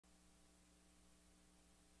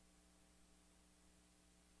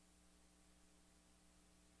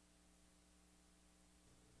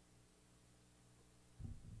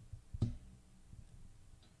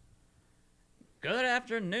Good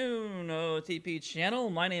afternoon, OOTP channel.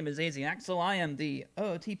 My name is AZ Axel. I am the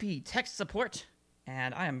OOTP tech support,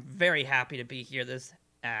 and I am very happy to be here this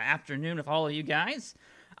afternoon with all of you guys.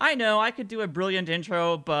 I know I could do a brilliant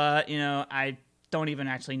intro, but, I don't even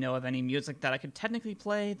actually know of any music that I could technically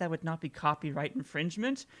play that would not be copyright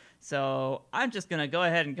infringement. So I'm just going to go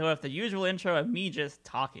ahead and go with the usual intro of me just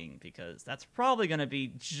talking, because that's probably going to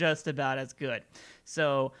be just about as good.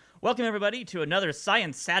 So welcome everybody to another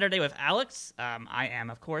Science Saturday with Alex. I am,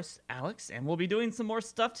 of course, Alex, and we'll be doing some more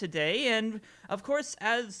stuff today. And, of course,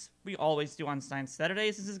 as we always do on Science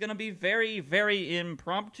Saturdays, this is going to be very, very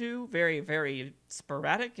impromptu, very, very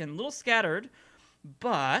sporadic, and a little scattered.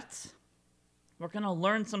 But we're going to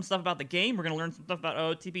learn some stuff about the game. We're going to learn some stuff about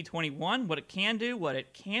OOTP 21, what it can do, what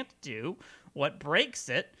it can't do, what breaks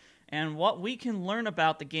it, and what we can learn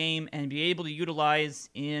about the game and be able to utilize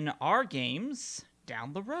in our games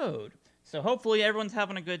down the road. So hopefully everyone's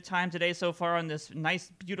having a good time today so far on this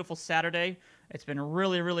nice, beautiful Saturday. It's been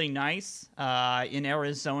really, really nice in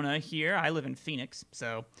Arizona here. I live in Phoenix,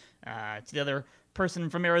 so to the other person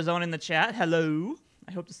from Arizona in the chat, hello.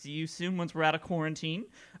 I hope to see you soon once we're out of quarantine.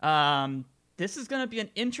 This is going to be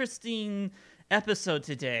an interesting episode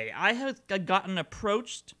today. I have gotten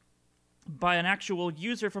approached by an actual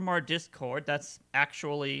user from our Discord that's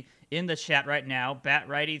actually in the chat right now, Bat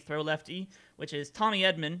Righty Throw Lefty, which is Tommy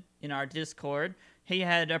Edmond in our Discord. He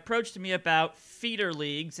had approached me about feeder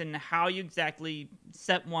leagues and how you exactly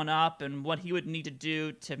set one up and what he would need to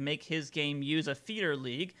do to make his game use a feeder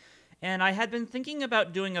league. And I had been thinking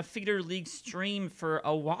about doing a feeder league stream for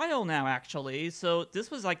a while now, actually, so this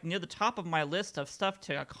was like near the top of my list of stuff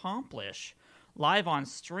to accomplish live on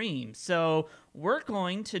stream. So we're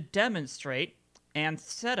going to demonstrate and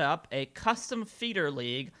set up a custom feeder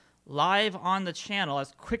league live on the channel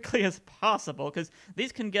as quickly as possible, because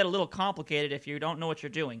these can get a little complicated if you don't know what you're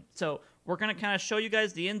doing. So we're going to kind of show you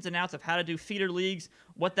guys the ins and outs of how to do feeder leagues,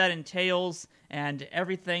 what that entails, and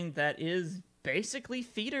everything that is basically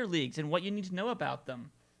feeder leagues and what you need to know about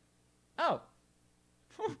them. Oh.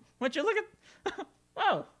 Would you look at...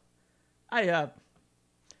 Oh. That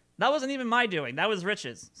wasn't even my doing. That was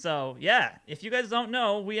Rich's. So, yeah. If you guys don't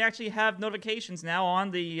know, we actually have notifications now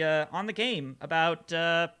on the game about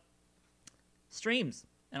streams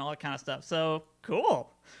and all that kind of stuff. So,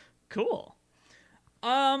 cool. Cool.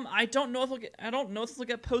 I don't know if this will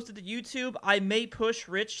get posted to YouTube. I may push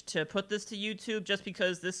Rich to put this to YouTube just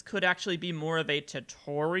because this could actually be more of a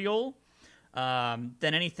tutorial than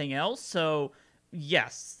anything else. So,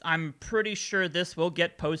 yes, I'm pretty sure this will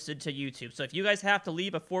get posted to YouTube. So if you guys have to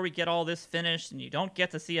leave before we get all this finished and you don't get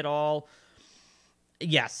to see it all,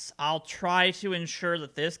 yes, I'll try to ensure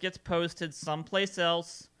that this gets posted someplace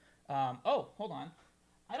else. Oh, hold on.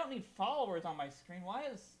 I don't need followers on my screen. Why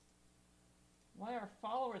are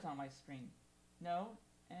followers on my screen? No,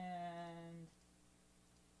 and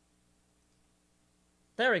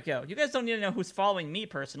there we go. You guys don't need to know who's following me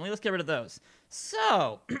personally. Let's get rid of those.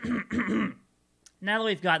 So, now that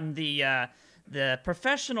we've gotten the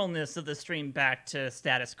professionalness of the stream back to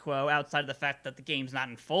status quo, outside of the fact that the game's not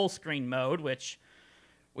in full screen mode, which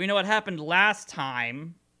we know what happened last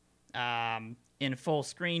time in full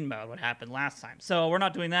screen mode, what happened last time. So we're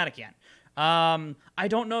not doing that again. I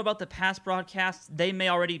don't know about the past broadcasts. They may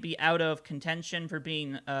already be out of contention for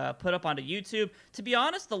being put up onto YouTube. To be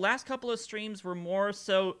honest, the last couple of streams were more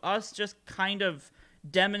so us just kind of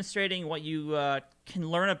demonstrating what you can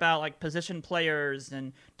learn about, like position players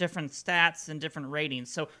and different stats and different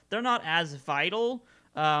ratings. So they're not as vital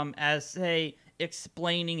as, say,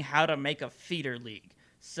 explaining how to make a feeder league.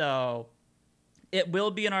 So it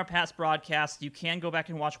will be in our past broadcasts. You can go back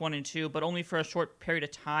and watch 1 and 2, but only for a short period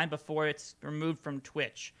of time before it's removed from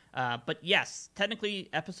Twitch. But yes, technically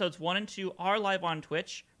episodes 1 and 2 are live on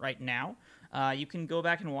Twitch right now. You can go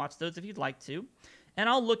back and watch those if you'd like to. And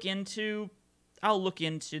I'll look into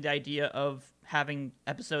the idea of having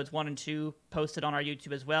episodes 1 and 2 posted on our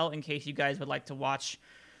YouTube as well, in case you guys would like to watch.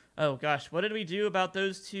 Oh gosh, what did we do about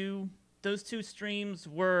those two? Those two streams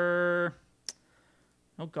were...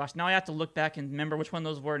 Oh gosh, now I have to look back and remember which one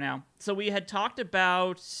those were now. So we had talked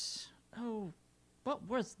about... Oh, what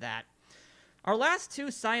was that? Our last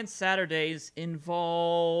 2 Science Saturdays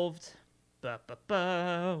involved... What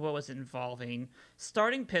was it involving?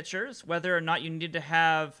 Starting pitchers, whether or not you needed to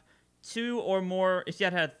have 2 or more... If you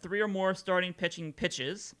had 3 or more starting pitching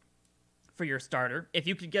pitches for your starter. If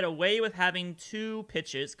you could get away with having 2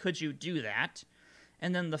 pitches, could you do that?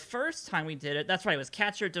 And then the first time we did it, that's right, it was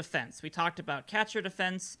catcher defense. We talked about catcher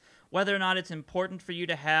defense, whether or not it's important for you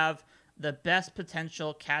to have the best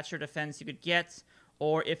potential catcher defense you could get,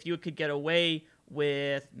 or if you could get away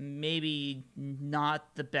with maybe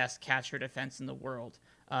not the best catcher defense in the world.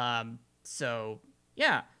 So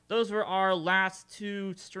yeah, those were our last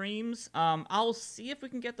 2 streams. I'll see if we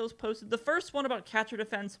can get those posted. The first one about catcher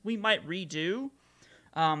defense we might redo,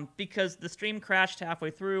 because the stream crashed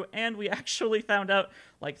halfway through, and we actually found out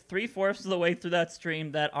like 3/4 of the way through that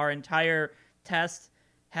stream that our entire test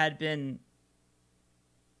had been,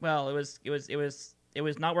 well, it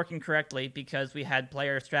was not working correctly because we had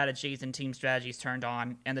player strategies and team strategies turned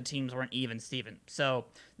on, and the teams weren't even Steven. So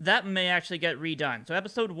that may actually get redone. So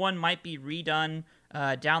episode 1 might be redone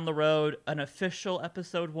down the road, an official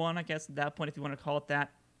episode 1, I guess at that point, if you want to call it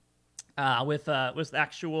that, with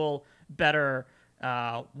actual better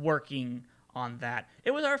working on that.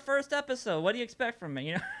 It was our first episode. What do you expect from me?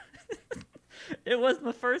 You know, it was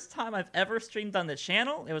the first time I've ever streamed on the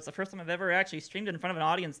channel. It was the first time I've ever actually streamed in front of an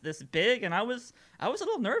audience this big, and I was a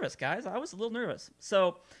little nervous, guys. I was a little nervous.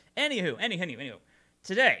 So, anywho,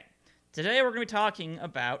 today we're going to be talking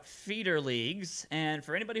about feeder leagues, and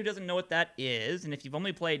for anybody who doesn't know what that is, and if you've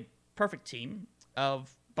only played Perfect Team,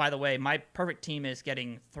 by the way, my Perfect Team is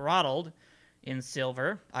getting throttled in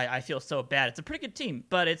Silver. I feel so bad. It's a pretty good team,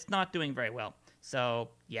 but it's not doing very well. So,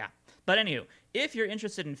 yeah. But anywho, if you're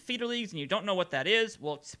interested in feeder leagues and you don't know what that is,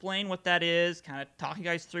 we'll explain what that is, kind of talk you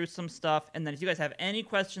guys through some stuff, and then if you guys have any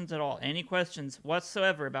questions at all, any questions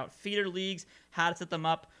whatsoever about feeder leagues, how to set them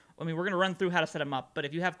up, I mean, we're going to run through how to set them up, but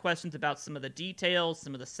if you have questions about some of the details,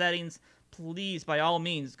 some of the settings, please, by all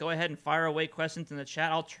means, go ahead and fire away questions in the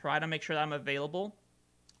chat. I'll try to make sure that I'm available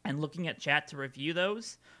and looking at chat to review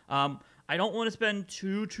those. I don't want to spend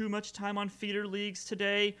too much time on feeder leagues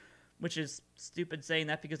today, which is stupid saying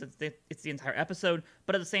that because it's the entire episode.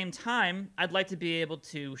 But at the same time, I'd like to be able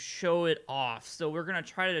to show it off. So we're going to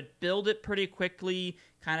try to build it pretty quickly,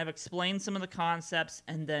 kind of explain some of the concepts,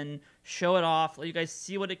 and then show it off, let you guys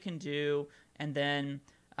see what it can do, and then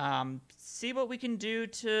see what we can do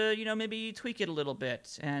to, you know, maybe tweak it a little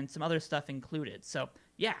bit, and some other stuff included. So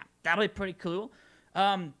yeah, that'll be pretty cool.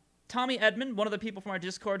 Tommy Edmond, one of the people from our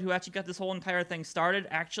Discord who actually got this whole entire thing started,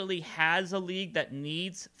 actually has a league that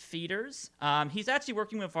needs feeders. He's actually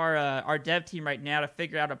working with our dev team right now to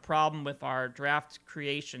figure out a problem with our draft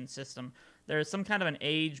creation system. There's some kind of an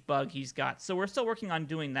age bug he's got, so we're still working on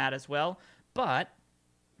doing that as well. But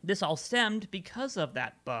this all stemmed because of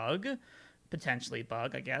that bug, potentially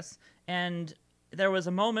bug, I guess, and there was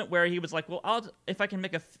a moment where he was like, well, if I can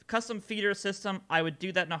make a custom feeder system, I would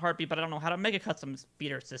do that in a heartbeat, but I don't know how to make a custom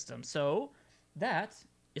feeder system. So that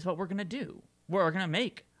is what we're going to do. We're going to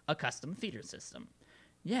make a custom feeder system.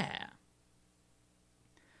 Yeah.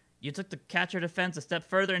 You took the catcher defense a step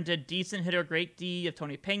further and did decent hitter, great D of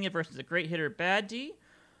Tony Pena versus a great hitter, bad D.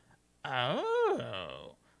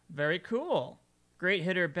 Oh, very cool. Great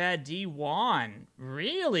hitter, bad D, Juan.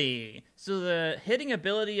 Really? So the hitting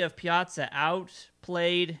ability of Piazza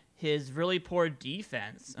outplayed his really poor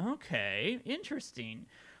defense. Okay, interesting.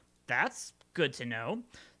 That's good to know.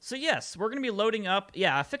 So yes, we're going to be loading up,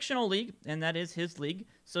 a fictional league, and that is his league.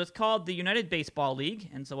 So it's called the United Baseball League,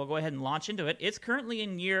 and so we'll go ahead and launch into it. It's currently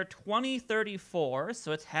in year 2034,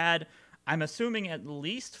 so it's had, I'm assuming, at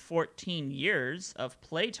least 14 years of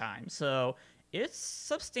playtime. So it's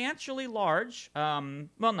substantially large. Well,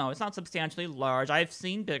 no, it's not substantially large. I've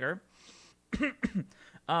seen bigger.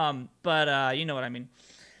 But you know what I mean.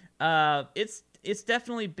 It's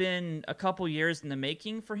definitely been a couple years in the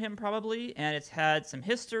making for him, probably, and it's had some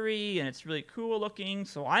history, and it's really cool looking,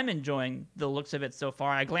 so I'm enjoying the looks of it so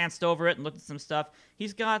far. I glanced over it and looked at some stuff.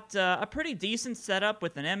 He's got a pretty decent setup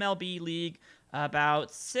with an MLB league,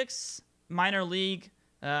 about 6 minor league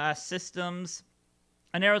systems,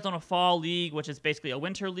 an Arizona Fall League, which is basically a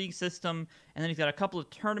winter league system, and then he's got a couple of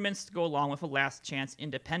tournaments to go along with a Last Chance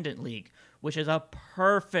Independent League, which is a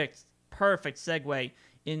perfect segue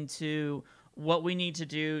into what we need to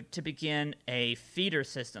do to begin a feeder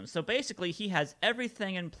system. So basically, he has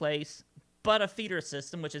everything in place but a feeder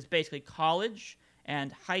system, which is basically college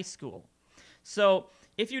and high school. So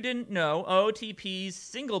if you didn't know, OOTP's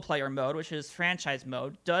single-player mode, which is franchise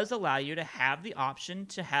mode, does allow you to have the option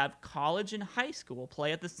to have college and high school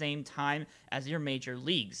play at the same time as your major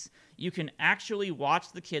leagues. You can actually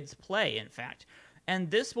watch the kids play, in fact.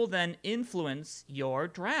 And this will then influence your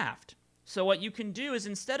draft. So what you can do is,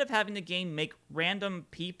 instead of having the game make random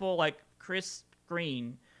people like Chris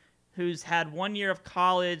Green, who's had 1 year of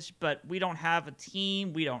college, but we don't have a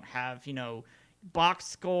team, we don't have, box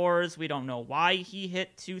scores, we don't know why he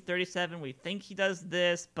hit 237, we think he does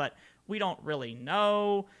this, but we don't really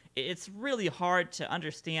know. It's really hard to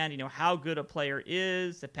understand, how good a player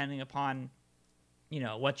is, depending upon,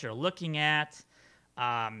 what you're looking at.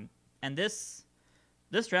 And this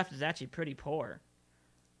draft is actually pretty poor.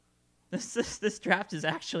 This draft is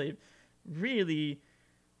actually really,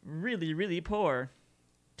 really, really poor.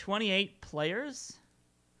 28 players?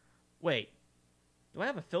 Wait, do I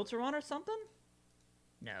have a filter on or something?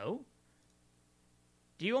 No.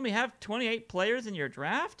 Do you only have 28 players in your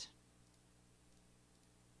draft?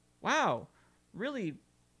 Wow, really,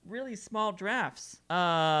 really small drafts.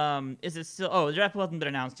 Is it still? Oh, the draft pool hasn't been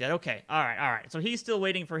announced yet. Okay, all right. So he's still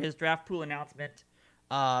waiting for his draft pool announcement,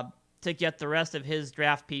 to get the rest of his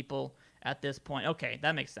draft people at this point. Okay,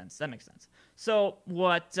 that makes sense. So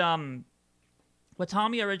what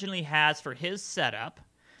Tommy originally has for his setup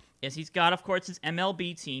is he's got, of course, his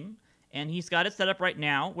MLB team. And he's got it set up right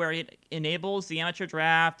now where it enables the amateur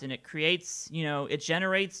draft and it creates, it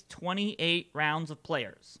generates 28 rounds of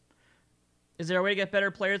players. Is there a way to get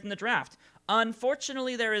better players in the draft?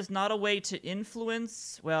 Unfortunately, there is not a way to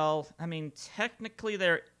influence. Well, I mean, technically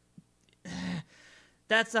there...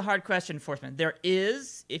 That's a hard question, Forceman. There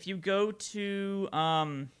is, if you go to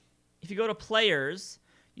players,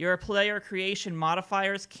 your player creation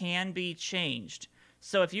modifiers can be changed.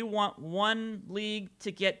 So if you want one league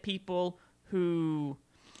to get people who...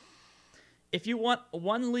 If you want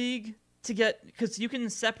one league to get... Because you can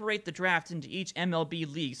separate the draft into each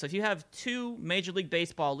MLB league. So if you have two Major League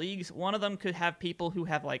Baseball leagues, one of them could have people who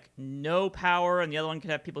have, no power, and the other one could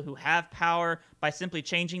have people who have power by simply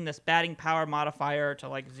changing this batting power modifier to,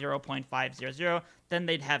 0.500. Then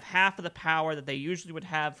they'd have half of the power that they usually would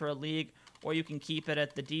have for a league, or you can keep it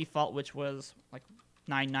at the default, which was,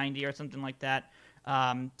 990 or something like that.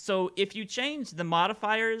 So if you change the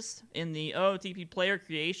modifiers in the OOTP player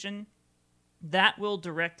creation, that will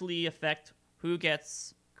directly affect who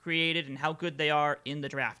gets created and how good they are in the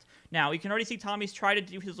draft. Now, you can already see Tommy's tried to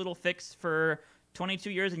do his little fix for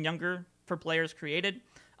 22 years and younger for players created.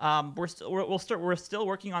 We're still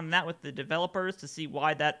working on that with the developers to see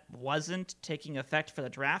why that wasn't taking effect for the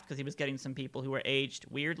draft, because he was getting some people who were aged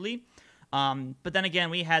weirdly. But then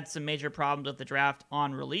again, we had some major problems with the draft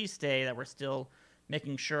on release day that we're still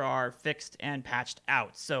making sure are fixed and patched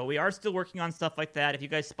out. So we are still working on stuff like that. If you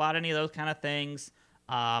guys spot any of those kind of things,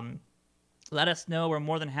 let us know. We're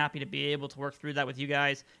more than happy to be able to work through that with you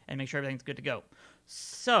guys and make sure everything's good to go.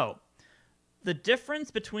 So the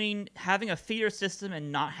difference between having a feeder system and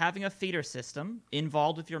not having a feeder system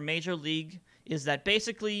involved with your major league is that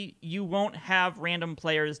basically you won't have random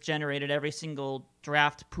players generated every single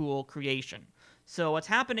draft pool creation. So what's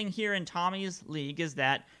happening here in Tommy's league is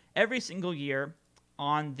that every single year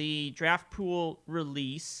on the draft pool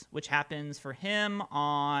release, which happens for him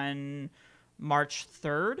on March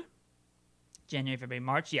 3rd, January, February,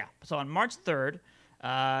 March, yeah. So on March 3rd,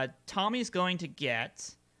 Tommy's going to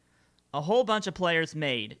get a whole bunch of players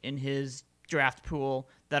made in his draft pool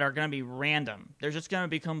that are going to be random. They're just going to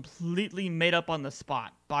be completely made up on the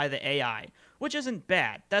spot by the AI, which isn't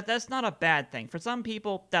bad. That's not a bad thing. For some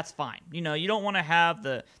people, that's fine. You don't want to have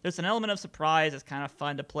there's an element of surprise that's kind of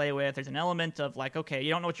fun to play with. There's an element of okay, you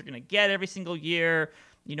don't know what you're going to get every single year.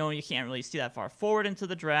 You can't really see that far forward into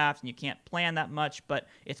the draft, and you can't plan that much, but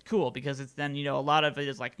it's cool because it's then, a lot of it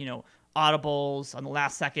is audibles on the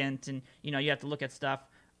last second, and, you have to look at stuff.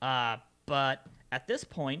 But at this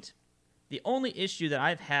point, the only issue that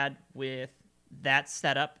I've had with that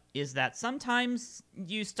setup is that sometimes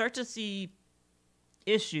you start to see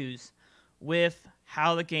issues with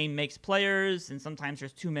how the game makes players, and sometimes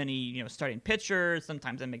there's too many, starting pitchers,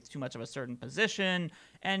 sometimes it makes too much of a certain position,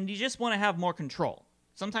 and you just want to have more control.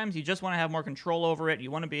 Sometimes you just want to have more control over it.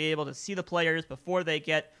 You want to be able to see the players before they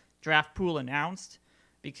get draft pool announced,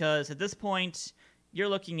 because at this point, you're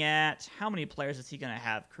looking at how many players is he going to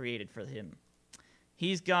have created for him.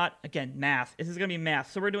 He's got, again, math. This is going to be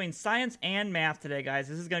math. So we're doing science and math today, guys.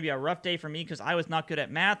 This is going to be a rough day for me because I was not good at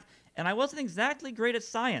math, and I wasn't exactly great at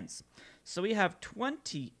science. So we have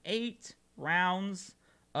 28 rounds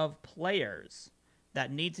of players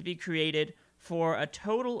that need to be created for a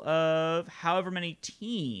total of however many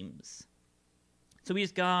teams. So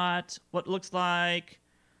he's got what looks like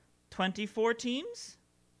 24 teams?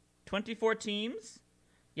 24 teams?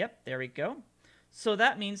 Yep, there we go. So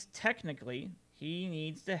that means technically he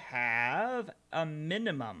needs to have a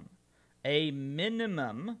minimum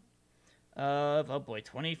of, oh boy,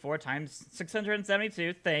 24 times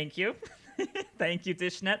 672. Thank you. Thank you,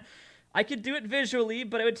 Dishnet. I could do it visually,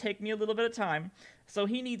 but it would take me a little bit of time. So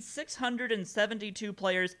he needs 672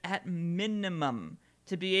 players at minimum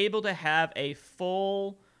to be able to have a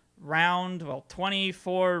full round,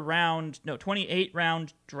 28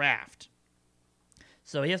 round draft.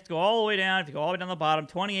 So he has to go all the way down. If you go all the way down the bottom,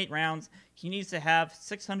 28 rounds, he needs to have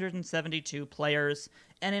 672 players.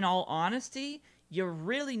 And in all honesty, you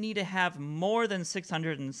really need to have more than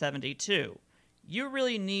 672. you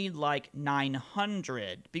really need like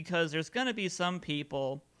 900 because there's going to be some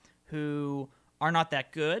people who are not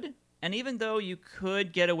that good. And even though you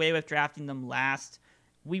could get away with drafting them last,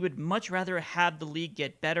 we would much rather have the league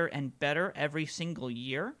get better and better every single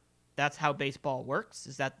year. That's how baseball works,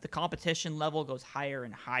 is that the competition level goes higher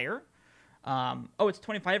and higher. It's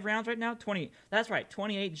 25 rounds right now? 20. That's right,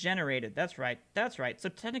 28 generated. That's right. So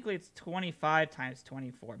technically it's 25 times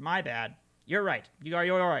 24. My bad. You're right.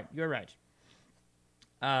 You're right.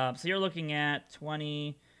 So you're looking at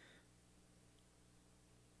 20...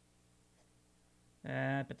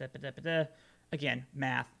 Again,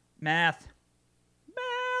 math.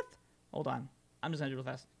 Hold on. I'm just going to do it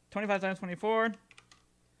real fast. 25 times 24.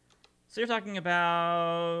 So you're talking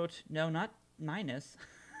about... No, not minus.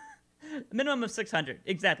 A minimum of 600.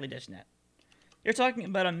 Exactly, DishNet. You're talking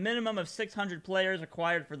about a minimum of 600 players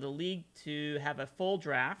required for the league to have a full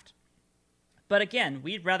draft. But again,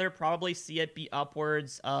 we'd rather probably see it be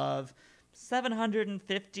upwards of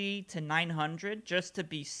 750 to 900 just to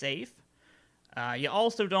be safe. You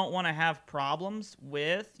also don't want to have problems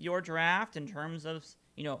with your draft in terms of,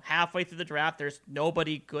 halfway through the draft, there's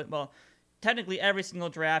nobody good. Well, technically, every single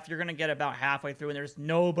draft, you're going to get about halfway through, and there's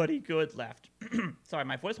nobody good left. Sorry,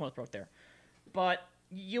 my voice almost broke there. But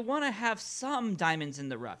you want to have some diamonds in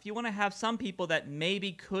the rough. You want to have some people that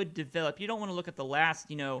maybe could develop. You don't want to look at the last,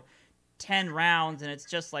 10 rounds, and it's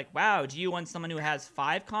just like, wow, do you want someone who has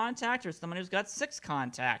 5 contact or someone who's got 6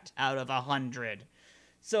 contact out of 100?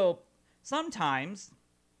 So sometimes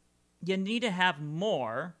you need to have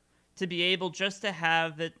more to be able just to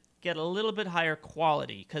have it get a little bit higher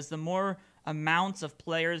quality, because the more amounts of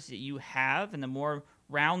players that you have and the more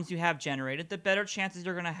rounds you have generated, the better chances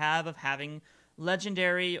you're going to have of having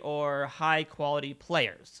legendary or high quality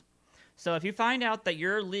players. So if you find out that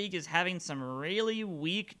your league is having some really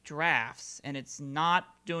weak drafts and it's not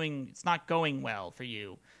going well for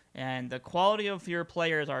you, and the quality of your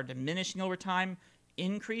players are diminishing over time,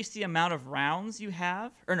 increase the amount of rounds you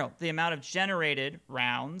have, the amount of generated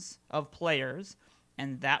rounds of players,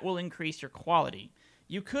 and that will increase your quality.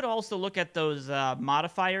 You could also look at those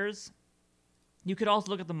modifiers. You could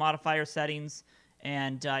also look at the modifier settings,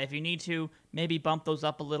 and if you need to, maybe bump those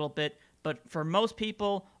up a little bit. But for most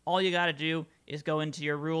people, all you got to do is go into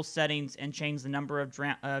your rules settings and change the number of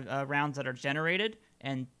rounds that are generated,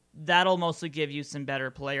 and that'll mostly give you some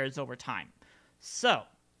better players over time. So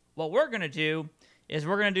what we're going to do is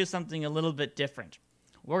we're going to do something a little bit different.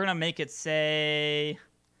 We're going to make it say...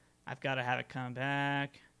 I've got to have it come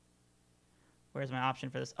back. Where's my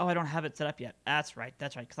option for this? Oh, I don't have it set up yet. That's right,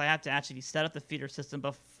 because I have to actually set up the feeder system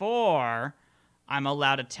before I'm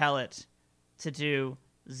allowed to tell it to do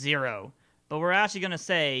 0. But we're actually going to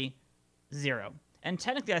say 0. And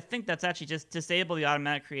technically, I think that's actually just disable the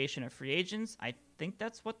automatic creation of free agents. I think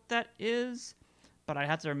that's what that is, but I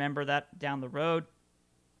have to remember that down the road.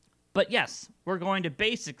 But yes, we're going to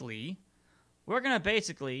basically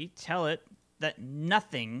tell it that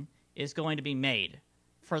nothing is going to be made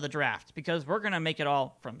for the draft, because we're going to make it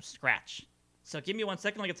all from scratch. So give me 1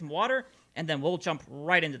 second, let me get some water, and then we'll jump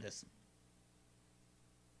right into this.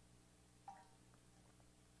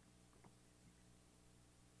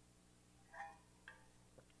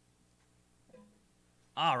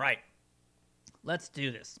 All right, let's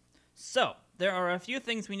do this. So there are a few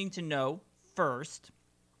things we need to know first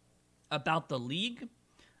about the league,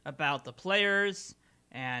 about the players,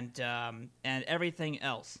 and everything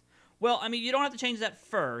else. Well, I mean, you don't have to change that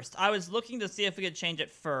first. I was looking to see if we could change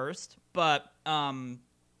it first, but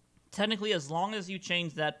technically, as long as you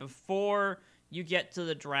change that before you get to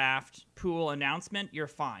the draft pool announcement, you're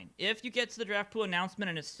fine. If you get to the draft pool announcement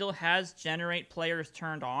and it still has generate players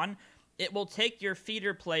turned on, it will take your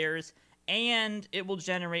feeder players and it will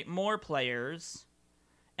generate more players,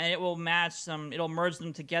 and it will it'll merge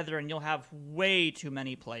them together, and you'll have way too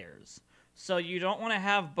many players. So you don't want to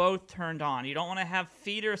have both turned on. You don't want to have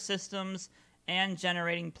feeder systems and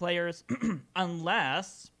generating players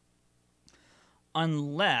unless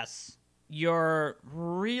you're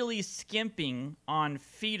really skimping on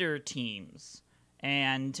feeder teams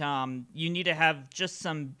and you need to have just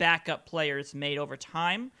some backup players made over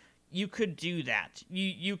time. You could do that.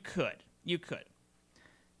 You could.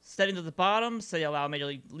 Settings at the bottom, say allow Major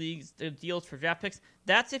League Leagues deals for draft picks.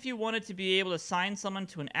 That's if you wanted to be able to sign someone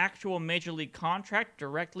to an actual Major League contract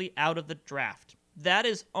directly out of the draft. That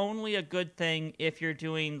is only a good thing if you're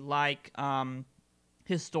doing like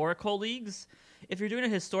historical leagues. If you're doing a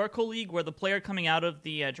historical league where the player coming out of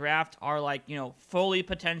the draft are like, fully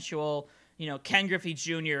potential, Ken Griffey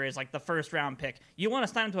Jr. is like the first round pick, you want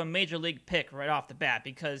to sign him to a Major League pick right off the bat,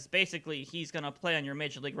 because basically he's going to play on your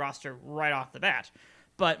Major League roster right off the bat.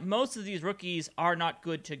 but most of these rookies are not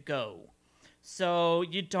good to go. So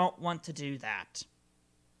you don't want to do that.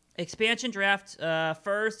 Expansion draft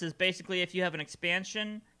first is basically if you have an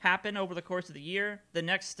expansion happen over the course of the year, the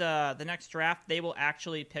next draft they will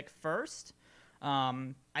actually pick first.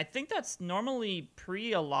 I think that's normally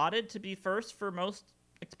pre-allotted to be first for most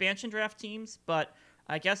expansion draft teams, but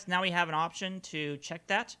I guess now we have an option to check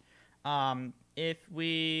that. If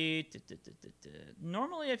we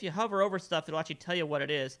normally if you hover over stuff, it'll actually tell you what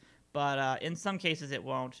it is, but in some cases it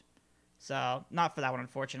won't. So not for that one,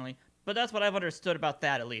 unfortunately. But that's what I've understood about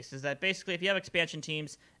that, at least, is that basically if you have expansion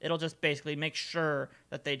teams, it'll just basically make sure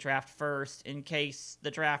that they draft first in case the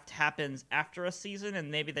draft happens after a season and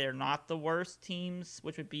maybe they're not the worst teams,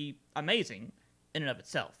 which would be amazing in and of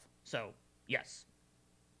itself. So, yes.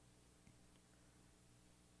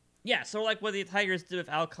 Yeah, so like what the Tigers did with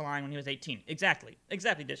Alkaline when he was 18. Exactly.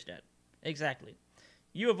 Exactly, Dish Dad. Exactly.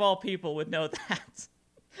 You of all people would know that.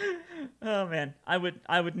 Oh, man. I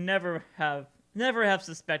would never have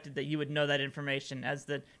suspected that you would know that information as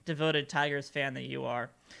the devoted Tigers fan that you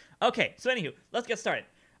are. Okay, so anywho, let's get started.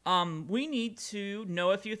 We need to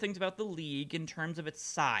know a few things about the league in terms of its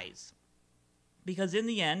size. Because in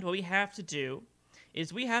the end, what we have to do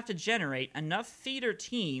is we have to generate enough feeder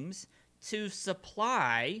teams to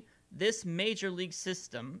supply this major league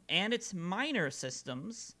system and its minor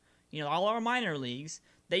systems, all our minor leagues.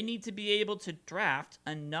 They need to be able to draft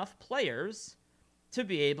enough players to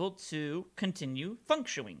be able to continue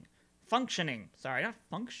functioning.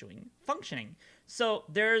 So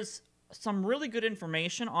there's some really good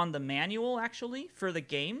information on the manual, actually, for the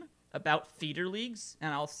game about feeder leagues,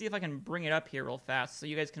 and I'll see if I can bring it up here real fast so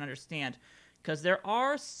you guys can understand, because there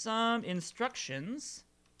are some instructions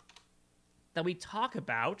that we talk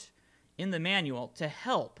about in the manual to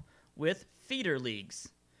help with feeder leagues.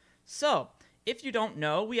 So, if you don't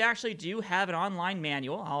know, we actually do have an online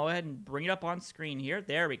manual. I'll go ahead and bring it up on screen here.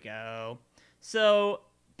 There we go. So,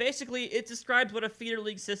 basically, it describes what a feeder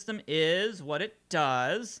league system is, what it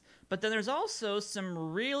does, but then there's also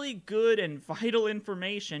some really good and vital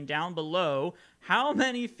information down below. How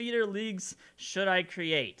many feeder leagues should I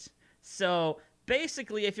create? So,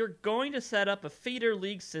 basically, if you're going to set up a feeder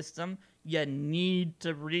league system, you need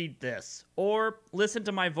to read this or listen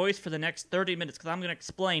to my voice for the next 30 minutes because I'm going to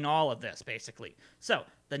explain all of this, basically. So,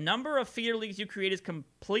 the number of feeder leagues you create is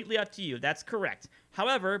completely up to you. That's correct.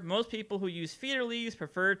 However, most people who use feeder leagues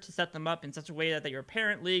prefer to set them up in such a way that your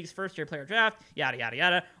parent leagues, first-year player draft, yada, yada,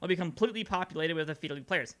 yada, will be completely populated with the feeder league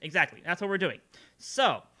players. Exactly. That's what we're doing.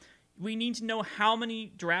 So, we need to know how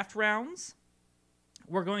many draft rounds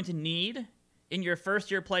we're going to need in your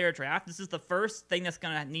first-year player draft. This is the first thing that's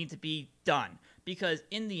going to need to be done. Because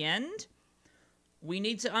in the end, we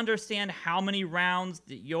need to understand how many rounds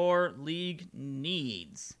that your league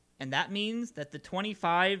needs. And that means that the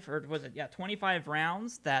 25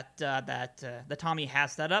 rounds that Tommy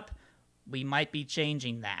has set up, we might be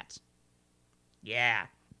changing that. Yeah.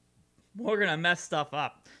 We're going to mess stuff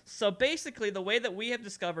up. So basically, the way that we have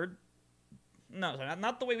discovered... No, sorry,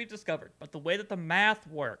 not the way we've discovered, but the way that the math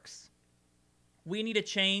works... We need to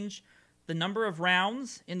change the number of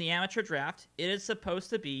rounds in the amateur draft. It is supposed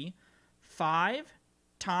to be 5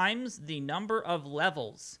 times the number of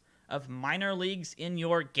levels of minor leagues in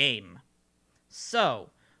your game. So,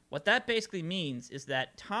 what that basically means is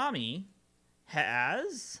that Tommy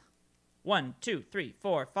has 1, 2, 3,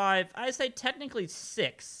 4, 5, I say technically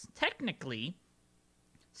 6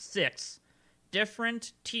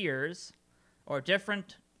 different tiers or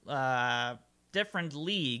different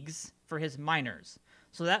leagues for his minors.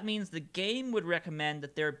 So that means the game would recommend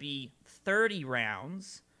that there be 30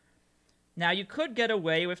 rounds. Now, you could get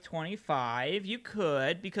away with 25. You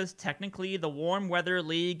could, because technically the Warm Weather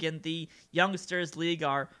League and the Youngsters League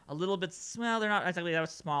are a little bit... Well, they're not exactly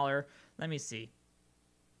that smaller. Let me see.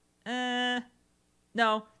 No,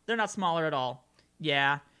 they're not smaller at all.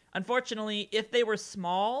 Yeah. Unfortunately, if they were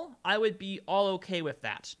small, I would be all okay with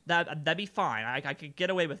that. That'd be fine. I could get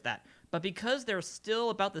away with that. But because they're still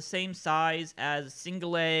about the same size as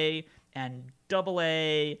single A and double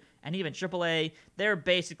A and even triple A, they're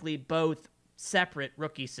basically both separate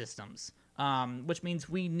rookie systems, which means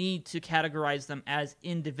we need to categorize them as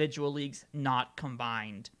individual leagues, not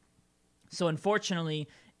combined. So unfortunately,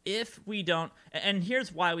 if we don't... And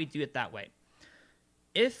here's why we do it that way.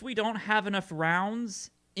 If we don't have enough rounds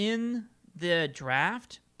in the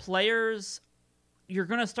draft, you're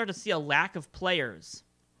going to start to see a lack of players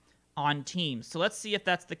on teams. So let's see if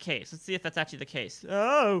that's the case. Let's see if that's actually the case.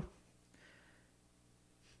 Oh!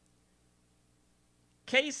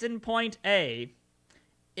 Case in point A,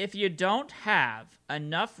 if you don't have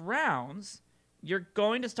enough rounds, you're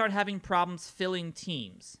going to start having problems filling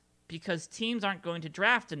teams because teams aren't going to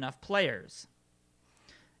draft enough players.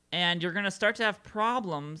 And you're going to start to have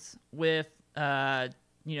problems with,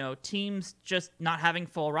 teams just not having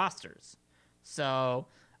full rosters. So,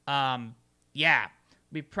 yeah,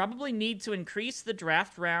 we probably need to increase the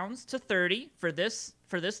draft rounds to 30 for this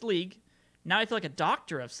league. Now I feel like a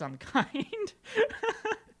doctor of some kind.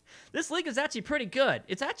 This league is actually pretty good.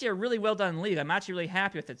 It's actually a really well done league. I'm actually really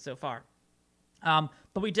happy with it so far.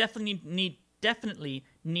 But we definitely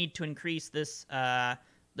need to increase this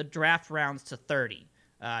the draft rounds to 30,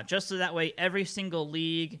 just so that way every single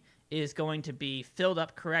league is going to be filled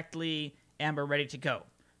up correctly and we're ready to go.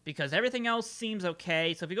 Because everything else seems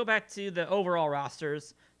okay. So if you go back to the overall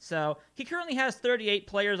rosters, so he currently has 38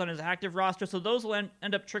 players on his active roster, so those will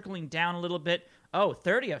end up trickling down a little bit. Oh,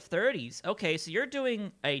 30 of 30s. Okay, so you're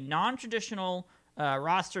doing a non-traditional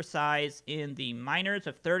roster size in the minors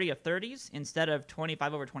of 30 of 30s instead of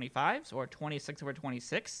 25 over 25s or 26 over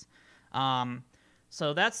 26.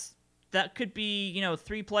 So that could be,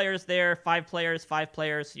 3 players there, 5 players, 5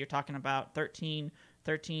 players. So you're talking about 13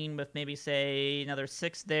 with maybe, say, another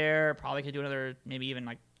 6 there. Probably could do another, maybe even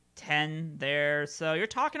like 10 there. So you're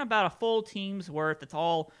talking about a full team's worth. It's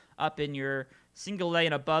all up in your single A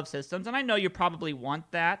and above systems. And I know you probably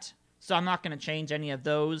want that. So I'm not going to change any of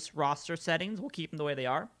those roster settings. We'll keep them the way they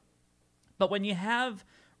are. But when you have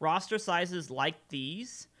roster sizes like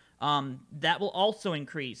these, that will also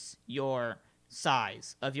increase your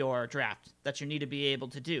size of your draft that you need to be able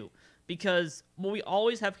to do. Because what we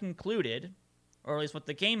always have concluded, or at least what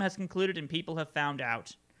the game has concluded and people have found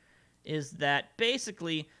out, is that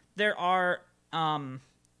basically there are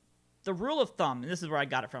the rule of thumb, and this is where I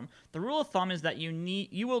got it from. The rule of thumb is that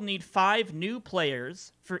you will need 5 new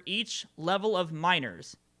players for each level of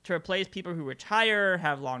minors to replace people who retire,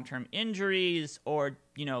 have long-term injuries, or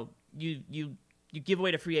you give away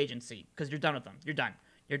to free agency because you're done with them. You're done.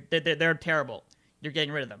 They're terrible. You're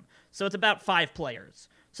getting rid of them. So it's about 5 players.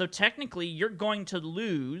 So technically, you're going to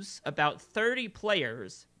lose about 30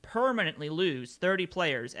 players, permanently lose 30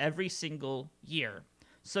 players every single year.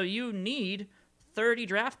 So you need 30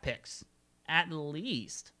 draft picks, at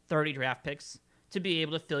least 30 draft picks, to be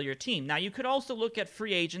able to fill your team. Now, you could also look at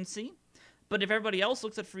free agency, but if everybody else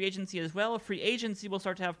looks at free agency as well, free agency will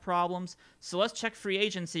start to have problems. So let's check free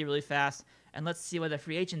agency really fast, and let's see what the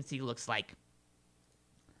free agency looks like.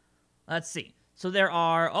 Let's see. So there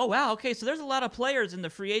are, oh wow, okay, so there's a lot of players in the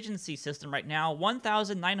free agency system right now.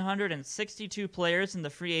 1,962 players in the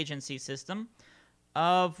free agency system,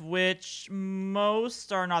 of which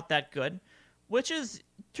most are not that good, which is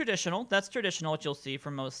traditional. That's traditional, what you'll see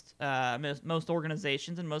from most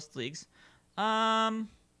organizations and most leagues. Got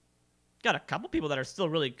a couple people that are still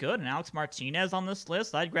really good, and Alex Martinez on this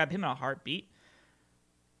list. I'd grab him in a heartbeat.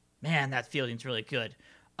 Man, that fielding's really good.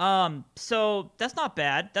 So that's not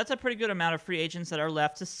bad. That's a pretty good amount of free agents that are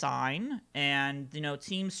left to sign, and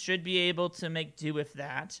teams should be able to make do with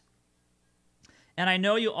that. And I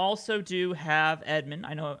know you also do have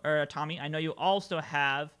Tommy. I know you also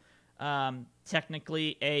have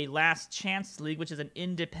technically a last chance league, which is an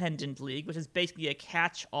independent league, which is basically a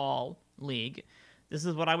catch-all league. This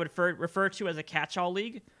is what I would refer to as a catch-all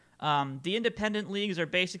league. The independent leagues are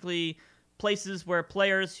basically places where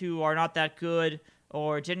players who are not that good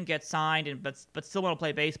or didn't get signed but still want to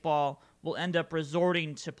play baseball will end up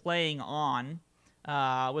resorting to playing on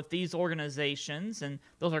with these organizations, and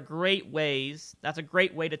those are great ways. That's a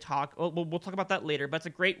great way to talk. We'll talk about that later, but it's a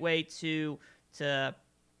great way to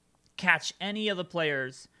catch any of the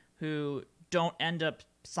players who don't end up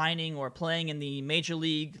signing or playing in the major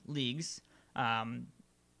leagues,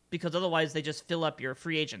 because otherwise they just fill up your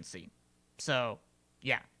free agency. So,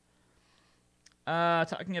 yeah.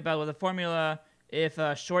 Talking about the formula, if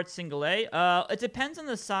short single A, it depends on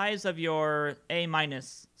the size of your A-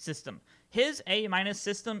 system. His A-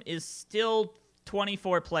 system is still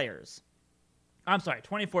 24 players. I'm sorry,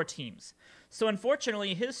 24 teams. So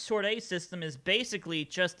unfortunately, his short A system is basically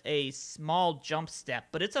just a small jump step,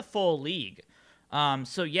 but it's a full league.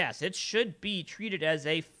 So yes, it should be treated as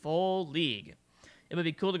a full league. It would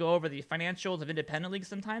be cool to go over the financials of independent leagues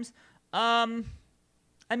sometimes.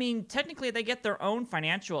 I mean, technically they get their own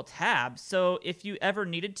financial tab, so if you ever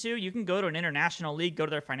needed to, you can go to an international league, go to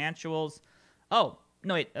their financials. Oh,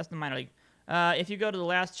 no wait, that's the minor league. If you go to the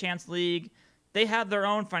Last Chance League, they have their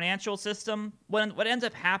own financial system. What ends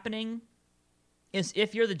up happening is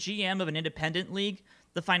if you're the GM of an independent league,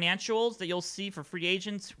 the financials that you'll see for free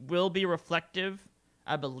agents will be reflective,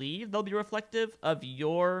 I believe they'll be reflective of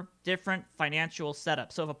your different financial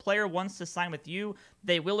setup. So if a player wants to sign with you,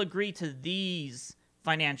 they will agree to these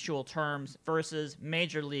financial terms versus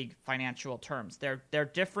Major League financial terms. They're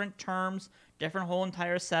different terms, different whole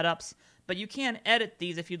entire setups, but you can edit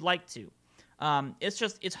these if you'd like to.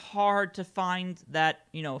 It's hard to find that,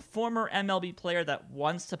 former MLB player that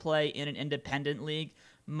wants to play in an independent league.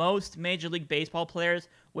 Most Major League Baseball players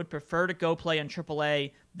would prefer to go play in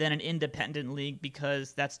AAA than an independent league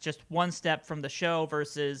because that's just one step from the show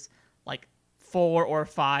versus like 4 or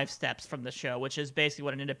 5 steps from the show, which is basically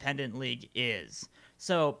what an independent league is.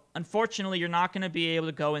 So, unfortunately, you're not going to be able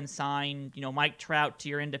to go and sign, Mike Trout to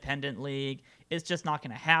your independent league. It's just not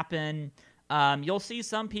going to happen. You'll see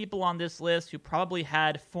some people on this list who probably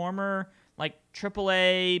had former, like,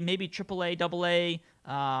 AAA, maybe AAA,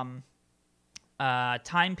 AA,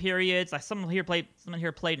 time periods. Like someone here played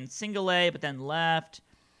in single A, but then left.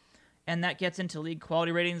 And that gets into league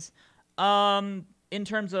quality ratings. In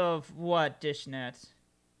terms of what, Dishnet?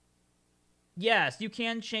 Yes, you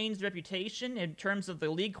can change the reputation in terms of the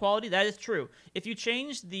league quality. That is true. If you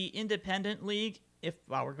change the independent league,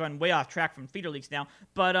 we're going way off track from feeder leagues now,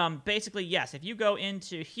 but basically, yes, if you go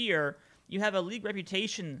into here, you have a league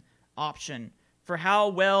reputation option for how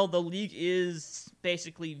well the league is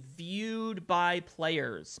basically viewed by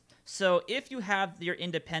players. So if you have your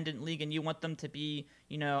independent league and you want them to be,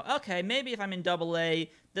 okay, maybe if I'm in AA,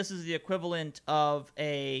 this is the equivalent of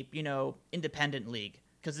a, independent league.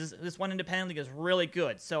 Because this one independent league is really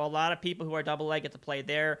good. So a lot of people who are AA get to play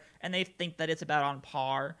there, and they think that it's about on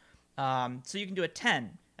par. So you can do a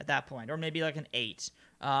 10 at that point, or maybe like an 8.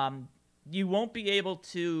 You won't be able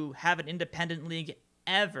to have an independent league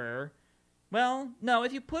ever. Well, no,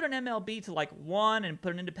 if you put an MLB to like 1 and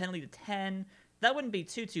put an independent league to 10, that wouldn't be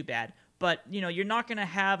too bad. But, you're not going to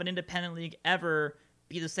have an independent league ever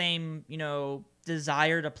be the same,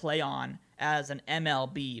 desire to play on as an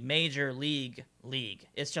MLB, Major League league.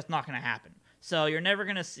 It's just not going to happen. So you're never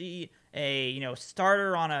going to see a,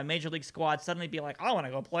 starter on a Major League squad suddenly be like, I want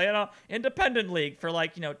to go play in an independent league for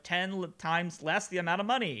like, 10 times less the amount of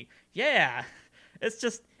money. Yeah. It's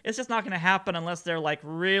just not going to happen unless they're like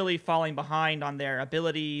really falling behind on their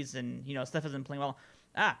abilities and, stuff isn't playing well.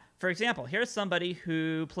 For example, here's somebody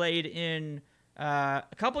who played in a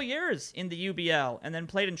couple years in the UBL and then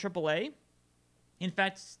played in AAA. In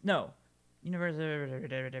fact, no.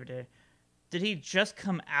 Did he just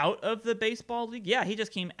come out of the baseball league? Yeah, he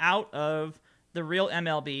just came out of the real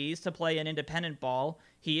MLBs to play an independent ball.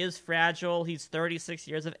 He is fragile. He's 36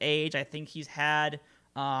 years of age. I think he's had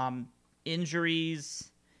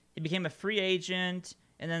injuries. He became a free agent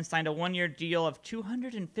and then signed a 1-year deal of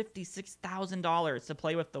 $256,000 to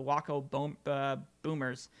play with the Waco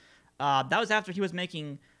Boomers. That was after he was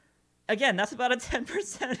making, again, that's about a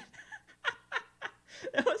 10%.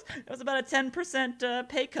 It was about a 10%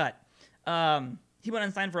 pay cut. He went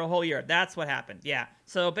unsigned for a whole year. That's what happened. Yeah.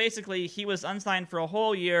 So basically, he was unsigned for a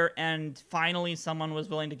whole year, and finally, someone was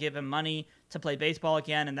willing to give him money to play baseball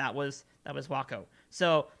again, and that was Waco.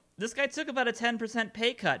 So this guy took about a 10%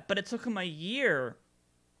 pay cut, but it took him a year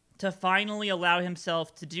to finally allow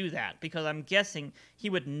himself to do that, because I'm guessing he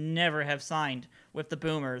would never have signed with the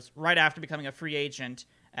Boomers right after becoming a free agent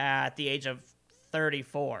at the age of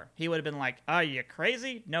 34. He would have been like, are you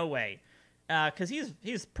crazy? No way. Because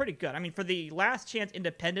he's pretty good. I mean, for the Last Chance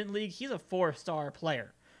Independent League, he's a 4-star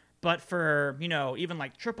player. But for, even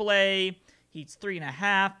like AAA, he's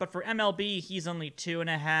 3.5. But for MLB, he's only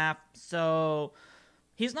 2.5. So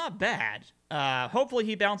he's not bad. Hopefully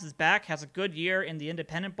he bounces back, has a good year in the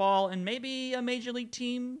independent ball, and maybe a major league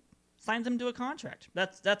team signs him to a contract.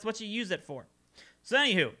 That's what you use it for. So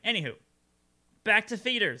anywho, back to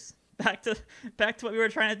feeders. Back to what we were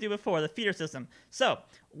trying to do before, the feeder system. So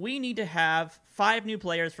we need to have 5 new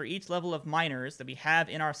players for each level of minors that we have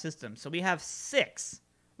in our system. So we have 6.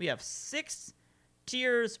 We have 6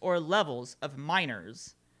 tiers or levels of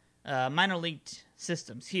minors, minor league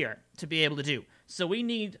systems here to be able to do. So we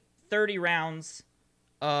need 30 rounds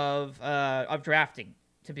of drafting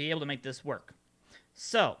to be able to make this work.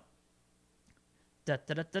 So,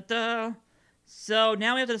 So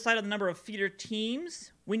now we have to decide on the number of feeder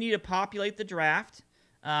teams. We need to populate the draft.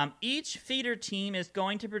 Each feeder team is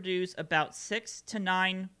going to produce about 6 to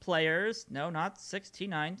 9 players. No, not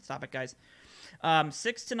 69. Stop it, guys.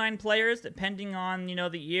 6 to 9 players, depending on,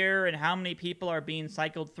 the year and how many people are being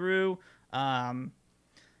cycled through.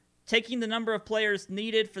 Taking the number of players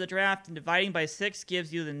needed for the draft and dividing by 6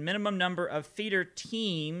 gives you the minimum number of feeder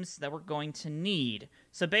teams that we're going to need.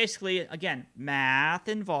 So basically, again, math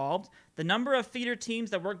involved. The number of feeder teams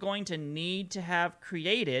that we're going to need to have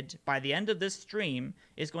created by the end of this stream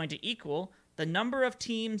is going to equal the number of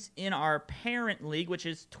teams in our parent league, which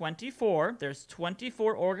is 24. There's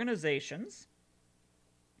 24 organizations.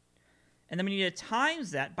 And then we need to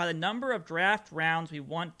times that by the number of draft rounds we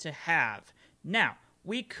want to have. Now,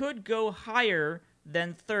 we could go higher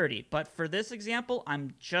than 30, but for this example,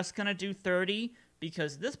 I'm just going to do 30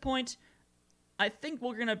 because at this point, I think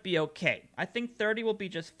we're going to be okay. I think 30 will be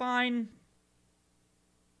just fine.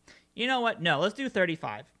 You know what? No, let's do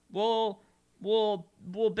 35. We'll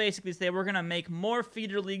basically say we're going to make more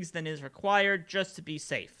feeder leagues than is required just to be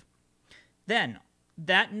safe. Then,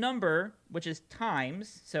 that number, which is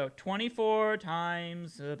times, so 24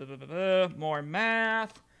 times, more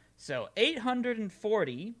math, so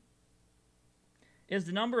 840 is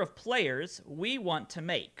the number of players we want to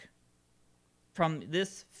make from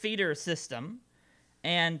this feeder system.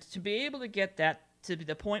 And to be able to get that to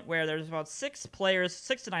the point where there's about 6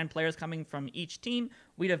 to 9 players coming from each team,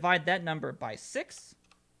 we divide that number by 6.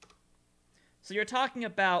 So you're talking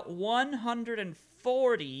about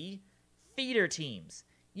 140 feeder teams.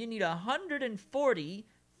 You need 140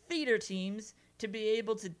 feeder teams to be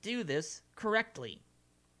able to do this correctly.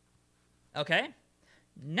 Okay?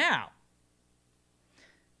 Now,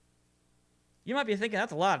 you might be thinking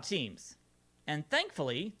that's a lot of teams. And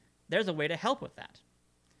thankfully, there's a way to help with that.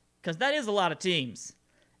 Because that is a lot of teams.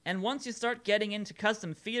 And once you start getting into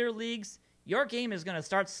custom feeder leagues, your game is going to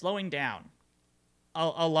start slowing down.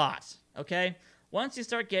 A lot. Okay? Once you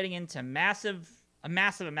start getting into massive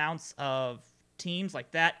amounts of teams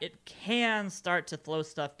like that, it can start to slow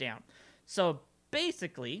stuff down. So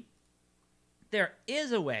basically, there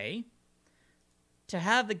is a way to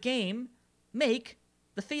have the game make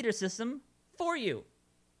the feeder system for you.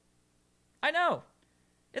 I know.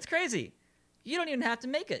 It's crazy. You don't even have to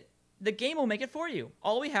make it. The game will make it for you.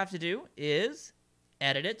 All we have to do is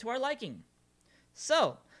edit it to our liking.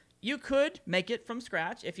 So, you could make it from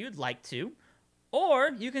scratch if you'd like to,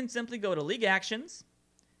 or you can simply go to League Actions,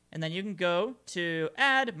 and then you can go to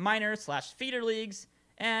Add Minor/Feeder Leagues,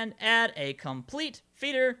 and add a complete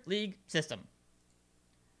feeder league system.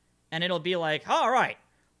 And it'll be like, all right.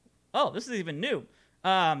 Oh, this is even new.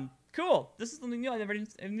 Cool. This is something new I've never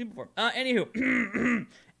seen before. Anywho,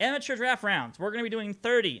 amateur draft rounds. We're going to be doing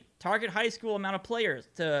 30. Target high school amount of players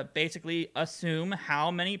to basically assume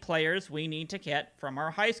how many players we need to get from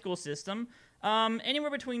our high school system.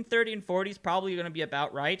 Anywhere between 30 and 40 is probably going to be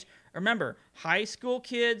about right. Remember, high school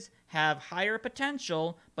kids have higher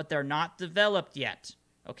potential, but they're not developed yet.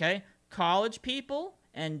 Okay? College people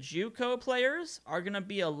and JUCO players are going to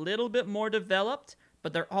be a little bit more developed,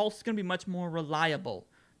 but they're also going to be much more reliable.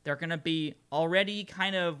 They're going to be already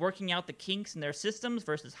kind of working out the kinks in their systems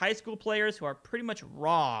versus high school players who are pretty much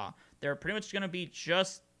raw. They're pretty much going to be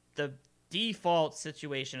just the default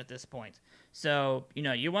situation at this point. So,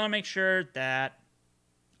 you want to make sure that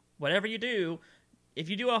whatever you do, if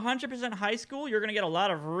you do 100% high school, you're going to get a lot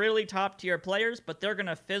of really top-tier players, but they're going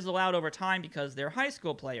to fizzle out over time because they're high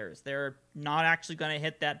school players. They're not actually going to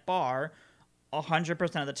hit that bar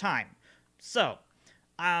 100% of the time. So,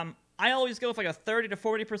 I always go with like a 30 to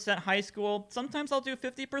 40% high school. Sometimes I'll do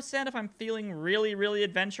 50% if I'm feeling really, really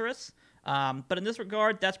adventurous. But in this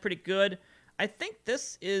regard, that's pretty good. I think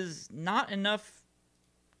this is not enough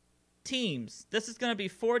teams. This is going to be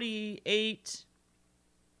 48.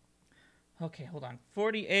 Okay, hold on.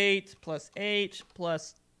 48 plus 8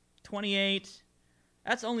 plus 28.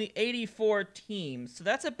 That's only 84 teams. So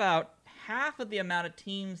that's about half of the amount of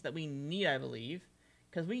teams that we need, I believe.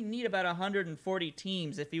 Because we need about 140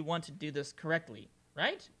 teams if we want to do this correctly.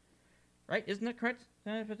 Right? Right? Isn't that correct?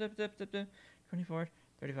 24,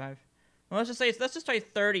 35. Well, let's just try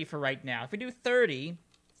 30 for right now. If we do 30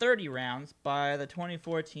 rounds by the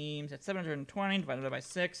 24 teams at 720 divided by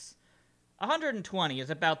 6, 120 is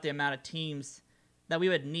about the amount of teams that we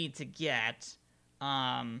would need to get.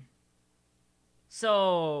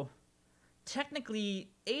 So technically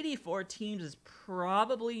 84 teams is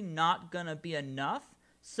probably not going to be enough.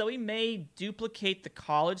 So we may duplicate the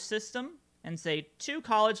college system and say 2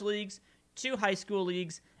 college leagues, 2 high school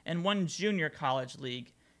leagues, and 1 junior college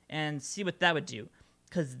league, and see what that would do.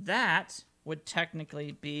 Because that would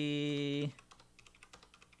technically be...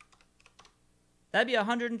 that'd be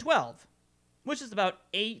 112, which is about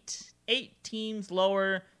 8 teams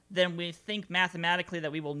lower than we think mathematically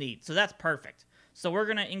that we will need. So that's perfect. So we're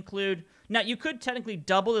going to include... Now, you could technically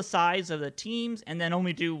double the size of the teams and then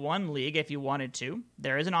only do 1 league if you wanted to.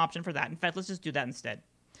 There is an option for that. In fact, let's just do that instead.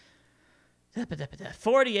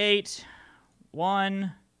 48,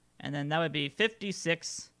 1, and then that would be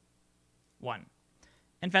 56, 1.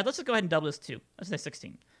 In fact, let's just go ahead and double this too. Let's say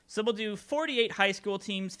 16. So we'll do 48 high school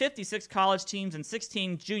teams, 56 college teams, and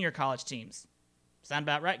 16 junior college teams. Sound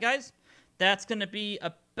about right, guys? That's going to be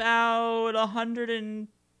about 100 and...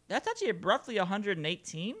 That's actually roughly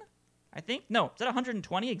 118, I think. No, is that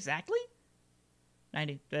 120 exactly?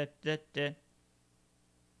 90.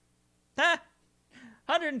 Ha!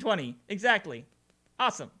 120. Exactly.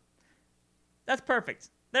 Awesome. That's perfect.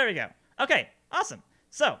 There we go. Okay, awesome.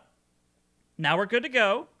 So, now we're good to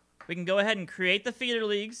go. We can go ahead and create the feeder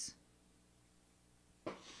leagues.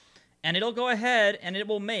 And it'll go ahead and it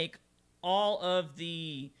will make all of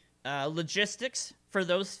the logistics for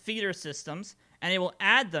those feeder systems. And it will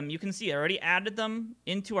add them. You can see I already added them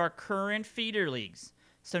into our current feeder leagues.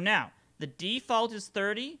 So now, the default is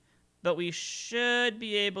 30, but we should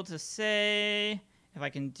be able to say, if I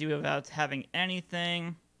can do it without having anything.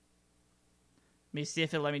 Let me see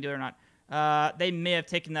if it'll let me do it or not. They may have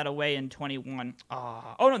taken that away in 21.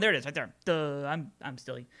 Oh no, there it is, right there. Duh, I'm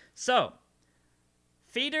silly. So,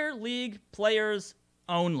 feeder league players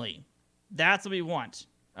only. That's what we want,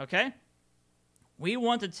 okay? We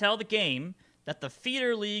want to tell the game that the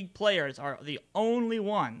feeder league players are the only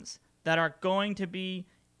ones that are going to be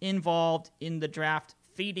involved in the draft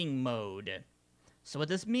feeding mode. So what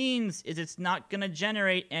this means is it's not going to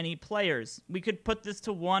generate any players. We could put this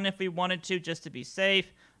to 1 if we wanted to, just to be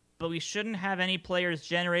safe, but we shouldn't have any players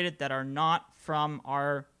generated that are not from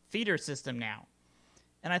our feeder system now.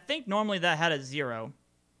 And I think normally that had a 0.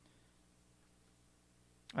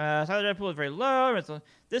 Salary pool is very low.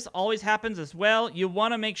 This always happens as well. You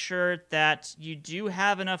want to make sure that you do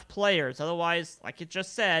have enough players. Otherwise, like it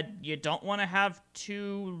just said, you don't want to have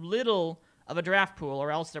too little of a draft pool,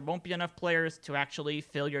 or else there won't be enough players to actually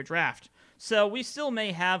fill your draft. So we still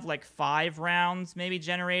may have like 5 rounds maybe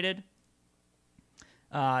generated.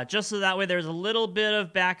 Just so that way there's a little bit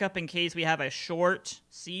of backup in case we have a short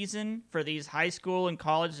season for these high school and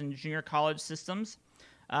college and junior college systems.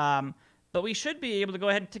 But we should be able to go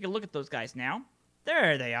ahead and take a look at those guys now.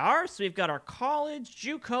 There they are. So we've got our college,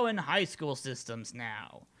 JUCO, and high school systems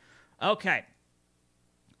now. Okay.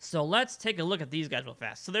 So let's take a look at these guys real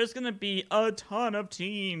fast. So there's going to be a ton of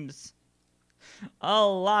teams. A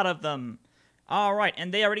lot of them. All right.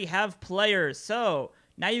 And they already have players. So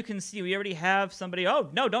now you can see we already have somebody. Oh,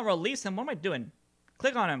 no, don't release him. What am I doing?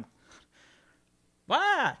 Click on him.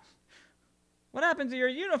 What? What happened to your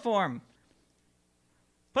uniform?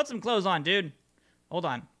 Put some clothes on, dude. Hold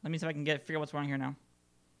on. Let me see if I can figure out what's wrong here now.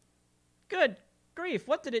 Good grief.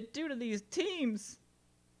 What did it do to these teams?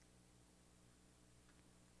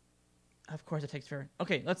 Of course it takes forever.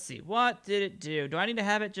 Okay, let's see. What did it do? Do I need to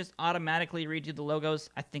have it just automatically redo the logos?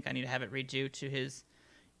 I think I need to have it redo to his...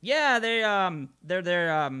 Yeah, they're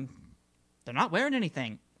not wearing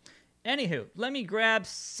anything. Anywho, let me grab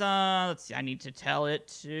some... Let's see. I need to tell it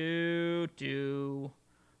to do...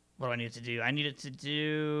 What do I need it to do? I need it to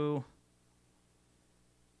do...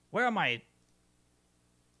 Where are my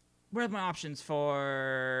options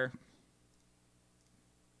for...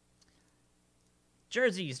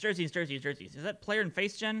 Jerseys. Is that player and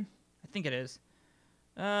face gen? I think it is.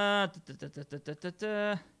 No, I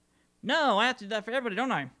have to do that for everybody,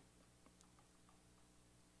 don't I?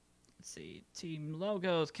 Let's see. Team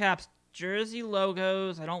logos, caps, jersey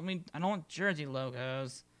logos. I don't want jersey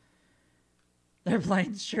logos. They're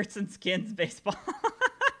playing shirts and skins baseball.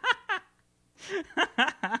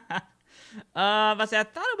 I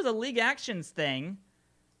thought it was a League Actions thing.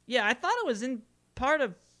 Yeah, I thought it was in part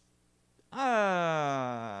of... Am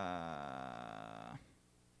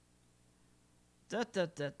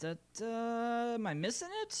I missing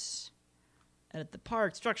it? Edit the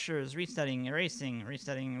part, structures, resetting, erasing,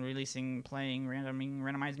 releasing, playing,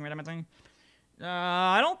 randomizing.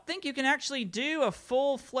 I don't think you can actually do a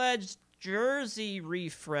full-fledged jersey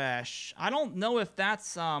refresh. I don't know if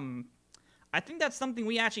that's, I think that's something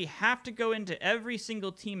we actually have to go into every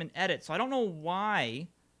single team and edit, so I don't know why.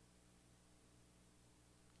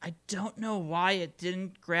 I don't know why it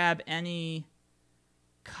didn't grab any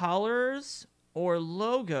colors or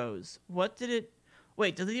logos. What did it...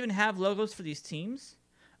 Wait, does it even have logos for these teams?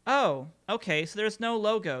 Oh, okay, so there's no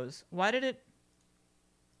logos. Why did it...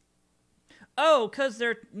 Oh, because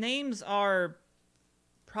their names are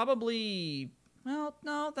probably... Well,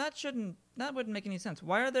 no, that wouldn't make any sense.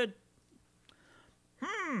 Why are there...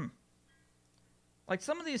 Like,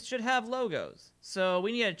 some of these should have logos. So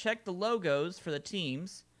we need to check the logos for the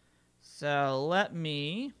teams. So let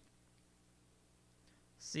me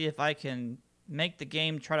see if I can make the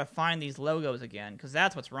game try to find these logos again, because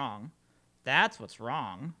that's what's wrong. That's what's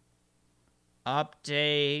wrong.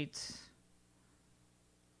 Update.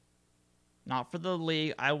 Not for the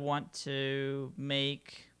league. I want to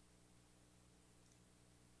make...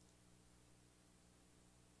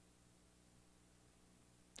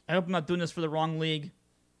 I hope I'm not doing this for the wrong league.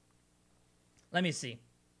 Let me see.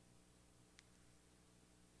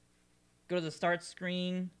 Go to the start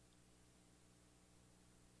screen.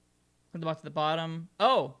 Click the box at the bottom.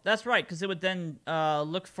 Oh, that's right, because it would then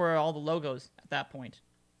look for all the logos at that point.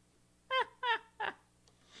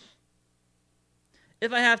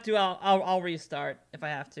 If I have to, I'll restart if I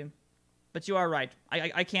have to. But you are right.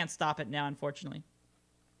 I can't stop it now, unfortunately.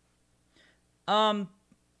 I'm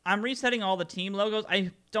resetting all the team logos.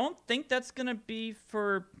 I don't think that's gonna be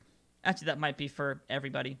for... Actually, that might be for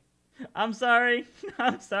everybody. I'm sorry.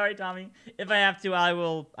 I'm sorry, Tommy. If I have to, I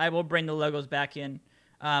will bring the logos back in.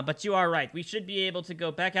 But you are right. We should be able to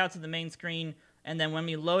go back out to the main screen, and then when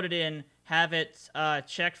we load it in, have it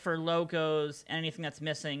check for logos and anything that's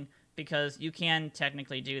missing, because you can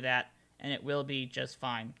technically do that, and it will be just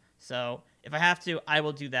fine. So if I have to, I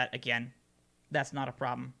will do that again. That's not a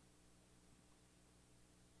problem.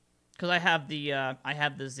 Because I have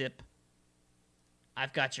the zip.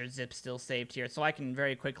 I've got your zip still saved here, so I can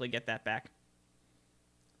very quickly get that back.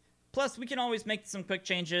 Plus, we can always make some quick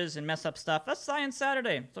changes and mess up stuff. That's Science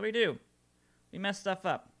Saturday. That's what we do. We mess stuff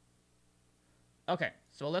up. Okay,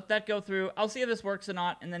 so we'll let that go through. I'll see if this works or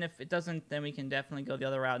not, and then if it doesn't, then we can definitely go the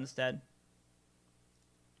other route instead.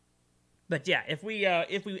 But yeah, if we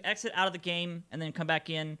exit out of the game and then come back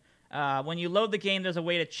in, when you load the game, there's a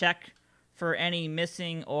way to check for any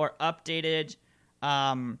missing or updated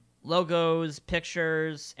logos,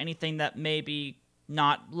 pictures, anything that may be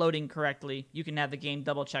not loading correctly. You can have the game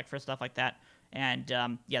double check for stuff like that. And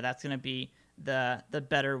yeah, that's going to be the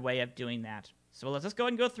better way of doing that. So let's just go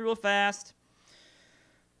ahead and go through real fast.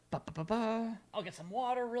 I'll get some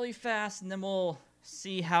water really fast, and then we'll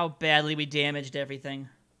see how badly we damaged everything.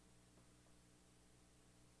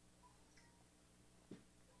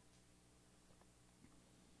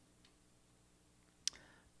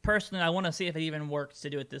 Personally, I want to see if it even works to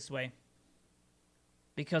do it this way.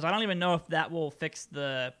 Because I don't even know if that will fix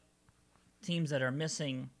the teams that are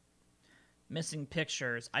missing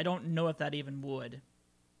pictures. I don't know if that even would.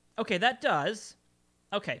 Okay, that does.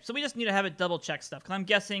 Okay, so we just need to have it double check stuff. Because I'm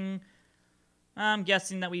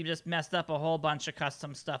guessing that we just messed up a whole bunch of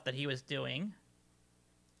custom stuff that he was doing.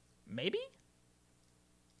 Maybe?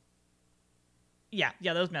 Yeah,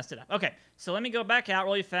 those messed it up. Okay, so let me go back out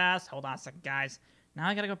really fast. Hold on a second, guys. Now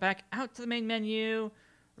I gotta go back out to the main menu,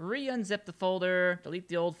 re-unzip the folder, delete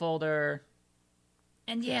the old folder,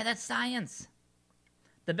 and yeah, that's science.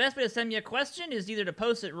 The best way to send me a question is either to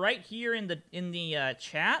post it right here in the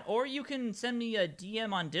chat, or you can send me a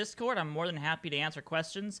DM on Discord. I'm more than happy to answer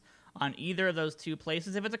questions on either of those two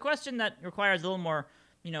places. If it's a question that requires a little more,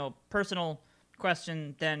 personal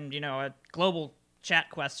question than, a global chat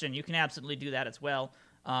question, you can absolutely do that as well.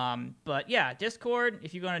 But yeah, Discord,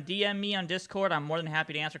 if you're going to DM me on Discord, I'm more than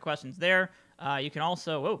happy to answer questions there. You can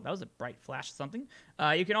also, oh, that was a bright flash of something.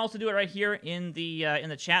 You can also do it right here in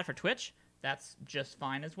the chat for Twitch. That's just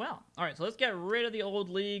fine as well. All right, so let's get rid of the old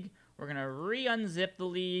league. We're going to re-unzip the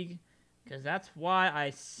league, because that's why I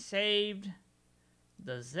saved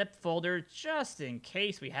the zip folder, just in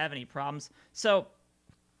case we have any problems. So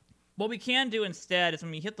what we can do instead is when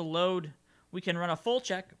we hit the load, we can run a full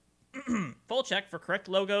check for correct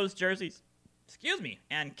logos, jerseys,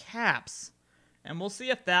 and caps. And we'll see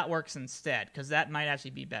if that works instead, because that might actually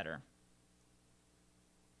be better.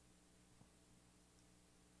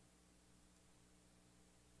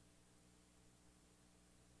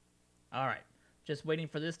 All right, just waiting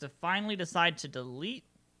for this to finally decide to delete.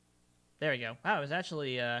 There we go. Wow, it was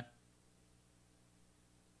actually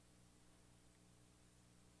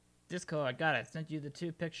Discord. Got it. Sent you the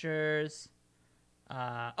two pictures.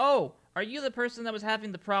 Oh, are you the person that was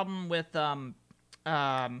having the problem with man,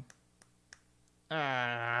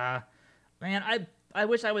 I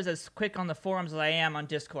wish I was as quick on the forums as I am on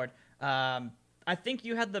Discord. I think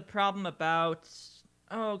you had the problem about,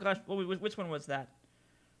 oh gosh, which one was that?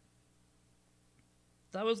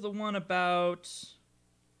 That was the one about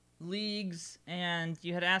leagues, and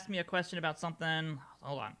you had asked me a question about something.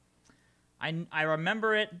 Hold on. I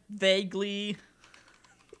remember it vaguely.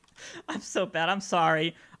 I'm so bad. I'm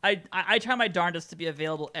sorry. I try my darndest to be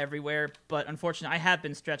available everywhere, but unfortunately, I have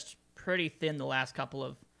been stretched pretty thin the last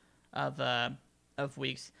couple of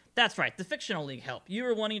weeks. That's right. The fictional league help. You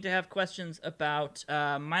were wanting to have questions about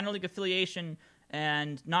minor league affiliation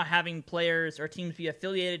and not having players or teams be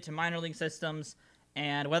affiliated to minor league systems,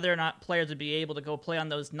 and whether or not players would be able to go play on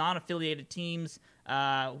those non-affiliated teams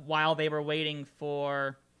while they were waiting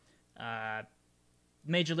for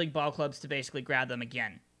Major League Ball clubs to basically grab them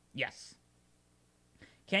again. Yes.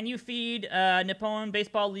 Can you feed Nippon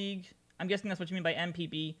Baseball League, I'm guessing that's what you mean by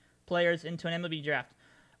MPB, players into an MLB draft?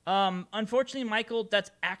 Unfortunately, Michael,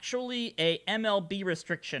 that's actually a MLB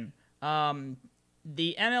restriction.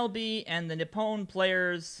 The MLB and the Nippon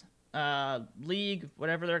players league,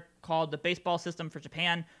 whatever they're called, the baseball system for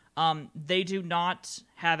Japan, they do not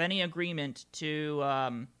have any agreement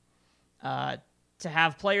to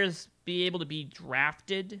have players be able to be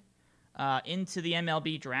drafted into the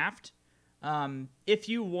MLB draft. If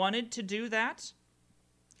you wanted to do that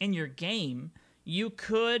in your game, you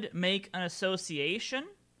could make an association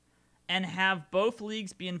and have both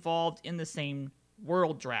leagues be involved in the same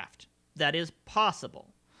world draft. That is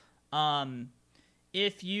possible.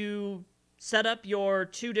 If you set up your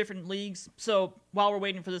two different leagues, so while we're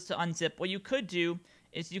waiting for this to unzip, what you could do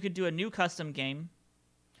is you could do a new custom game.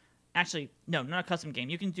 Actually, no, not a custom game.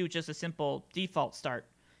 You can do just a simple default start.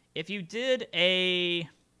 If you did a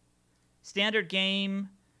standard game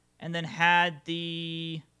and then had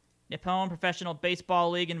the Nippon Professional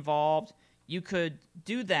Baseball League involved, you could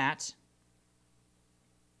do that.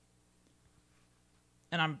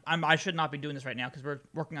 And I should not be doing this right now because we're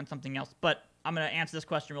working on something else, but I'm going to answer this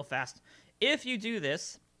question real fast. If you do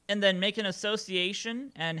this and then make an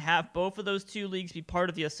association and have both of those two leagues be part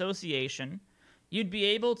of the association, you'd be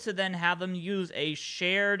able to then have them use a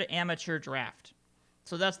shared amateur draft.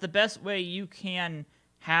 So that's the best way you can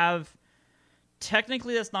have...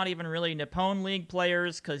 Technically, that's not even really Nippon League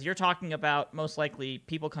players because you're talking about most likely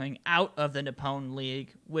people coming out of the Nippon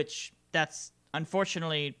League, which that's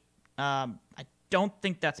unfortunately... I don't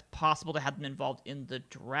think that's possible to have them involved in the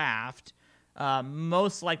draft.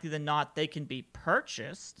 Most likely than not, they can be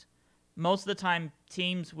purchased. Most of the time,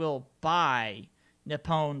 teams will buy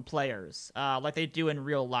Nippon players, like they do in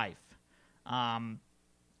real life.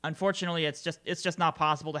 Unfortunately, it's just not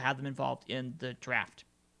possible to have them involved in the draft.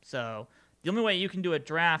 So the only way you can do a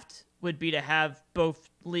draft would be to have both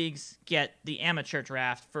leagues get the amateur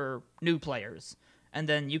draft for new players. And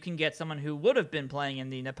then you can get someone who would have been playing in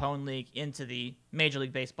the Nippon League into the Major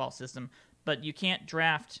League Baseball system. But you can't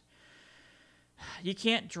draft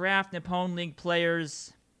Nippon League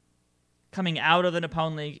players coming out of the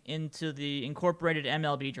Nippon League into the incorporated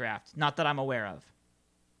MLB draft. Not that I'm aware of.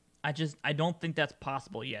 I don't think that's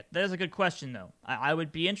possible yet. That is a good question, though. I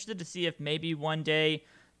would be interested to see if maybe one day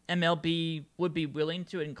MLB would be willing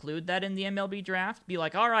to include that in the MLB draft. Be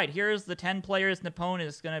like, all right, here's the 10 players Nippon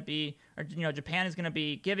is going to be, or Japan is going to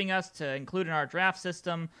be giving us to include in our draft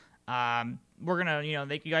system. We're going to,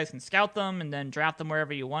 you guys can scout them and then draft them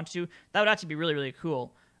wherever you want to. That would actually be really, really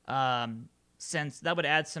cool. Since that would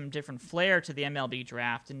add some different flair to the MLB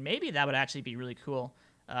draft, and maybe that would actually be really cool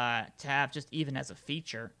to have just even as a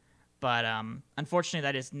feature. But unfortunately,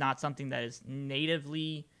 that is not something that is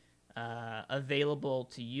natively available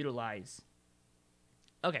to utilize.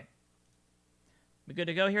 Okay. We good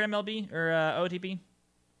to go here, MLB or OOTP?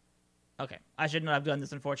 Okay. I should not have done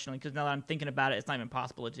this, unfortunately, because now that I'm thinking about it, it's not even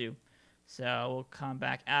possible to do. So we'll come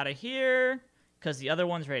back out of here because the other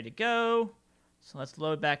one's ready to go. So let's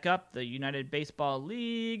load back up the United Baseball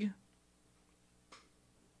League.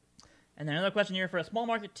 And then another question here. For a small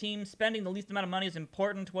market team, spending the least amount of money is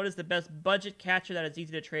important. What is the best budget catcher that is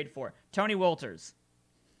easy to trade for? Tony Wolters.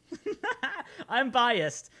 I'm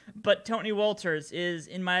biased, but Tony Wolters is,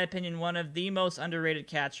 in my opinion, one of the most underrated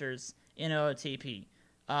catchers in OOTP.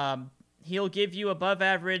 He'll give you above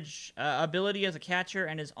average ability as a catcher,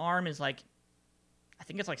 and his arm is like, I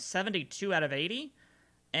think it's like 72 out of 80,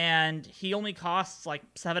 and he only costs like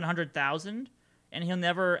 700,000, and he'll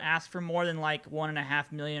never ask for more than like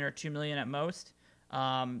 $1.5 million or $2 million at most.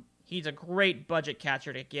 He's a great budget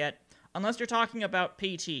catcher to get. Unless you're talking about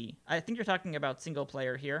PT. I think you're talking about single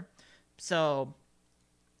player here. So,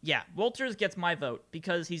 yeah, Wolters gets my vote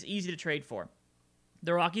because he's easy to trade for.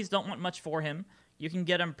 The Rockies don't want much for him. You can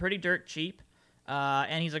get him pretty dirt cheap,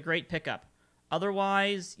 and he's a great pickup.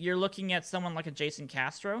 Otherwise, you're looking at someone like a Jason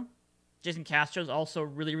Castro. Jason Castro is also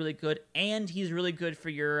really, really good, and he's really good for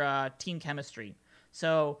your team chemistry.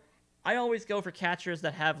 So I always go for catchers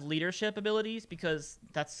that have leadership abilities because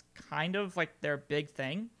that's kind of like their big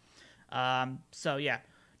thing. So yeah,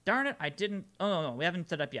 darn it, I didn't, no, we haven't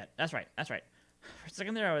set up yet. That's right. For a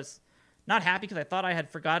second there, I was not happy because I thought I had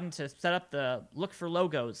forgotten to set up the look for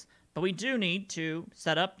logos, but we do need to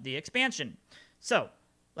set up the expansion. So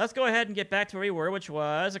let's go ahead and get back to where we were, which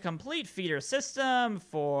was a complete feeder system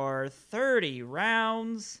for 30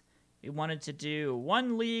 rounds. We wanted to do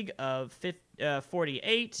one league of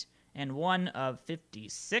 48 and one of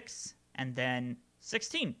 56 and then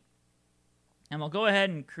 16. And we'll go ahead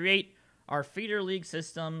and create our feeder league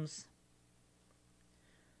systems.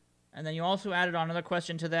 And then you also added on another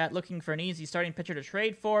question to that, looking for an easy starting pitcher to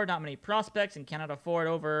trade for, not many prospects, and cannot afford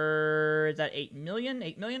over, is that 8 million?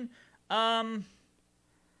 8 million? I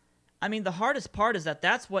mean, the hardest part is that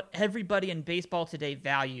that's what everybody in baseball today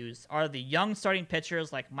values, are the young starting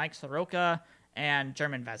pitchers like Mike Soroka and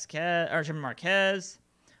German Vasquez, or German Marquez,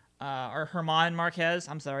 or Herman Marquez.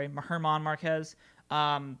 I'm sorry, Herman Marquez.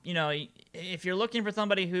 You know, if you're looking for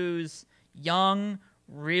somebody who's young,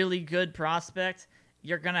 really good prospect,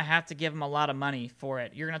 you're going to have to give them a lot of money for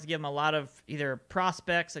it. You're going to have to give them a lot of either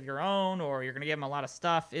prospects of your own, or you're going to give them a lot of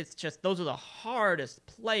stuff. It's just, those are the hardest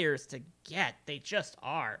players to get. They just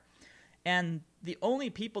are. And the only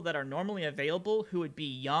people that are normally available who would be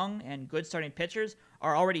young and good starting pitchers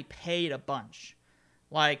are already paid a bunch.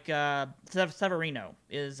 Like Severino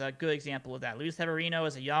is a good example of that. Luis Severino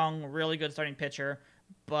is a young, really good starting pitcher,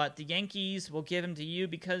 but the Yankees will give him to you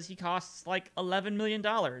because he costs like $11 million,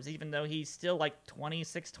 even though he's still like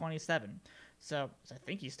 26, 27. So I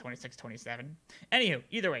think he's 26, 27. Anywho,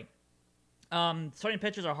 either way, starting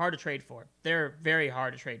pitchers are hard to trade for. They're very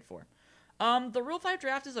hard to trade for. The Rule 5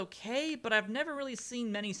 draft is okay, but I've never really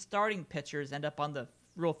seen many starting pitchers end up on the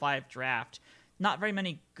Rule 5 draft. Not very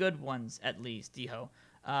many good ones, at least, Diho.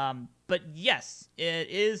 But yes,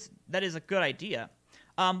 that is a good idea.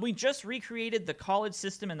 We just recreated the college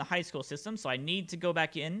system and the high school system, so I need to go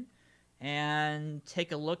back in and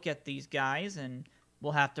take a look at these guys, and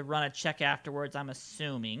we'll have to run a check afterwards, I'm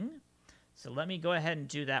assuming. So let me go ahead and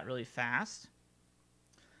do that really fast.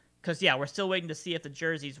 Because, yeah, we're still waiting to see if the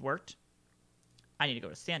jerseys worked. I need to go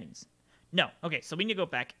to standings. No. Okay, so we need to go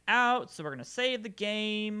back out. So we're going to save the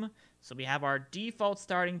game. So we have our default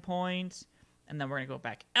starting point. And then we're going to go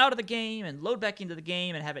back out of the game and load back into the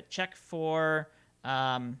game and have it check for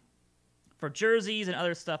jerseys and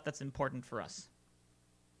other stuff that's important for us.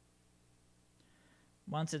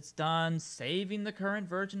 Once it's done, saving the current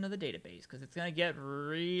version of the database, because it's going to get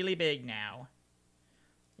really big now.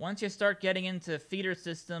 Once you start getting into feeder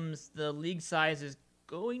systems, the league size is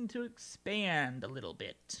going to expand a little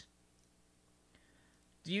bit.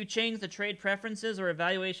 Do you change the trade preferences or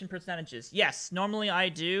evaluation percentages? Yes, normally I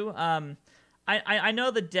do. I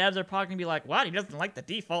know the devs are probably going to be like, what, he doesn't like the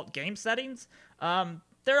default game settings?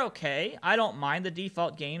 They're okay. I don't mind the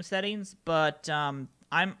default game settings, but I'm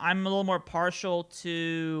a little more partial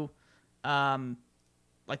to,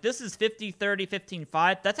 like this is 50-30,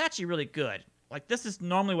 15-5. That's actually really good. Like this is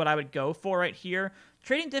normally what I would go for right here.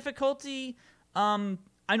 Trading difficulty, I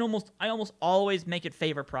almost always make it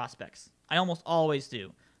favor prospects. I almost always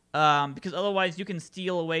do. Because otherwise you can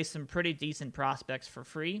steal away some pretty decent prospects for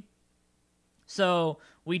free. So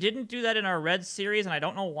we didn't do that in our Red Series, and I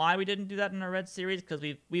don't know why we didn't do that in our Red Series, because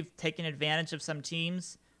we've taken advantage of some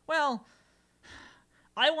teams. Well,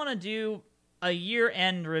 I want to do a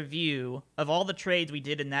year-end review of all the trades we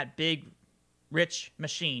did in that big, rich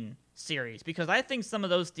machine series, because I think some of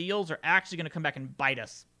those deals are actually going to come back and bite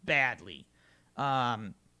us badly.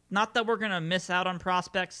 Not that we're going to miss out on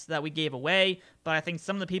prospects that we gave away, but I think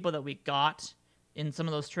some of the people that we got in some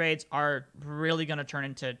of those trades are really going to turn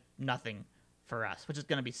into nothing for us, which is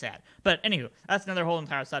going to be sad. But anywho, that's another whole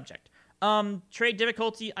entire subject. Trade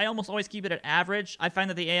difficulty, I almost always keep it at average. I find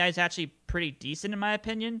that the AI is actually pretty decent in my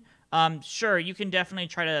opinion. Sure, you can definitely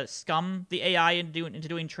try to scum the AI into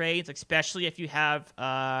doing trades, especially if you have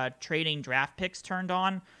trading draft picks turned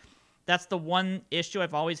on. That's the one issue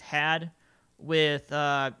I've always had with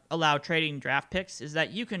allow trading draft picks, is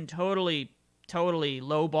that you can totally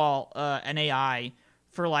lowball an AI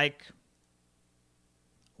for like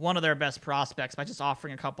one of their best prospects by just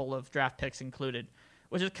offering a couple of draft picks included,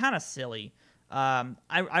 which is kind of silly.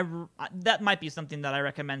 That might be something that I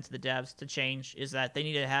recommend to the devs to change, is that they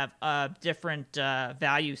need to have a different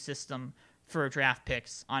value system for draft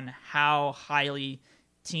picks on how highly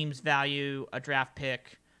teams value a draft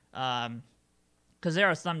pick. Because there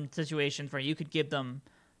are some situations where you could give them,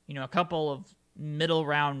 a couple of middle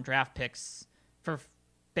round draft picks for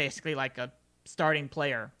basically like a starting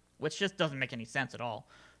player, which just doesn't make any sense at all.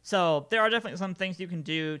 So there are definitely some things you can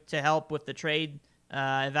do to help with the trade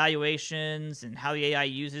evaluations and how the AI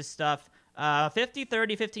uses stuff.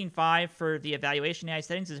 50-30, 15-5 for the evaluation AI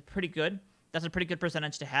settings is pretty good. That's a pretty good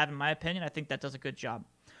percentage to have, in my opinion. I think that does a good job.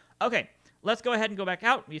 Okay, let's go ahead and go back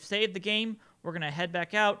out. We've saved the game. We're going to head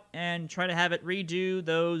back out and try to have it redo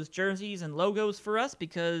those jerseys and logos for us,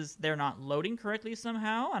 because they're not loading correctly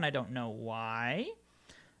somehow, and I don't know why.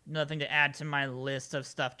 Nothing to add to my list of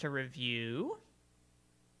stuff to review.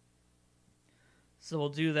 So we'll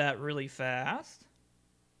do that really fast.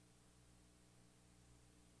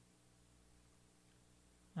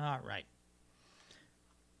 All right.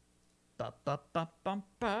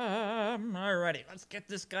 Alrighty, let's get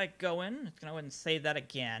this guy going. It's going to go ahead and save that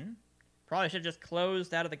again. Probably should have just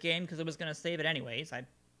closed out of the game because it was going to save it anyways.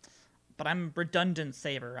 But I'm a redundant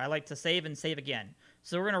saver. I like to save and save again.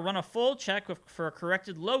 So we're going to run a full check for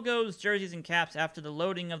corrected logos, jerseys, and caps after the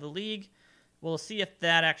loading of the league. We'll see if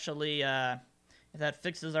that actually if that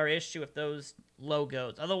fixes our issue with those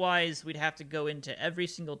logos. Otherwise, we'd have to go into every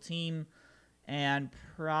single team and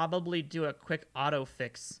probably do a quick auto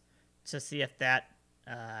fix to see if that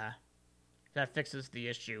fixes the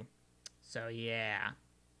issue. So yeah.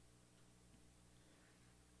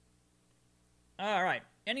 All right.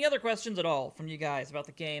 Any other questions at all from you guys about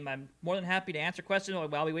the game? I'm more than happy to answer questions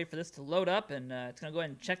while we wait for this to load up, and it's going to go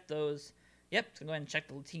ahead and check those. Yep, it's going to go ahead and check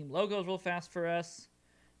the team logos real fast for us.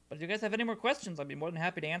 But if you guys have any more questions, I'd be more than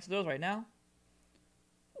happy to answer those right now.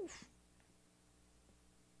 Oof.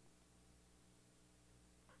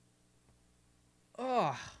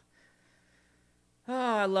 Oh,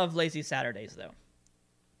 I love lazy Saturdays, though.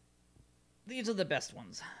 These are the best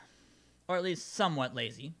ones. Or at least somewhat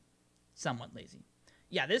lazy. Somewhat lazy.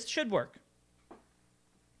 Yeah, this should work.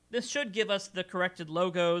 This should give us the corrected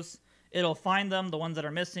logos. It'll find them, the ones that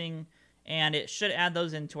are missing, and it should add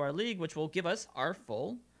those into our league, which will give us our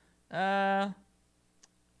full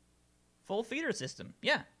feeder system.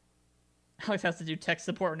 Yeah. Alex has to do tech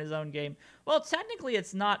support in his own game. Well, technically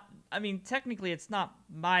it's not, technically it's not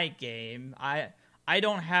my game. I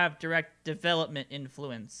don't have direct development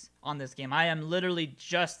influence on this game. I am literally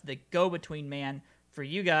just the go-between man for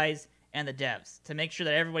you guys and the devs to make sure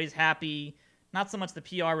that everybody's happy. Not so much the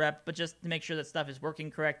PR rep, but just to make sure that stuff is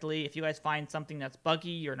working correctly. If you guys find something that's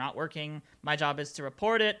buggy or not working, my job is to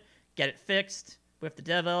report it, get it fixed with the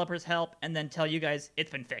developers' help, and then tell you guys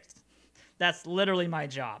it's been fixed. That's literally my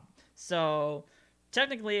job. So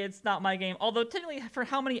technically it's not my game, although technically for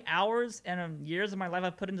how many hours and years of my life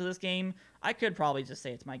I've put into this game, I could probably just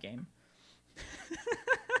say it's my game.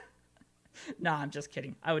 Nah, I'm just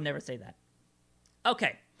kidding. I would never say that.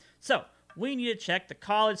 Okay, so we need to check the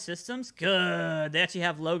college systems. Good, they actually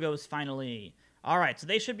have logos finally. All right, so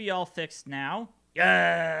they should be all fixed now.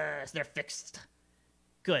 Yes, they're fixed.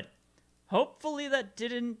 Good. Hopefully that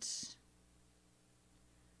didn't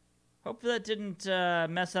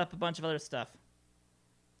mess up a bunch of other stuff.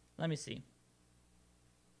 Let me see.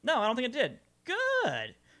 No, I don't think it did.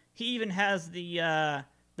 Good. He even has the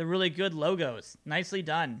really good logos. Nicely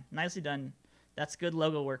done. Nicely done. That's good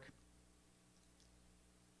logo work.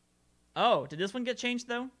 Oh, did this one get changed,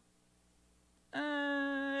 though?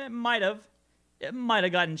 It might have. It might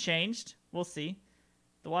have gotten changed. We'll see.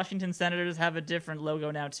 The Washington Senators have a different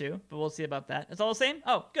logo now, too, but we'll see about that. It's all the same?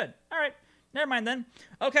 Oh, good. All right. Never mind, then.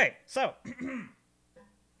 Okay, so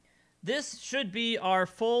this should be our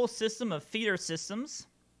full system of feeder systems.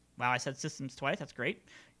 Wow, I said systems twice. That's great.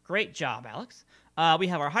 Great job, Alex. We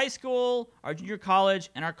have our high school, our junior college,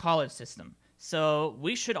 and our college system. So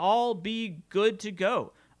we should all be good to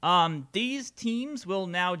go. These teams will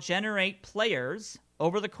now generate players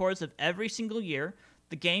over the course of every single year.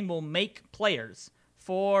 The game will make players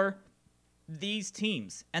for these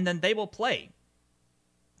teams, and then they will play.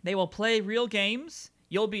 They will play real games.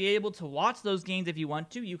 You'll be able to watch those games if you want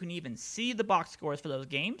to. You can even see the box scores for those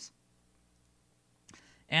games.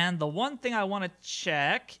 And the one thing I want to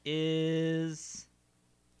check is...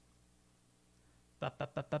 I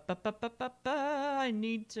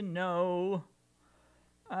need to know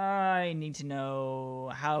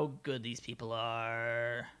how good these people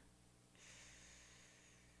are.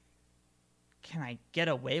 Can I get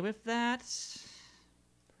away with that?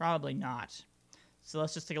 Probably not. So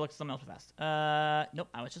let's just take a look at something else fast. Nope,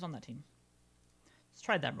 I was just on that team. Let's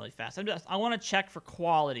try that really fast. I want to check for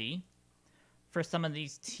quality for some of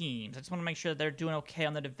these teams. I just want to make sure that they're doing okay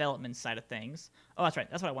on the development side of things. Oh, that's right.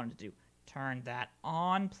 That's what I wanted to do. Turn that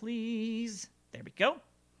on, please. There we go.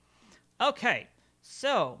 Okay,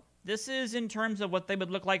 so this is in terms of what they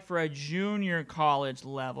would look like for a junior college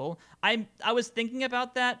level. I was thinking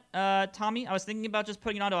about that, Tommy. I was thinking about just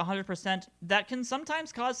putting it on to 100%. That can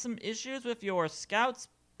sometimes cause some issues with your scouts,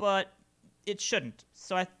 but it shouldn't.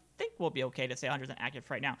 So I think we'll be okay to say 100% active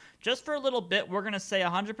right now. Just for a little bit, we're going to say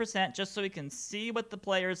 100% just so we can see what the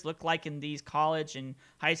players look like in these college and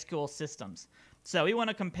high school systems. So we want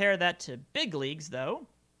to compare that to big leagues, though.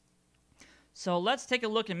 So let's take a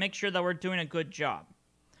look and make sure that we're doing a good job.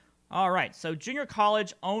 All right, so junior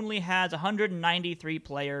college only has 193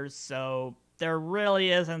 players, so there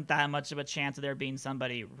really isn't that much of a chance of there being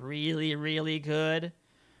somebody really, really good.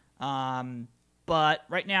 But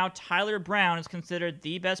right now, Tyler Brown is considered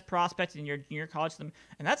the best prospect in your junior college system,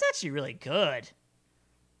 and that's actually really good.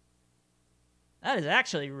 That is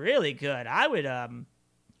actually really good. I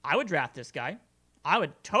would draft this guy. I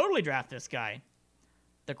would totally draft this guy.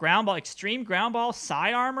 The ground ball, extreme ground ball,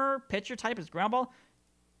 psi armor, pitcher type is ground ball.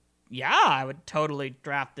 Yeah, I would totally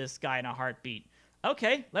draft this guy in a heartbeat.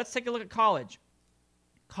 Okay, let's take a look at college.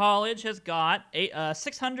 College has got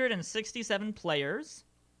 667 players.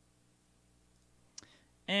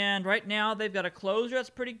 And right now, they've got a closer that's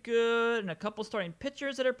pretty good, and a couple starting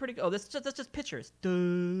pitchers that are pretty good. Oh, that's just pitchers.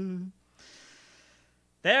 Duh.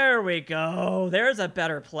 There we go. There's a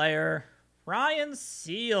better player. Ryan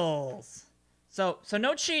Seals. So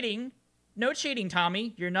no cheating. No cheating,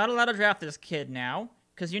 Tommy. You're not allowed to draft this kid now,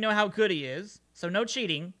 because you know how good he is. So no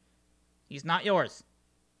cheating. He's not yours.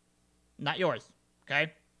 Not yours,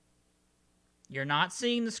 okay? You're not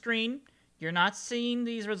seeing the screen. You're not seeing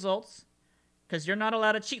these results, because you're not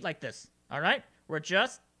allowed to cheat like this, all right? We're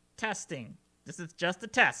just testing. This is just a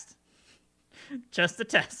test. Just a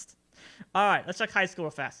test. All right, let's check high school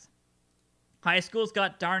real fast. High school's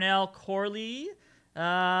got Darnell Corley.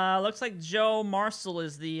 Looks like Joe Marcel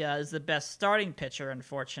is the best starting pitcher,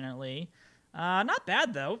 unfortunately. Not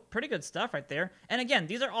bad, though. Pretty good stuff right there. And again,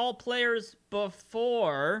 these are all players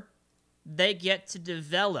before they get to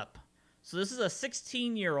develop. So this is a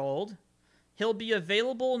 16-year-old. He'll be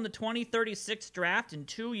available in the 2036 draft in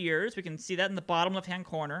 2 years. We can see that in the bottom left-hand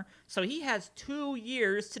corner. So he has 2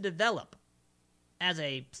 years to develop as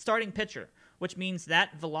a starting pitcher, which means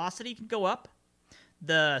that velocity can go up,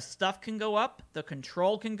 the stuff can go up, the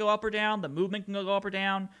control can go up or down, the movement can go up or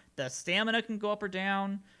down, the stamina can go up or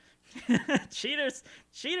down. Cheaters,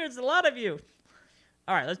 a lot of you.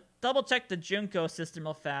 All right, let's double check the Junko system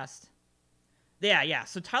real fast. Yeah,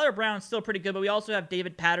 so Tyler Brown's still pretty good, but we also have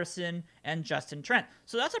David Patterson and Justin Trent.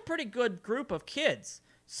 So that's a pretty good group of kids.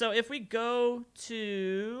 So if we go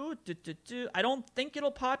to, I don't think it'll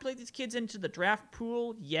populate these kids into the draft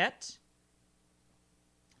pool yet.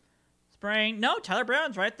 No, Tyler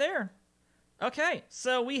Brown's right there. Okay,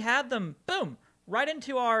 so we have them, boom, right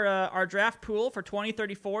into our draft pool for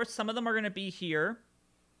 2034. Some of them are going to be here.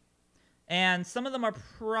 And some of them are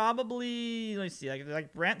probably, let me see,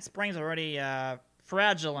 like Brent Springs already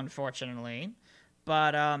fragile, unfortunately.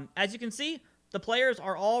 But as you can see, the players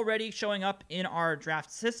are already showing up in our draft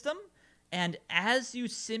system, and as you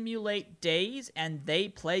simulate days and they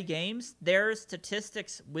play games, their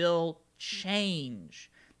statistics will change.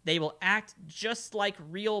 They will act just like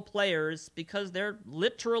real players because they're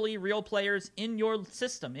literally real players in your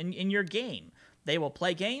system, in your game. They will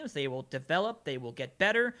play games, they will develop, they will get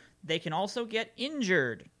better. They can also get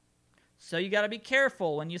injured. So you got to be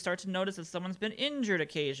careful when you start to notice that someone's been injured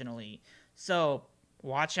occasionally. So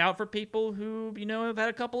watch out for people who, have had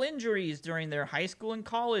a couple injuries during their high school and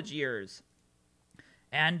college years.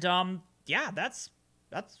 And, yeah, that's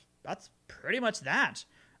pretty much that.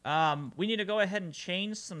 We need to go ahead and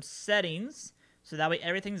change some settings so that way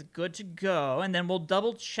everything's good to go. And then we'll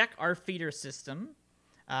double check our feeder system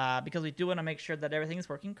because we do want to make sure that everything is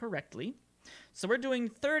working correctly. So we're doing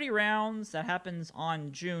 30 rounds. That happens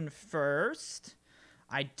on June 1st.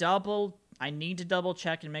 I need to double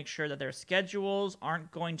check and make sure that their schedules aren't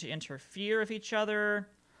going to interfere with each other.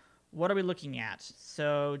 What are we looking at?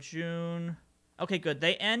 So June. Okay, good.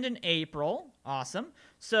 They end in April. Awesome.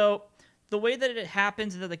 So the way that it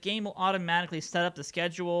happens is that the game will automatically set up the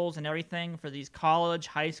schedules and everything for these college,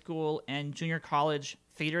 high school, and junior college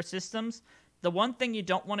feeder systems. The one thing you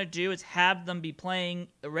don't want to do is have them be playing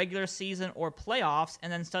the regular season or playoffs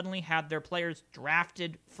and then suddenly have their players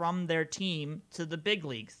drafted from their team to the big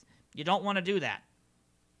leagues. You don't want to do that.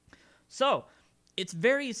 So it's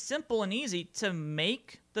very simple and easy to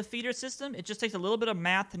make the feeder system. It just takes a little bit of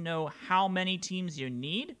math to know how many teams you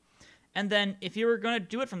need. And then if you were going to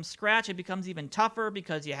do it from scratch, it becomes even tougher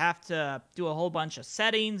because you have to do a whole bunch of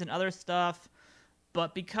settings and other stuff.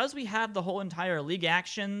 But because we have the whole entire league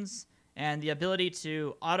actions and the ability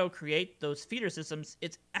to auto-create those feeder systems,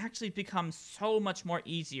 it's actually become so much more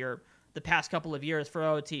easier the past couple of years for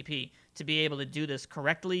OOTP to be able to do this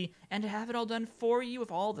correctly and to have it all done for you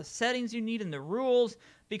with all the settings you need and the rules.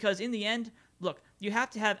 Because in the end, look, you have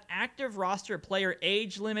to have active roster player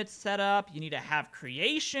age limits set up. You need to have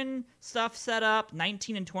creation stuff set up.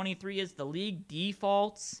 19 and 23 is the league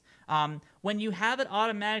defaults. When you have it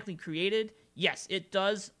automatically created, yes, it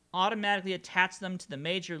does automatically attach them to the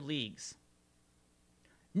major leagues.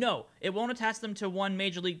 No, it won't attach them to one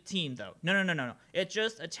major league team, though. No. It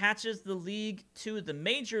just attaches the league to the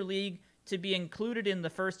major league to be included in the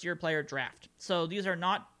first-year player draft. So these are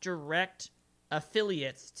not direct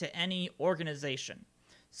affiliates to any organization.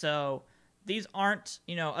 So these aren't,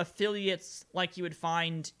 affiliates like you would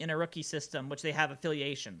find in a rookie system, which they have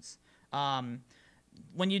affiliations.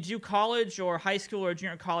 When you do college or high school or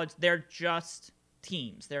junior college, they're just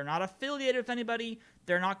teams. They're not affiliated with anybody.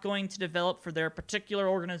 They're not going to develop for their particular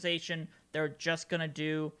organization. They're just going to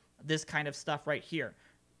do this kind of stuff right here.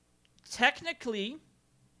 Technically,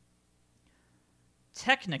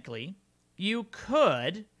 you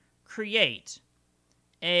could create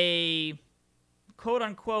a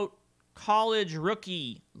quote-unquote college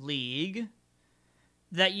rookie league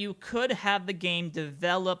that you could have the game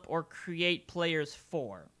develop or create players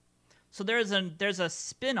for. So there's a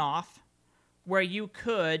spin-off where you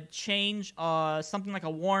could change something like a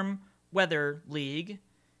warm weather league,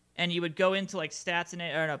 and you would go into like stats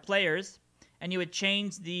and players, and you would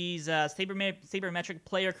change these sabermetric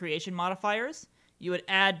player creation modifiers. You would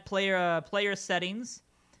add player settings,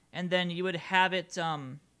 and then you would have it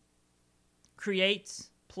create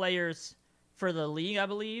players for the league, I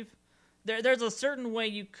believe. There's a certain way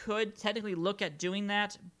you could technically look at doing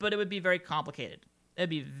that, but it would be very complicated. It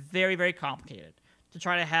would be very, very complicated to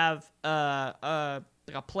try to have a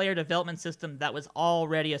player development system that was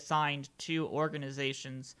already assigned to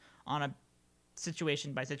organizations on a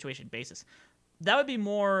situation-by-situation basis. That would be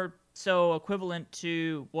more so equivalent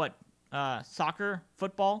to what soccer,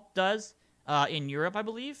 football does in Europe, I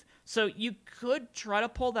believe. So you could try to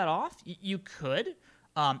pull that off. You could.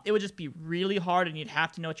 It would just be really hard, and you'd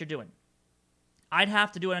have to know what you're doing. I'd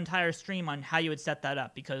have to do an entire stream on how you would set that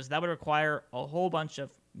up, because that would require a whole bunch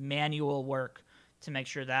of manual work to make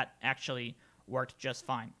sure that actually worked just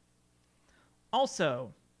fine.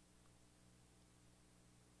 Also,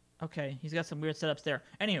 okay, he's got some weird setups there.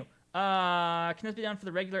 Anywho, can this be done for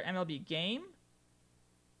the regular MLB game?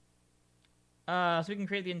 So we can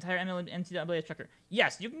create the entire NCAA structure.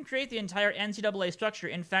 Yes, you can create the entire NCAA structure.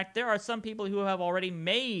 In fact, there are some people who have already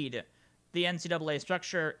made the NCAA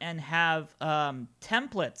structure and have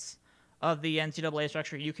templates of the NCAA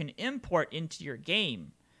structure you can import into your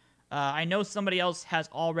game. I know somebody else has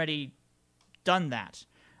already done that.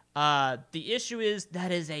 The issue is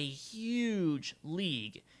that is a huge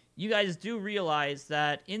league. You guys do realize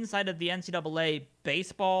that inside of the NCAA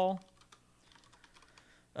baseball,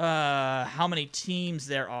 how many teams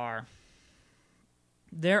there are?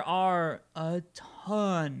 There are a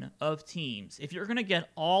ton of teams. If you're gonna get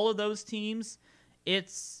all of those teams,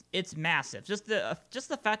 it's massive. Just the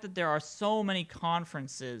fact that there are so many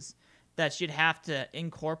conferences that you'd have to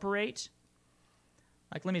incorporate.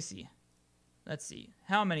 Like, let me see. Let's see.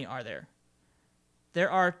 How many are there?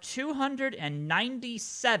 There are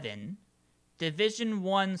 297 Division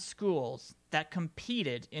I schools that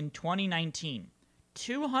competed in 2019.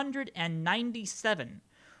 297.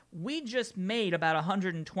 We just made about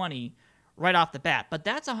 120 right off the bat, but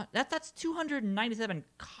that's 297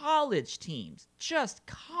 college teams. Just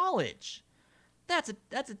college. That's a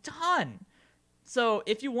ton. So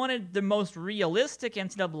if you wanted the most realistic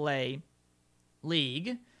NCAA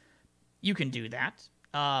league, you can do that.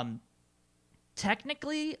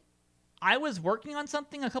 Technically, I was working on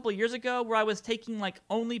something a couple of years ago where I was taking like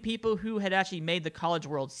only people who had actually made the College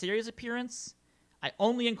World Series appearance. I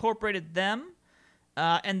only incorporated them,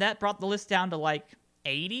 and that brought the list down to like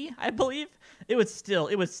 80, I believe. It was still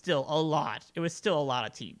a lot. It was still a lot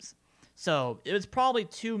of teams. So it was probably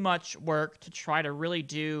too much work to try to really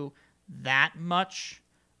do that much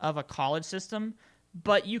of a college system,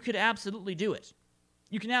 but you could absolutely do it.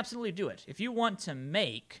 You can absolutely do it. If you want to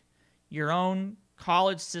make your own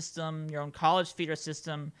college system, your own college feeder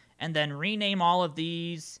system, and then rename all of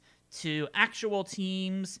these to actual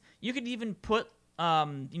teams, you could even put,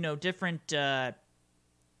 different, what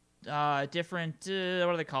are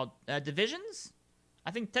they called? Divisions?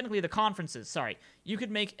 I think technically the conferences, sorry. You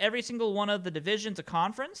could make every single one of the divisions a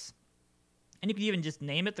conference, and you could even just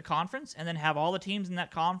name it the conference, and then have all the teams in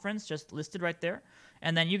that conference just listed right there,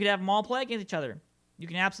 and then you could have them all play against each other. You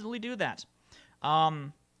can absolutely do that.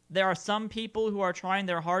 There are some people who are trying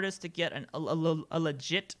their hardest to get a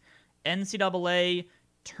legit NCAA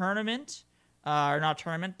tournament, or not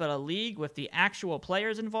tournament, but a league with the actual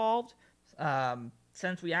players involved.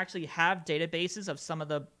 Since we actually have databases of some of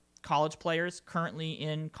the college players currently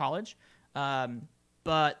in college.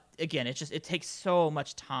 But again, it takes so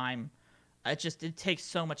much time. It takes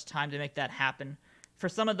so much time to make that happen. For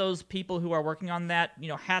some of those people who are working on that,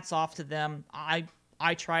 hats off to them. I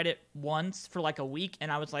tried it once for like a week,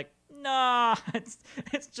 and I was like, nah, it's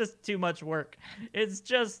just too much work. It's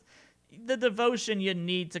just the devotion you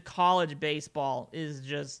need to college baseball is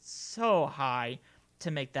just so high to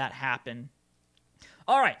make that happen.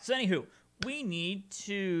 All right, so anywho, we need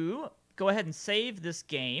to go ahead and save this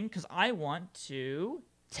game because I want to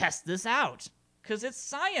test this out because it's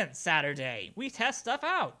Science Saturday. We test stuff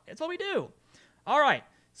out. It's what we do. All right,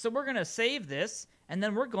 so we're going to save this, and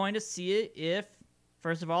then we're going to see if,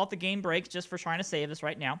 first of all, if the game breaks, just for trying to save this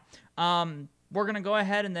right now, we're going to go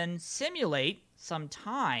ahead and then simulate some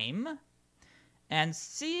time and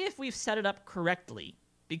see if we've set it up correctly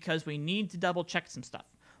because we need to double check some stuff.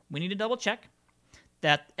 We need to double check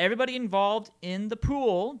that everybody involved in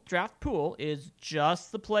the draft pool, is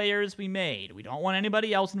just the players we made. We don't want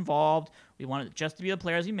anybody else involved. We want it just to be the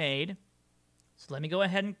players we made. So let me go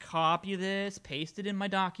ahead and copy this, paste it in my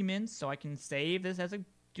documents so I can save this as a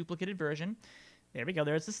duplicated version. There we go.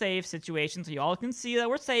 There's the save situation, so you all can see that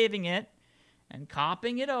we're saving it and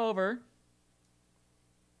copying it over.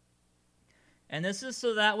 And this is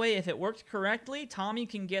so that way, if it works correctly, Tommy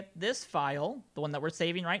can get this file, the one that we're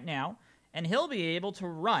saving right now, and he'll be able to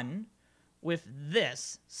run with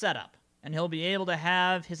this setup. And he'll be able to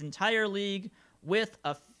have his entire league with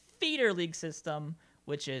a feeder league system,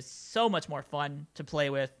 which is so much more fun to play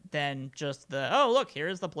with than just the, oh, look,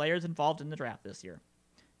 here's the players involved in the draft this year.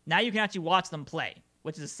 Now you can actually watch them play,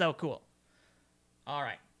 which is so cool. All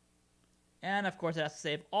right. And, of course, it has to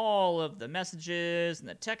save all of the messages and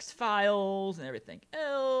the text files and everything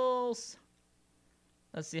else.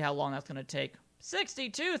 Let's see how long that's going to take.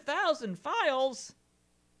 62,000 files?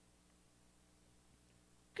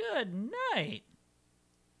 Good night.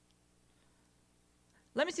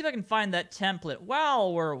 Let me see if I can find that template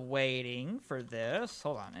while we're waiting for this.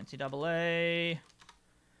 Hold on, NCAA.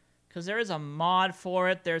 Because there is a mod for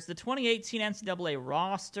it. There's the 2018 NCAA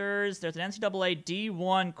rosters. There's an NCAA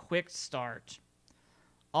D1 Quick Start.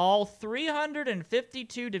 All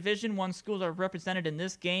 352 Division I schools are represented in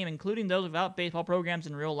this game, including those without baseball programs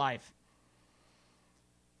in real life.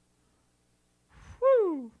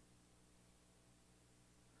 Woo!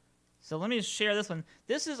 So let me share this one.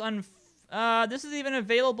 This is even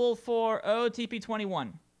available for OOTP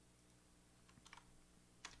 21.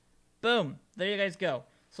 Boom. There you guys go.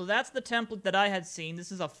 So that's the template that I had seen. This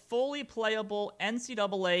is a fully playable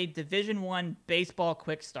NCAA Division I baseball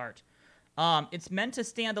quick start. It's meant to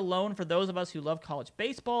stand alone for those of us who love college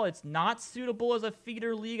baseball. It's not suitable as a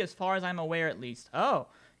feeder league as far as I'm aware, at least. Oh,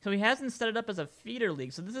 so he hasn't set it up as a feeder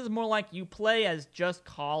league. So this is more like you play as just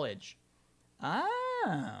college.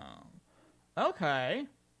 Oh, okay.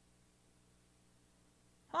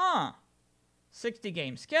 Huh. 60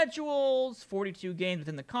 game schedules, 42 games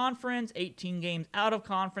within the conference, 18 games out of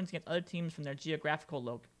conference against other teams from their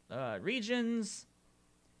geographical regions.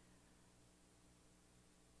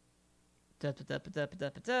 There's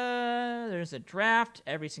a draft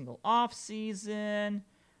every single offseason.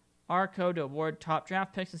 ARCO to award top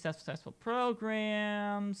draft picks and successful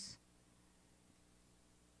programs.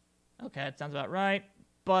 Okay, that sounds about right.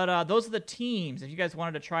 But those are the teams, if you guys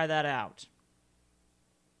wanted to try that out.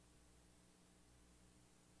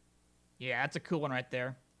 Yeah, that's a cool one right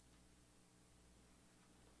there.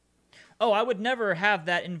 Oh, I would never have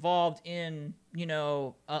that involved in, you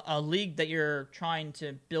know, a league that you're trying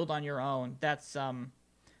to build on your own. That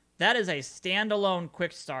is a standalone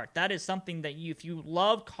quick start. That is something that if you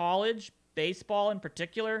love college baseball in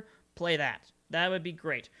particular, play that. That would be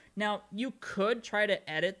great. Now, you could try to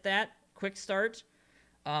edit that quick start.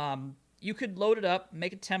 You could load it up,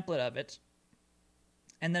 make a template of it,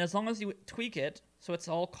 and then as long as you tweak it so it's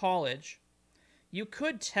all college, you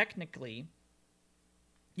could technically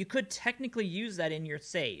use that in your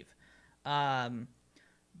save. But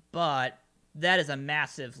that is a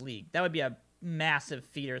massive league. That would be a massive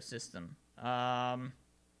feeder system. I'm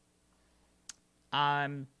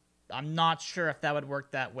not sure if that would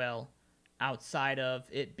work that well outside of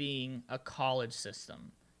it being a college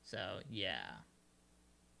system. So, yeah.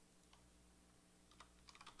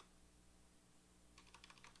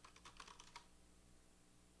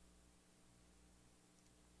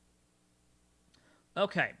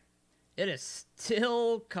 Okay, it is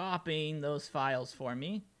still copying those files for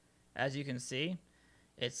me, as you can see.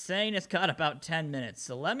 It's saying it's got about 10 minutes,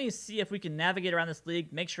 so let me see if we can navigate around this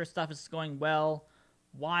league, make sure stuff is going well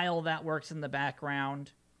while that works in the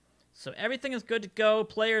background. So everything is good to go,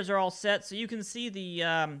 players are all set, so you can see the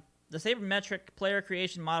sabermetric player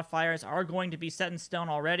creation modifiers are going to be set in stone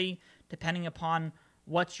already, depending upon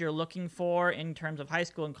what you're looking for in terms of high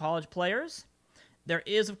school and college players. There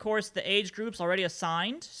is, of course, the age groups already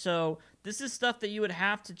assigned, so this is stuff that you would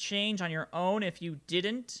have to change on your own if you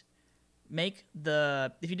didn't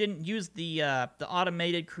use the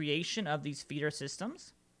automated creation of these feeder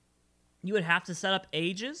systems. You would have to set up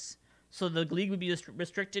ages, so the league would be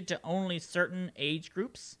restricted to only certain age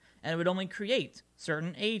groups, and it would only create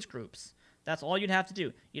certain age groups. That's all you'd have to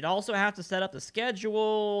do. You'd also have to set up the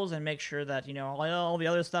schedules and make sure that, you know, all the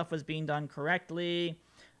other stuff was being done correctly.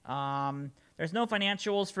 There's no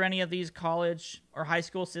financials for any of these college or high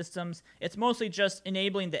school systems. It's mostly just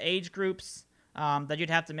enabling the age groups that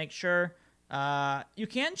you'd have to make sure. You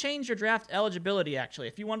can change your draft eligibility, actually.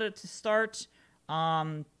 If you wanted to start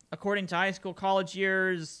according to high school, college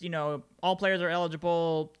years, all players are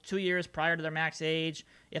eligible 2 years prior to their max age.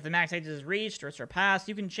 If the max age is reached or surpassed,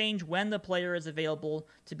 you can change when the player is available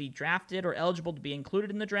to be drafted or eligible to be included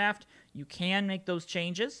in the draft. You can make those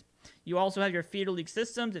changes. You also have your feeder league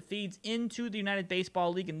systems. It feeds into the United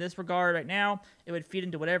Baseball League in this regard right now. It would feed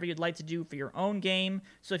into whatever you'd like to do for your own game.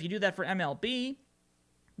 So if you do that for MLB,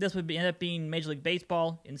 this would end up being Major League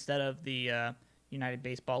Baseball instead of the United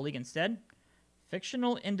Baseball League instead.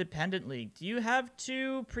 Fictional Independent League. Do you have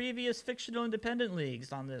 2 previous fictional independent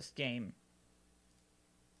leagues on this game?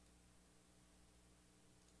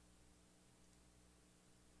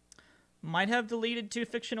 Might have deleted 2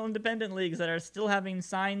 fictional independent leagues that are still having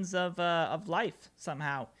signs of life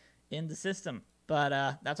somehow in the system.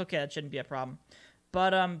 But that's okay. That shouldn't be a problem.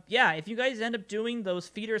 But yeah, if you guys end up doing those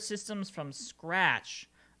feeder systems from scratch,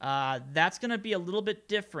 that's going to be a little bit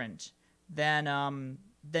different than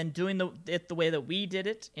doing it the way that we did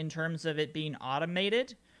it in terms of it being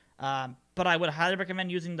automated. But I would highly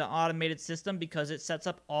recommend using the automated system because it sets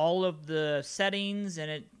up all of the settings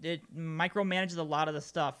and it micromanages a lot of the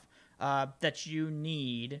stuff that you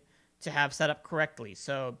need to have set up correctly.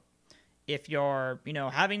 So if you're,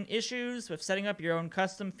 having issues with setting up your own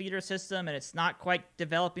custom feeder system and it's not quite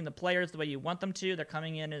developing the players the way you want them to, they're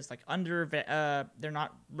coming in as they're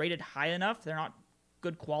not rated high enough, they're not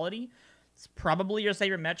good quality, it's probably your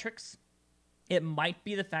sabermetrics. It might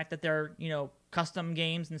be the fact that they're, custom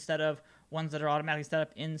games instead of ones that are automatically set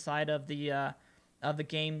up inside of the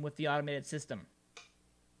game with the automated system.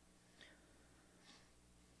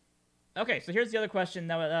 Okay, so here's the other question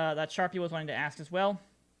that Sharpie was wanting to ask as well.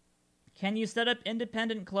 Can you set up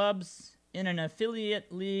independent clubs in an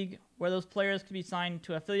affiliate league where those players could be signed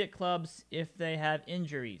to affiliate clubs if they have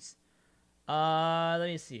injuries? Let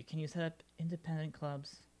me see. Can you set up independent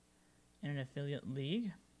clubs in an affiliate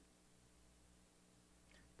league?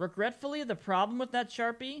 Regretfully, the problem with that,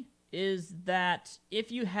 Sharpie, is that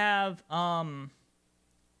if you have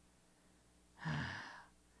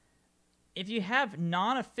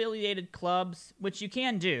non-affiliated clubs, which you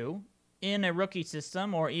can do in a rookie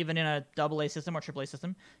system or even in a AA system or AAA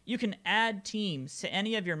system, you can add teams to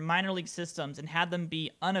any of your minor league systems and have them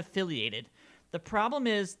be unaffiliated. The problem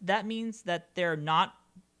is that means that they're not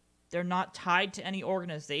tied to any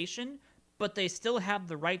organization, but they still have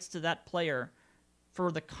the rights to that player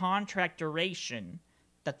for the contract duration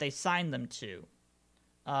that they signed them to.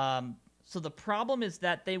 So the problem is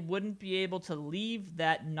that they wouldn't be able to leave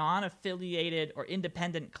that non-affiliated or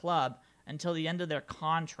independent club until the end of their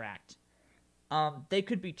contract. They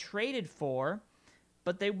could be traded for,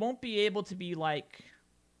 but they won't be able to be,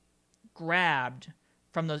 grabbed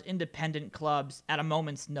from those independent clubs at a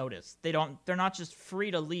moment's notice. They're not just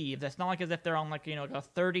free to leave. It's not like as if they're on, a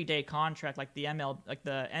 30-day contract like the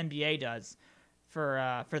NBA does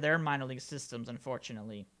for their minor league systems,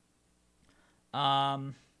 unfortunately. Let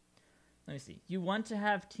me see. You want to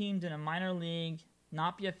have teams in a minor league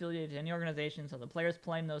not be affiliated to any organization, so the players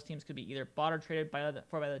playing those teams could be either bought or traded by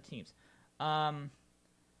other teams. Community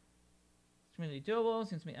doable.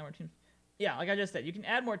 Seems to be add more teams. Yeah, like I just said, you can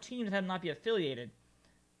add more teams and have them not be affiliated.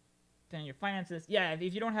 Depending on your finances. Yeah,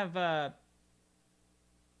 if you don't have...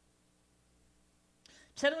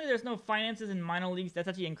 Technically, there's no finances in minor leagues. That's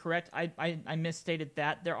actually incorrect. I misstated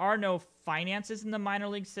that. There are no finances in the minor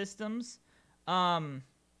league systems.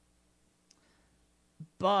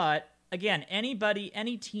 But, again,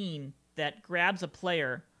 any team that grabs a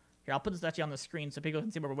player... Here, I'll put this actually on the screen so people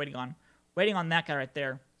can see what we're waiting on. Waiting on that guy right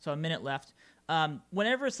there. So a minute left.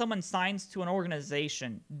 Whenever someone signs to an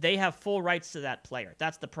organization, they have full rights to that player.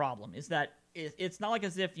 That's the problem. Is that it's not like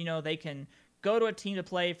as if, they can go to a team to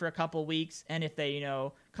play for a couple weeks, and if they,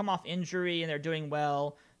 come off injury and they're doing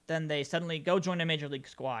well, then they suddenly go join a major league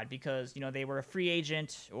squad because, they were a free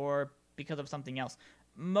agent or because of something else.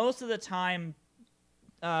 Most of the time,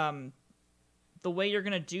 the way you're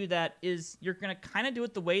going to do that is you're going to kind of do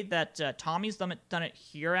it the way that Tommy's done it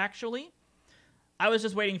here, actually. I was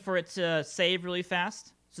just waiting for it to save really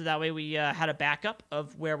fast, so that way we had a backup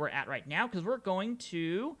of where we're at right now, because we're going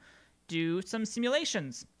to do some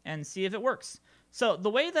simulations and see if it works. So the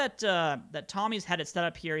way that that Tommy's had it set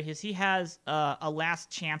up here is he has a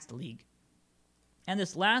last chance league. And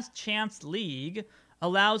this last chance league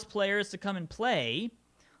allows players to come and play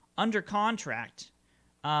under contract,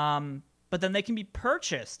 but then they can be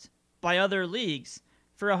purchased by other leagues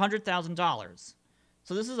for $100,000.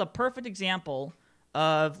 So this is a perfect example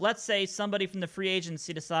of, let's say somebody from the free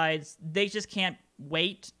agency decides they just can't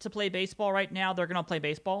wait to play baseball right now. They're going to play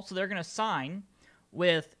baseball, so they're going to sign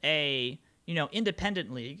with a,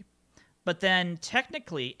 independent league. But then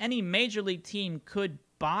technically any major league team could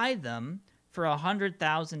buy them for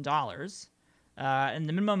 $100,000. And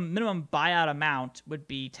the minimum buyout amount would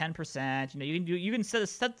be 10%. You can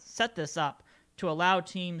set this up to allow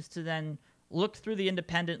teams to then look through the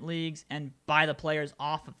independent leagues and buy the players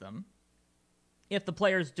off of them if the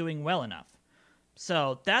player is doing well enough.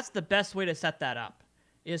 So that's the best way to set that up,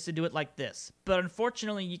 is to do it like this. But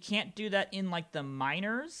unfortunately, you can't do that in like the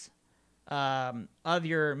minors of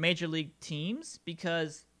your major league teams,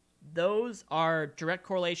 because those are direct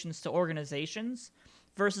correlations to organizations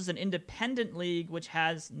versus an independent league which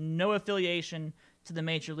has no affiliation to the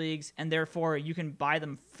major leagues, and therefore you can buy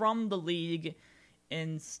them from the league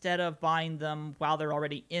instead of buying them while they're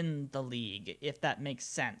already in the league, if that makes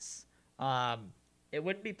sense. It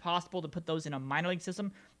wouldn't be possible to put those in a minor league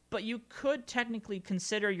system, but you could technically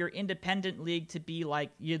consider your independent league to be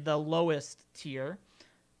like the lowest tier.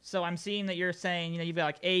 So I'm seeing that you're saying, you've got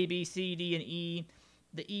like A, B, C, D, and E.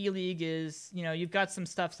 The E League is, you've got some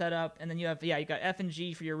stuff set up, and then you've got F and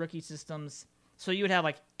G for your rookie systems. So you would have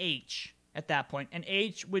like H at that point. And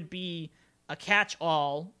H would be a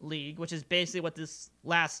catch-all league, which is basically what this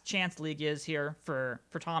last chance league is here for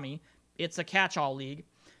Tommy. It's a catch-all league.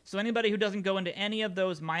 So anybody who doesn't go into any of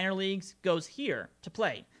those minor leagues goes here to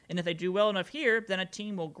play. And if they do well enough here, then a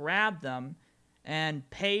team will grab them and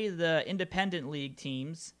pay the independent league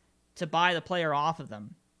teams to buy the player off of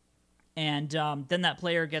them. And then that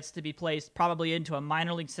player gets to be placed probably into a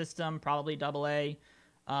minor league system, probably AA.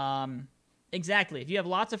 Exactly. If you have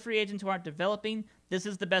lots of free agents who aren't developing, this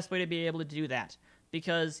is the best way to be able to do that.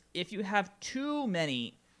 Because if you have too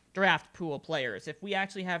many draft pool players, if we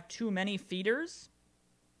actually have too many feeders,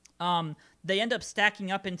 they end up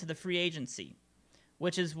stacking up into the free agency,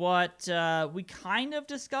 which is what we kind of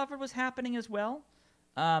discovered was happening as well.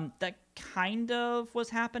 That kind of was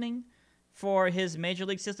happening for his major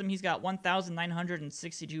league system. He's got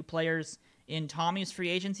 1,962 players in Tommy's free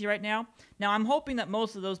agency right now. Now, I'm hoping that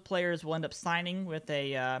most of those players will end up signing with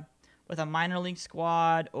a minor league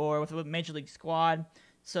squad or with a major league squad.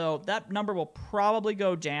 So that number will probably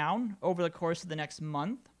go down over the course of the next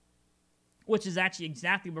month, which is actually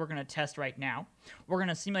exactly what we're going to test right now. We're going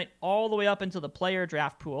to simulate all the way up into the player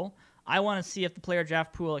draft pool. I want to see if the player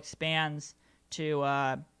draft pool expands to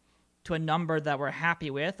a number that we're happy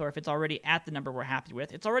with, or if it's already at the number we're happy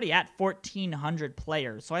with. It's already at 1,400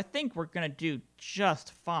 players, so I think we're going to do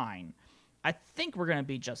just fine. I think we're going to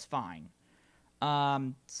be just fine.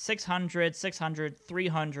 600,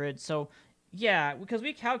 300, so yeah, because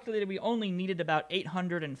we calculated we only needed about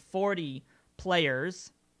 840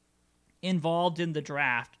 players involved in the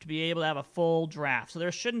draft to be able to have a full draft. So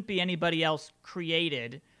there shouldn't be anybody else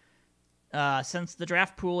created since the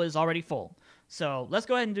draft pool is already full. So let's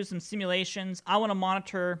go ahead and do some simulations. I want to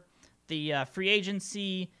monitor the free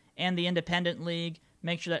agency and the independent league,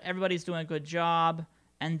 make sure that everybody's doing a good job,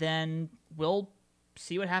 and then we'll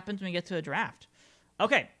see what happens when we get to the draft.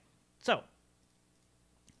 Okay, so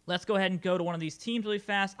let's go ahead and go to one of these teams really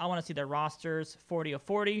fast. I want to see their rosters. 40 of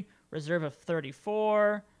 40, reserve of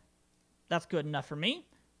 34. That's good enough for me.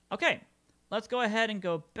 Okay, let's go ahead and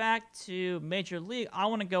go back to Major League. I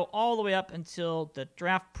want to go all the way up until the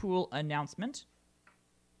draft pool announcement.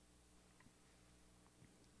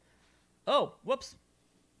 Oh, whoops.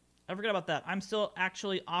 I forgot about that. I'm still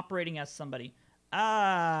actually operating as somebody.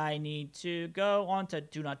 I need to go on to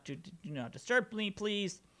do not disturb me,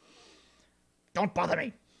 please. Don't bother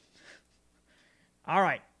me. All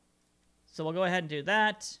right. So we'll go ahead and do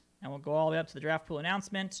that, and we'll go all the way up to the draft pool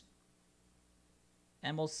announcement.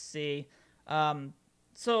 And we'll see.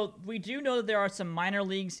 So we do know that there are some minor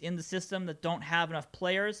leagues in the system that don't have enough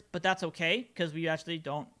players, but that's okay because we actually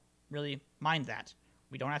don't really mind that.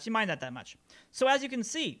 We don't actually mind that much. So as you can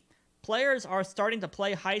see, players are starting to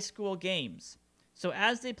play high school games. So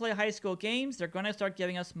as they play high school games, they're going to start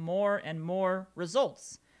giving us more and more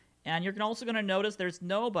results. And you're also going to notice there's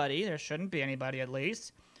nobody, there shouldn't be anybody at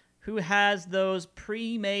least, who has those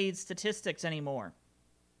pre-made statistics anymore.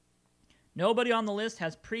 Nobody on the list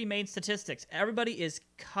has pre-made statistics. Everybody is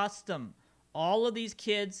custom. All of these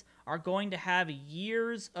kids are going to have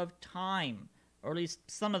years of time, or at least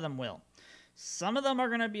some of them will. Some of them are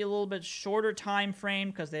going to be a little bit shorter time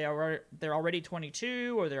frame because they're already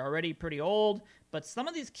 22 or they're already pretty old. But some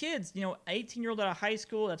of these kids, 18-year-old out of high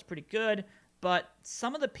school, that's pretty good. But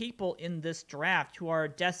some of the people in this draft who are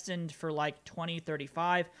destined for like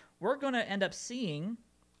 2035, we're going to end up seeing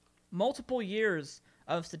multiple years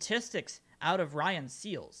of statistics out of Ryan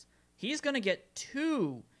Seals. He's going to get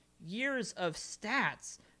 2 years of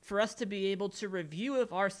stats for us to be able to review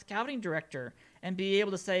with our scouting director and be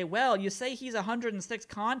able to say, well, you say he's 106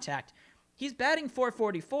 contact. He's batting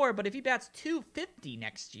 .444, but if he bats .250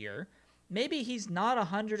 next year, maybe he's not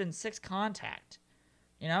 106 contact.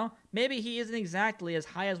 You know, maybe he isn't exactly as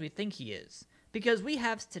high as we think he is, because we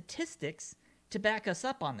have statistics to back us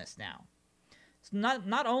up on this now. So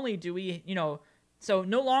not only do we, so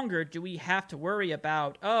no longer do we have to worry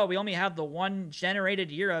about, oh, we only have the one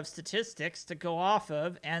generated year of statistics to go off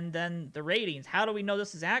of, and then the ratings. How do we know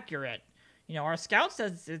this is accurate? Our scout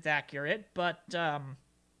says it's accurate, but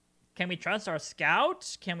can we trust our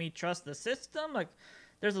scout? Can we trust the system? Like,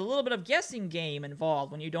 there's a little bit of guessing game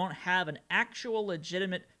involved when you don't have an actual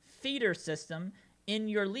legitimate feeder system in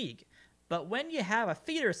your league. But when you have a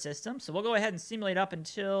feeder system, so we'll go ahead and simulate up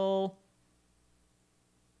until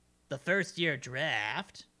the first year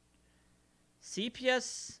draft.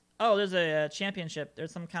 CPS, oh, there's a championship.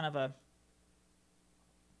 There's some kind of a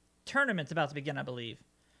tournament about to begin, I believe.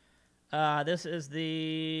 This is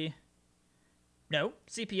the... No,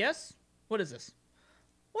 CPS? What is this?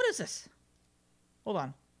 What is this? Hold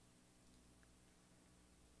on.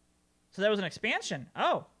 So that was an expansion.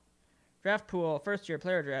 Oh. Draft pool, first year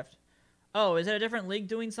player draft. Oh, is it a different league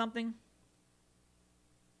doing something?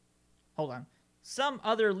 Hold on. Some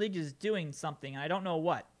other league is doing something, and I don't know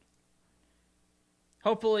what.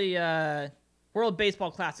 Hopefully, World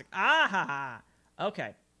Baseball Classic. Ah!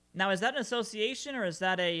 Okay. Now, is that an association, or is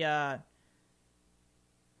that a...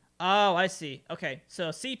 Oh, I see. Okay, so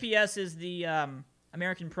CPS is the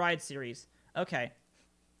American Pride Series. Okay.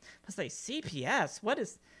 Let's say CPS. What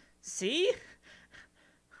is... C?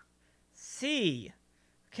 C.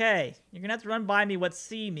 Okay, you're gonna have to run by me what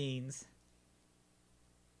C means.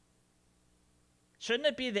 Shouldn't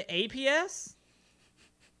it be the APS?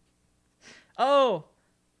 Oh,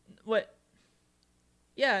 what?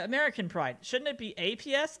 Yeah, American Pride. Shouldn't it be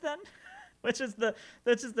APS then? which is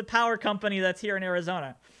the power company that's here in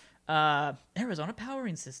Arizona. Arizona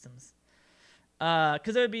Powering Systems.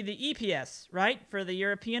 Because it would be the EPS, right? For the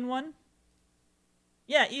European one?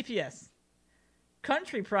 Yeah, EPS.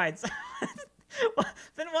 Country Pride.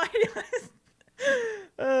 Then why do I...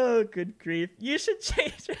 Oh, good grief. You should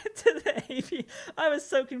change it to the AP. I was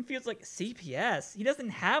so confused. Like, CPS. He doesn't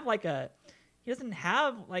have, like,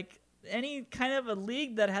 any kind of a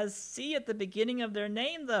league that has C at the beginning of their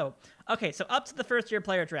name, though. Okay, so up to the first-year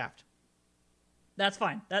player draft. That's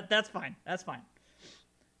fine. That's fine. That's fine.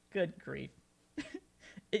 Good grief.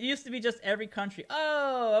 It used to be just every country.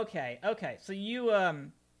 Oh, okay. Okay, so you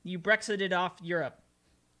Brexited off Europe.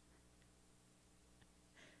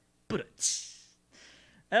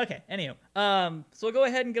 Okay, anyway. So we'll go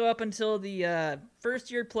ahead and go up until the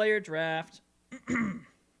first-year player draft.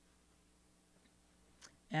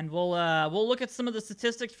 And we'll look at some of the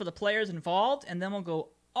statistics for the players involved, and then we'll go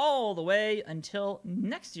all the way until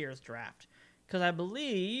next year's draft. Because I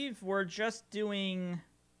believe we're just doing...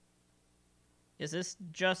 Is this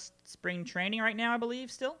just spring training right now, I believe,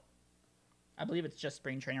 still? I believe it's just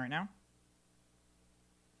spring training right now.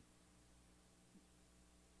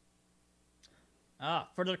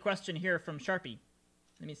 Further question here from Sharpie.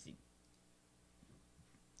 Let me see.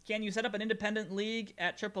 Can you set up an independent league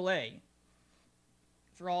at AAA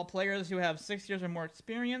for all players who have 6 years or more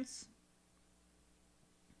experience?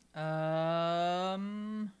 Short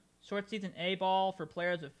season A ball for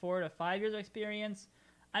players with 4 to 5 years of experience.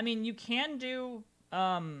 I mean, you can do...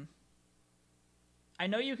 I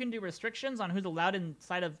know you can do restrictions on who's allowed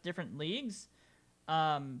inside of different leagues.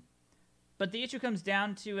 But the issue comes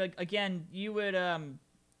down to, again, you would...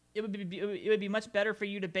 it would be much better for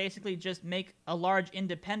you to basically just make a large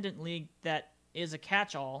independent league that is a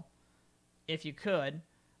catch-all, if you could,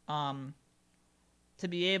 to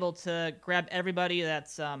be able to grab everybody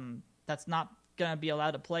that's not going to be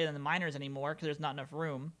allowed to play in the minors anymore because there's not enough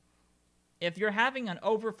room. If you're having an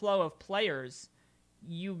overflow of players,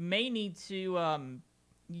 you may need to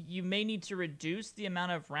reduce the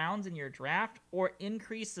amount of rounds in your draft or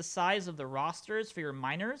increase the size of the rosters for your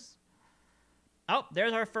minors. Oh,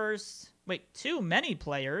 there's our first... Wait, too many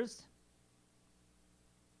players?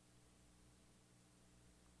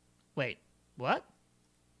 Wait, what?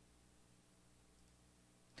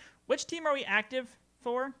 Which team are we active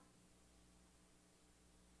for?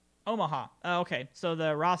 Omaha. Oh, okay, so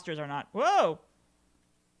the rosters are not... Whoa!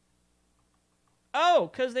 Oh,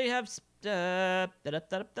 because they have...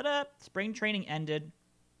 Spring training ended.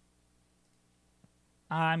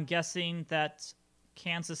 I'm guessing that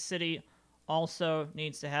Kansas City also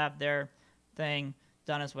needs to have their thing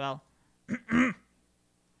done as well.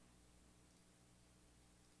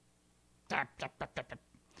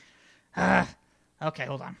 Okay,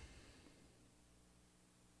 hold on.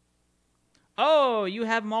 Oh, you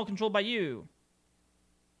have them all controlled by you.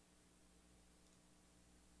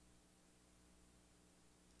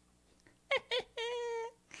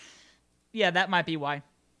 Yeah, that might be why.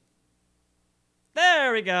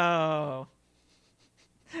 There we go.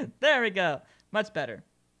 There we go. Much better.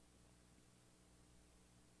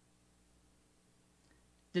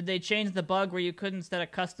 Did they change the bug where you couldn't set a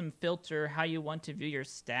custom filter how you want to view your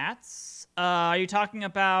stats? Are you talking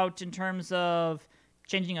about in terms of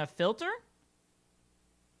changing a filter?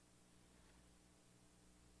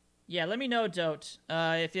 Yeah, let me know, Dote,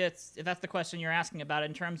 if that's the question you're asking about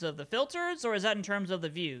in terms of the filters, or is that in terms of the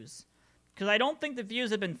views? Because I don't think the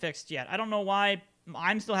views have been fixed yet. I don't know why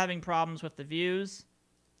I'm still having problems with the views.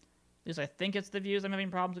 At least I think it's the views I'm having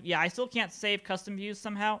problems with. Yeah, I still can't save custom views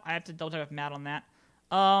somehow. I have to double check with Matt on that.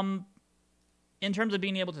 In terms of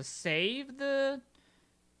being able to save the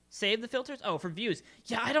filters? Oh, for views.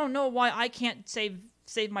 Yeah, I don't know why I can't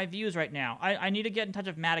save my views right now. I need to get in touch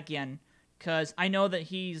with Matt again, because I know that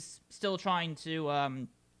he's still trying to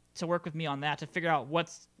work with me on that, to figure out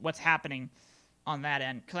what's happening on that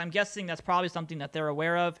end. Because I'm guessing that's probably something that they're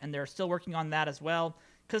aware of, and they're still working on that as well.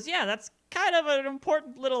 Because, yeah, that's kind of an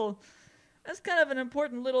important little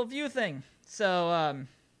view thing. So,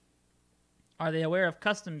 are they aware of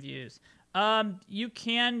custom views? You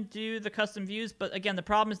can do the custom views, but again, the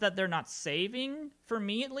problem is that they're not saving, for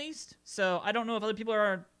me at least. So I don't know if other people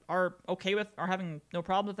are okay with, are having no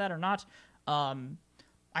problem with that or not. I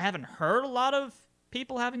haven't heard a lot of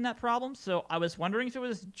people having that problem, so I was wondering if it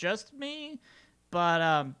was just me.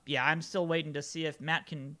 But yeah, I'm still waiting to see if Matt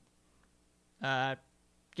can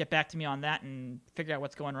get back to me on that and figure out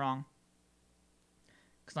what's going wrong.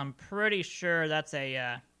 Because I'm pretty sure that's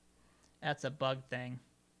a bug thing.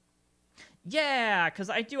 Yeah, because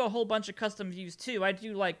I do a whole bunch of custom views too. I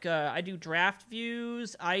do I do draft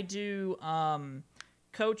views, I do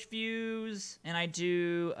coach views, and I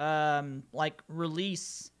do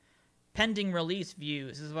pending release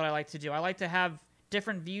views is what I like to do. I like to have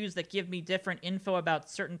different views that give me different info about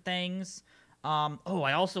certain things.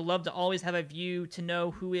 I also love to always have a view to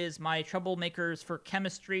know who is my troublemakers for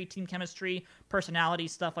chemistry, team chemistry, personality,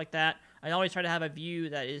 stuff like that. I always try to have a view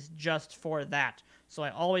that is just for that. So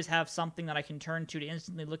I always have something that I can turn to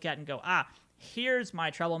instantly look at and go, here's my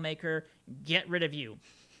troublemaker, get rid of you.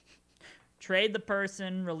 Trade the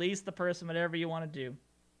person, release the person, whatever you want to do.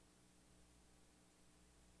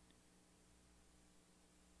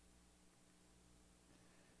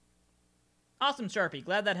 Awesome, Sharpie.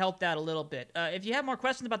 Glad that helped out a little bit. If you have more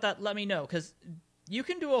questions about that, let me know, because you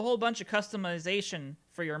can do a whole bunch of customization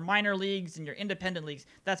for your minor leagues and your independent leagues.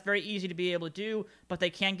 That's very easy to be able to do, but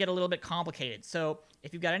they can get a little bit complicated. So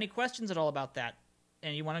if you've got any questions at all about that,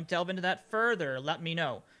 and you want to delve into that further, let me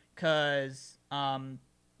know, because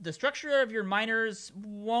the structure of your minors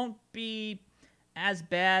won't be as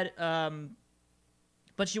bad,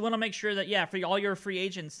 but you want to make sure that, yeah, for all your free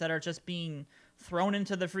agents that are just being thrown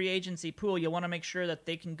into the free agency pool, you want to make sure that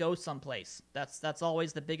they can go someplace. That's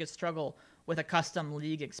always the biggest struggle with a custom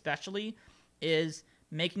league, especially, is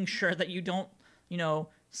making sure that you don't,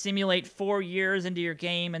 simulate 4 years into your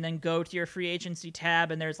game and then go to your free agency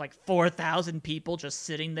tab and there's like 4,000 people just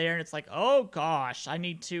sitting there, and it's like, oh gosh, I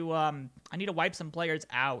need to wipe some players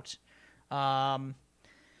out.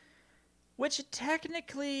 Which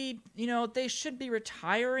technically, they should be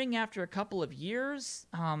retiring after a couple of years.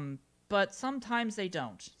 But sometimes they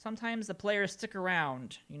don't. Sometimes the players stick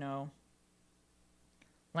around,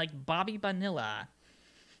 Like Bobby Bonilla.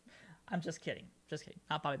 I'm just kidding. Just kidding.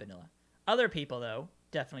 Not Bobby Bonilla. Other people, though,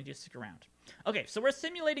 definitely do stick around. Okay, so we're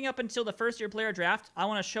simulating up until the first-year player draft. I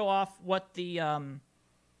want to show off what the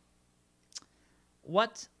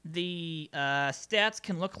stats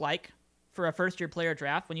can look like for a first-year player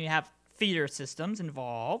draft when you have feeder systems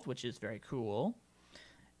involved, which is very cool.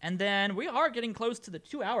 And then we are getting close to the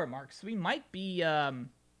 2-hour mark, so we might be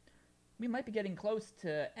getting close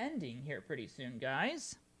to ending here pretty soon,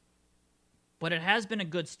 guys. But it has been a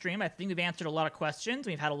good stream. I think we've answered a lot of questions.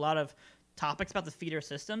 We've had a lot of topics about the feeder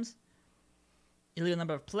systems. Illegal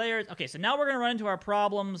number of players. Okay, so now we're going to run into our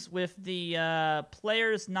problems with the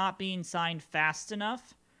players not being signed fast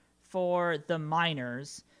enough for the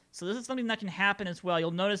minors. So this is something that can happen as well. You'll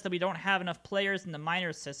notice that we don't have enough players in the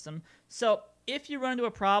minors system. So if you run into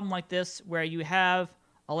a problem like this where you have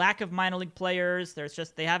a lack of minor league players,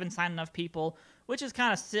 they haven't signed enough people, which is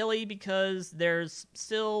kind of silly because there's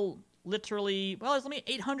still literally, there's only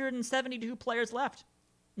 872 players left.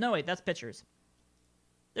 No, wait, that's pitchers.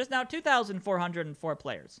 There's now 2,404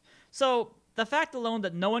 players. So the fact alone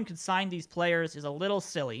that no one could sign these players is a little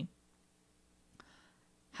silly.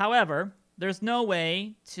 However, there's no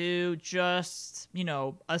way to just,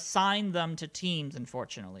 assign them to teams,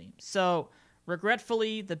 unfortunately. So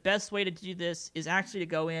regretfully, the best way to do this is actually to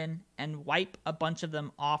go in and wipe a bunch of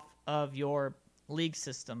them off of your league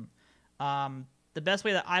system. The best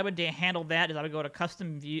way that I would handle that is I would go to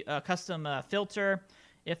custom view, custom filter.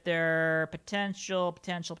 If their potential,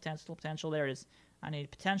 there it is. I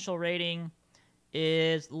need potential rating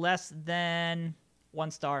is less than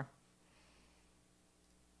 1 star.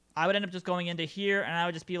 I would end up just going into here, and I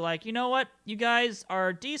would just be like, you know what? You guys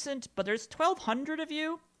are decent, but there's 1,200 of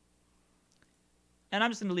you, and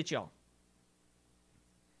I'm just going to delete y'all.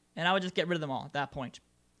 And I would just get rid of them all at that point.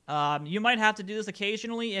 You might have to do this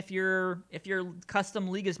occasionally if your custom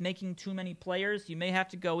league is making too many players. You may have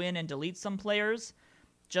to go in and delete some players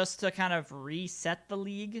just to kind of reset the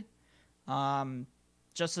league,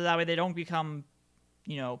 just so that way they don't become,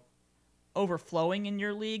 overflowing in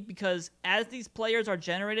your league, because as these players are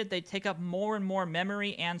generated, they take up more and more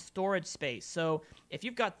memory and storage space. So if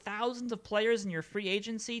you've got thousands of players in your free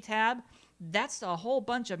agency tab, that's a whole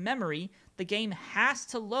bunch of memory the game has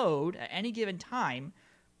to load at any given time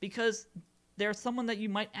because there's someone that you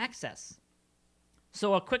might access.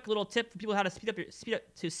 So a quick little tip for people how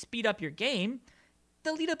to speed up your game: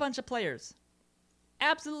 delete a bunch of players.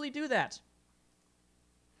 Absolutely do that.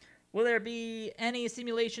 Will there be any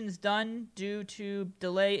simulations done due to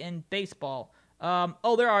delay in baseball?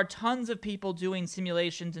 There are tons of people doing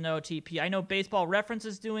simulations in OOTP. I know Baseball Reference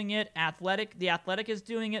is doing it. The Athletic is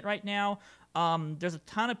doing it right now. There's a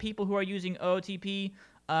ton of people who are using OOTP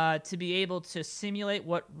to be able to simulate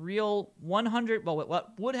what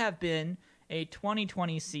would have been a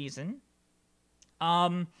 2020 season.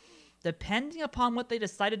 Depending upon what they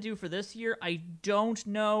decide to do for this year, I don't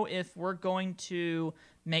know if we're going to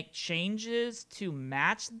make changes to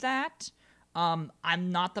match that. I'm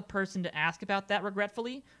not the person to ask about that,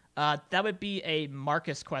 regretfully. That would be a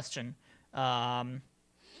Marcus question. Yeah,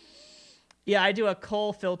 I do a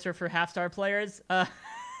Cole filter for half-star players.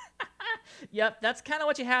 Yep, that's kind of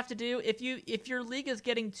what you have to do. If your league is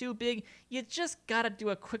getting too big, you just got to do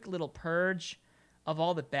a quick little purge of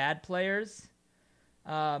all the bad players.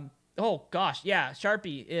 Oh, gosh, yeah,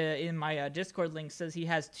 Sharpie in my Discord link says he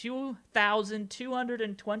has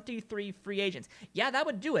 2,223 free agents. Yeah, that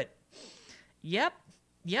would do it. Yep,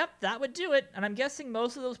 that would do it. And I'm guessing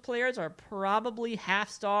most of those players are probably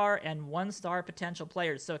half-star and 1-star potential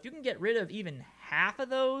players. So if you can get rid of even half of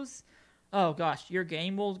those, oh, gosh, your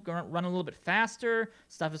game will run a little bit faster,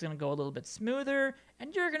 stuff is going to go a little bit smoother,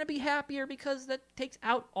 and you're going to be happier because that takes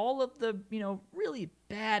out all of the, really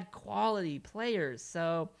bad quality players.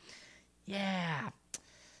 So yeah,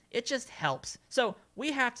 it just helps. So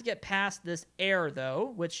we have to get past this error,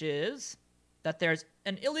 though, which is that there's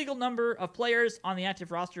an illegal number of players on the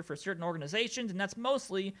active roster for certain organizations, and that's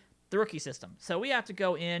mostly the rookie system. So we have to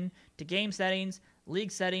go in to game settings,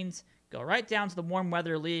 league settings, go right down to the warm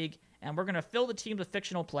weather league, and we're going to fill the teams with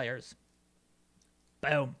fictional players.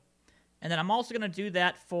 Boom. And then I'm also going to do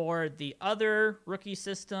that for the other rookie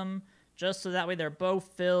system, just so that way they're both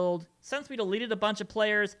filled. Since we deleted a bunch of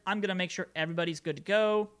players, I'm going to make sure everybody's good to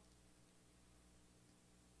go.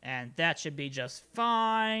 And that should be just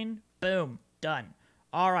fine. Boom. Done.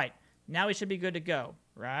 All right. Now we should be good to go,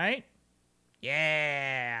 right?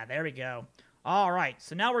 Yeah, there we go. All right.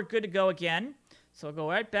 So now we're good to go again. So I'll go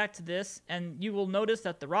right back to this, and you will notice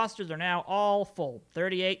that the rosters are now all full,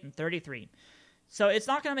 38 and 33. So it's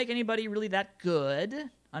not going to make anybody really that good,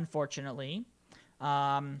 unfortunately.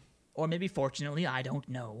 Or maybe fortunately, I don't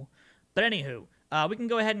know. But anywho, we can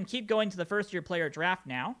go ahead and keep going to the first-year player draft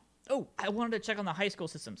now. Oh, I wanted to check on the high school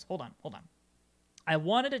systems. Hold on. I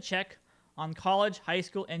wanted to check on college, high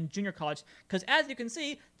school, and junior college, because as you can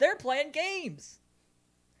see, they're playing games.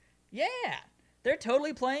 Yeah, they're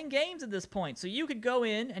totally playing games at this point. So you could go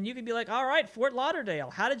in, and you could be like, all right, Fort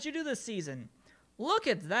Lauderdale, how did you do this season? Look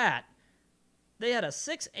at that. They had a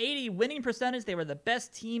 680 winning percentage. They were the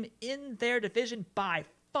best team in their division by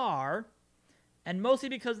far, and mostly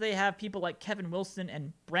because they have people like Kevin Wilson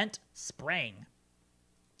and Brent Sprang.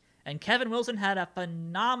 And Kevin Wilson had a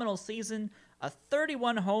phenomenal season, a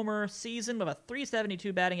 31-homer season with a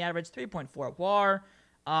 372 batting average, 3.4 WAR.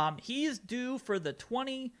 He's due for the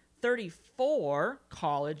 2034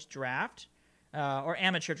 college draft, or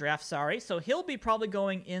amateur draft, sorry. So he'll be probably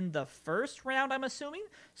going in the first round, I'm assuming.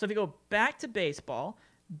 So if you go back to baseball,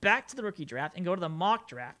 back to the rookie draft, and go to the mock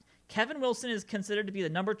draft, Kevin Wilson is considered to be the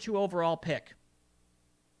number 2 overall pick.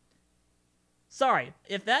 Sorry,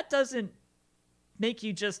 if that doesn't make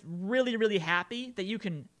you just really, really happy that you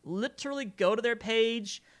can literally go to their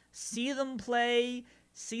page, see them play,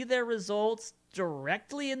 see their results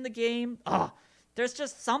directly in the game. There's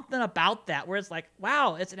just something about that where it's like,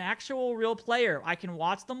 wow, it's an actual real player. I can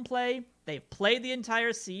watch them play. They've played the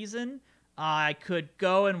entire season. I could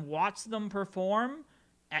go and watch them perform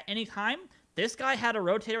at any time. This guy had a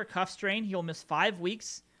rotator cuff strain. He'll miss 5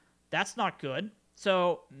 weeks. That's not good.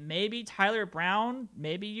 So maybe Tyler Brown,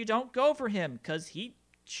 maybe you don't go for him because he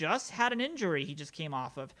just had an injury he just came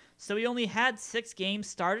off of. So he only had 6 games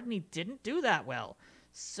started and he didn't do that well.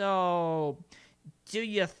 So do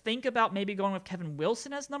you think about maybe going with Kevin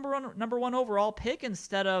Wilson as number one overall pick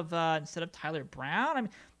instead of Tyler Brown? I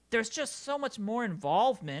mean, there's just so much more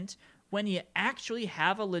involvement when you actually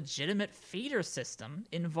have a legitimate feeder system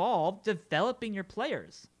involved developing your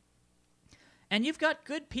players. And you've got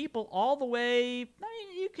good people all the way. I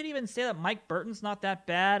mean, you could even say that Mike Burton's not that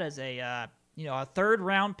bad as a 3rd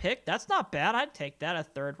round pick. That's not bad. I'd take that, a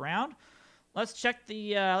 3rd round. Let's check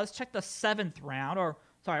the 7th round, or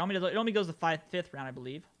sorry, it only goes the 5th round, I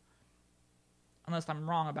believe. Unless I'm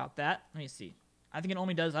wrong about that. Let me see. I think it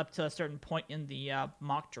only does up to a certain point in the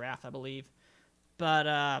mock draft, I believe. But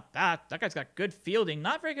that guy's got good fielding,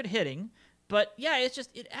 not very good hitting. But yeah,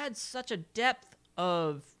 it adds such a depth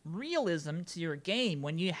of realism to your game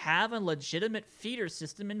when you have a legitimate feeder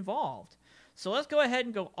system involved. So let's go ahead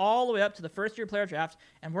and go all the way up to the first-year player draft,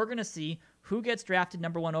 and we're going to see who gets drafted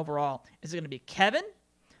number 1 overall. Is it going to be Kevin,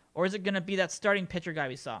 or is it going to be that starting pitcher guy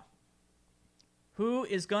we saw? Who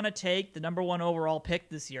is going to take the number 1 overall pick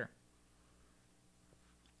this year?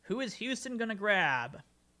 Who is Houston going to grab?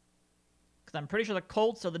 Because I'm pretty sure the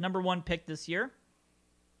Colts are the number 1 pick this year.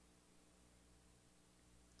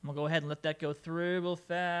 We'll go ahead and let that go through real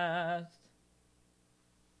fast.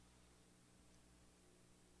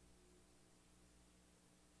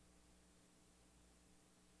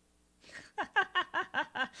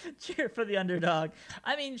 Cheer for the underdog.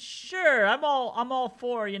 I mean, sure, I'm all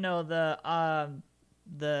for, the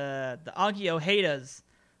Augie Ohedas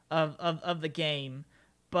of the game.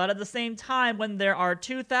 But at the same time, when there are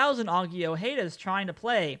 2,000 Augie Ohedas trying to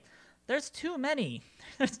play, there's too many.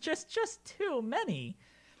 There's just too many.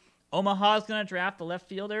 Omaha's going to draft the left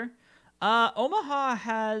fielder. Omaha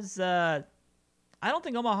has... I don't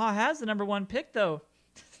think Omaha has the number 1 pick, though.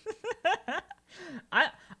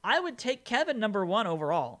 I would take Kevin number 1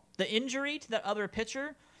 overall. The injury to that other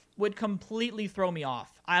pitcher would completely throw me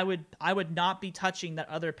off. I would not be touching that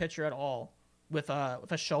other pitcher at all with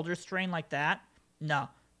a shoulder strain like that. No.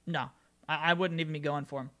 I wouldn't even be going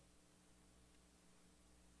for him.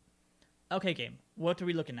 Okay, game. What are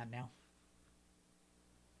we looking at now?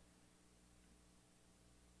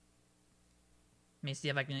 Let me see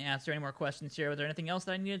if I can answer any more questions here. Was there anything else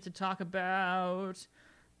that I needed to talk about?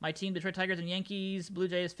 My team, Detroit Tigers and Yankees, Blue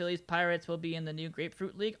Jays, Phillies, Pirates will be in the new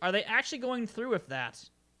Grapefruit League. Are they actually going through with that?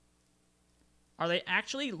 Are they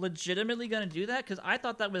actually legitimately going to do that? Because I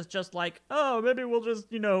thought that was just like, oh, maybe we'll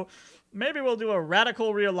just, maybe we'll do a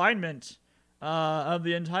radical realignment of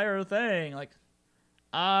the entire thing. Like,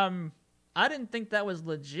 I didn't think that was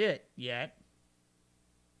legit yet.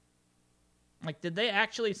 Like, did they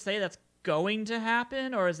actually say that's going to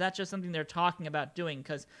happen, or is that just something they're talking about doing?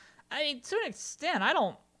 Because, I mean, to an extent, I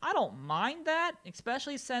don't mind that,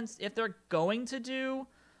 especially since if they're going to do,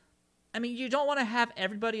 I mean, you don't want to have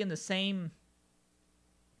everybody in the same,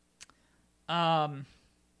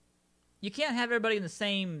 you can't have everybody in the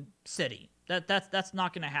same city. That's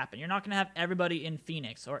not going to happen. You're not going to have everybody in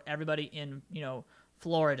Phoenix or everybody in,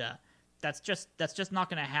 Florida. That's just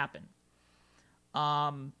not going to happen.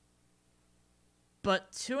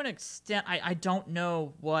 But to an extent, I don't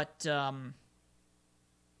know what they're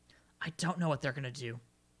going to do.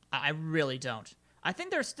 I really don't. I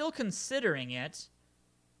think they're still considering it.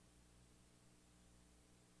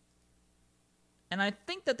 And I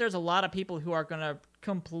think that there's a lot of people who are going to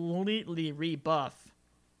completely rebuff.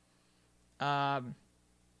 Well,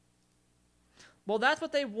 that's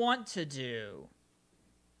what they want to do.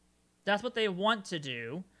 That's what they want to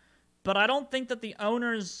do. But I don't think that the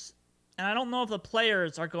owners, and I don't know if the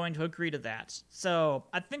players are going to agree to that. So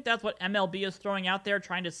I think that's what MLB is throwing out there,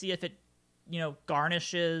 trying to see if it,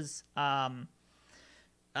 garnishes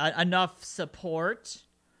enough support.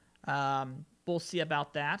 We'll see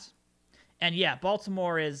about that. And yeah,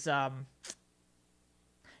 Baltimore is,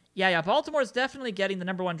 Baltimore is definitely getting the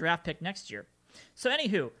number 1 draft pick next year. So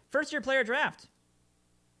anywho, first-year player draft.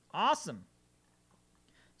 Awesome.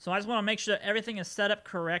 So I just want to make sure that everything is set up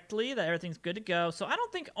correctly, that everything's good to go. So I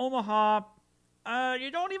don't think Omaha,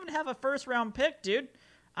 you don't even have a first-round pick, dude.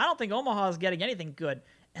 I don't think Omaha is getting anything good.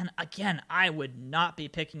 And again, I would not be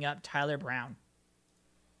picking up Tyler Brown.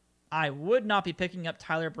 I would not be picking up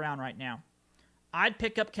Tyler Brown right now. I'd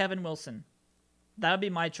pick up Kevin Wilson. That would be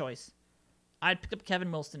my choice. I'd pick up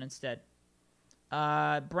Kevin Wilson instead.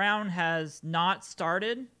 Brown has not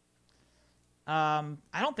started. I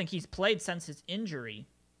don't think he's played since his injury.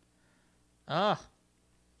 Ugh.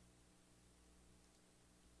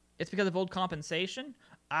 It's because of old compensation?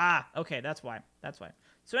 Ah, okay, that's why.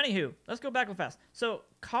 So anywho, let's go back real fast. So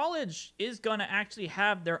college is going to actually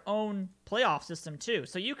have their own playoff system too.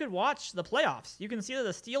 So you could watch the playoffs. You can see that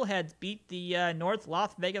the Steelheads beat the North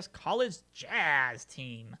Las Vegas College Jazz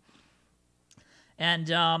team. And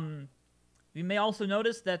you may also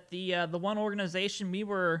notice that the one organization we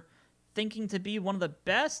were thinking to be one of the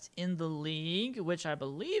best in the league, which I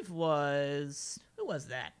believe was... Who was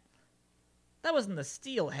that? That wasn't the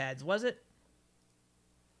Steelheads, was it?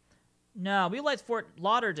 No, we liked Fort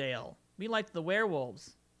Lauderdale. We liked the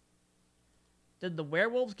Werewolves. Did the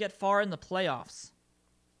Werewolves get far in the playoffs?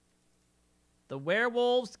 The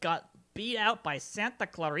Werewolves got beat out by Santa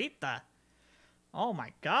Clarita. Oh my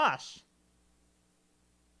gosh.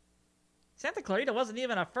 Santa Clarita wasn't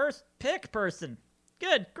even a first pick person.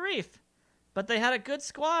 Good grief. But they had a good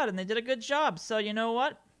squad and they did a good job. So you know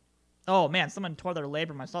what? Oh man, someone tore their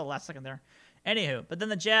labrum. I saw the last second there. Anywho, but then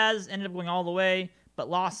the Jazz ended up going all the way, but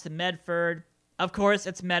lost to Medford. Of course,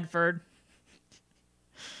 it's Medford.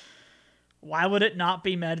 Why would it not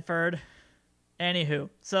be Medford?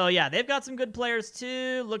 Anywho, so yeah, they've got some good players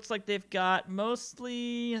too. Looks like they've got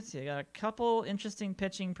mostly, let's see, they got a couple interesting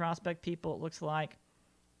pitching prospect people, it looks like.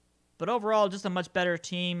 But overall, just a much better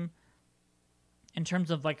team in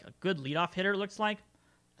terms of like a good leadoff hitter, it looks like.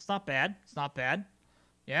 It's not bad. It's not bad.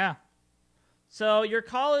 Yeah. So your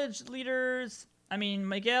college leaders, I mean,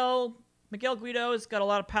 Miguel Guido's got a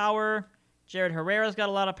lot of power. Jared Herrera's got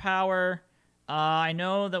a lot of power. I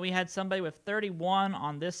know that we had somebody with 31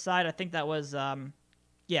 on this side. I think that was,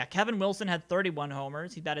 Kevin Wilson had 31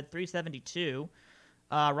 homers. He batted .372.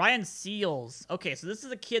 Ryan Seals. Okay, so this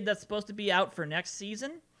is a kid that's supposed to be out for next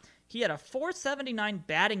season. He had a .479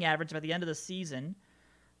 batting average by the end of the season.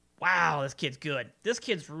 Wow, this kid's good. This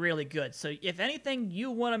kid's really good. So if anything,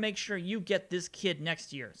 you want to make sure you get this kid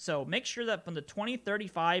next year. So make sure that from the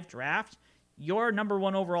 2035 draft, you're number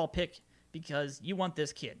one overall pick because you want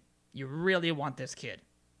this kid. You really want this kid.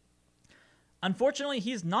 Unfortunately,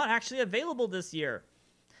 he's not actually available this year.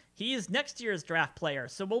 He's next year's draft player,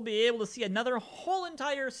 so we'll be able to see another whole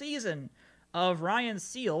entire season of Ryan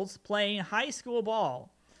Seals playing high school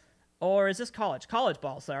ball. Or is this college? College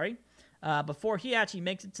ball, sorry. Before he actually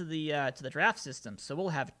makes it to the draft system. So we'll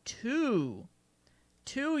have two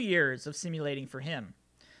years of simulating for him.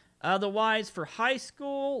 Otherwise, for high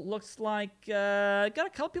school, looks like got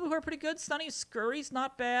a couple people who are pretty good. Sonny Scurry's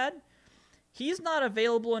not bad. He's not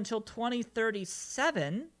available until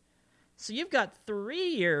 2037. So you've got 3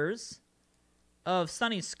 years of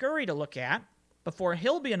Sonny Scurry to look at before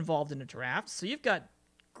he'll be involved in a draft. So you've got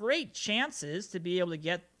great chances to be able to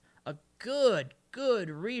get a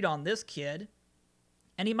good read on this kid.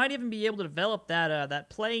 And he might even be able to develop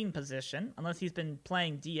that playing position, unless he's been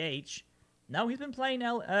playing DH. No, he's been playing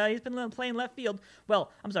left field.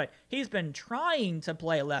 Well, I'm sorry. He's been trying to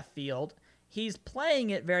play left field. He's playing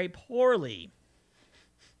it very poorly.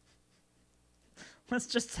 Let's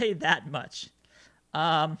just say that much.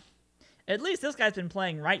 At least this guy's been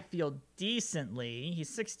playing right field decently. He's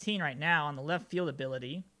 16 right now on the left field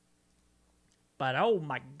ability. But oh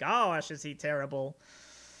my gosh, is he terrible.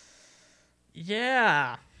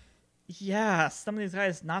 Yeah, some of these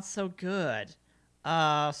guys not so good.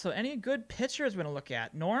 So any good pitchers we're going to look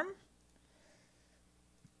at? Norm's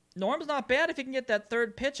not bad if he can get that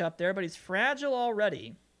third pitch up there, but he's fragile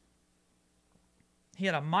already. He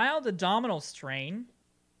had a mild abdominal strain.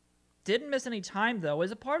 Didn't miss any time, though. Was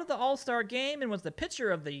a part of the All-Star game and was the pitcher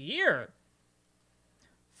of the year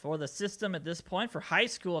for the system at this point, for high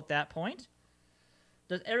school at that point.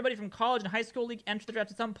 Does everybody from college and high school league enter the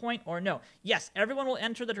draft at some point or no? Yes, everyone will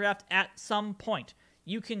enter the draft at some point.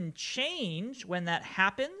 You can change when that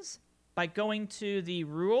happens by going to the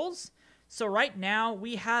rules. So right now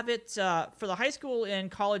we have it for the high school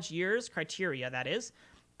and college years criteria. That is,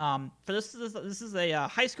 for this is a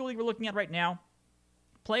high school league we're looking at right now.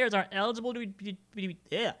 Players are eligible to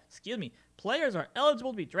Players are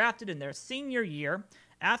eligible to be drafted in their senior year,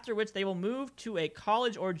 after which they will move to a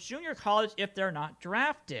college or junior college if they're not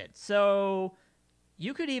drafted. So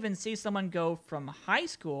you could even see someone go from high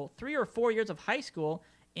school, 3 or 4 years of high school,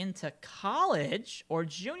 into college or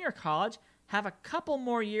junior college, have a couple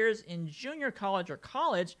more years in junior college or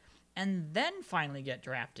college, and then finally get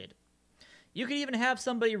drafted. You could even have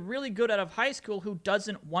somebody really good out of high school who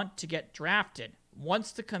doesn't want to get drafted,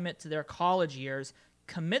 wants to commit to their college years,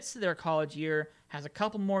 commits to their college year, has a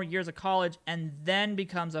couple more years of college, and then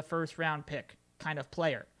becomes a first-round pick kind of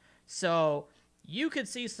player. So you could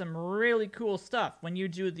see some really cool stuff when you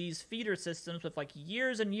do these feeder systems with like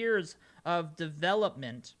years and years of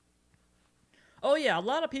development. Oh yeah, a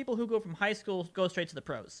lot of people who go from high school go straight to the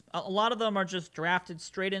pros. A lot of them are just drafted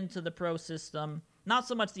straight into the pro system. Not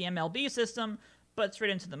so much the MLB system, but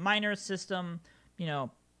straight into the minor system. You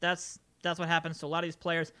know, that's what happens to a lot of these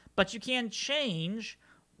players. But you can change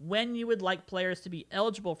when you would like players to be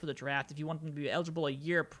eligible for the draft. If you want them to be eligible a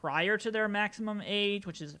year prior to their maximum age,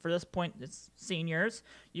 which is, for this point, it's seniors,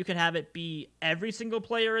 you could have it be every single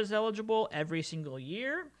player is eligible every single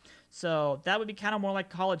year. So that would be kind of more like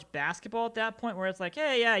college basketball at that point, where it's like,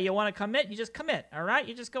 hey, yeah, you want to commit, you just commit, all right?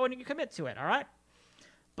 You just go and you commit to it, all right?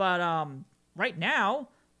 But right now,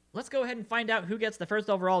 let's go ahead and find out who gets the first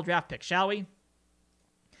overall draft pick, shall we?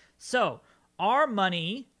 So our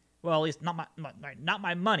money, well, at least not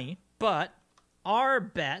my money, but our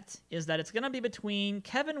bet is that it's going to be between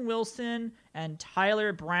Kevin Wilson and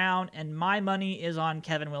Tyler Brown, and my money is on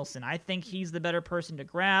Kevin Wilson. I think he's the better person to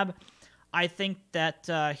grab. I think that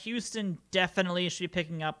Houston definitely should be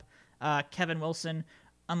picking up Kevin Wilson,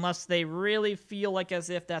 unless they really feel like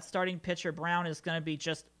as if that starting pitcher Brown is going to be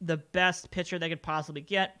just the best pitcher they could possibly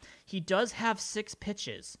get. He does have 6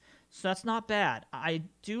 pitches, so that's not bad. I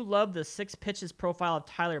do love the 6 pitches profile of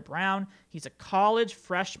Tyler Brown. He's a college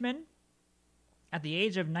freshman at the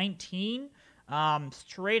age of 19,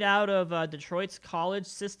 straight out of Detroit's college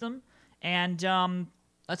system. And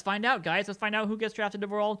let's find out, guys. Let's find out who gets drafted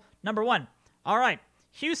overall number 1. All right,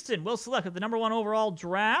 Houston will select at the number 1 overall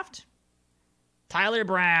draft Tyler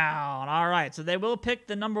Brown. All right, so they will pick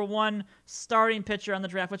the number 1 starting pitcher on the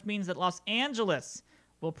draft, which means that Los Angeles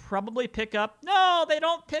will probably pick up... No, they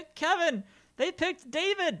don't pick Kevin. They picked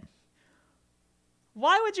David.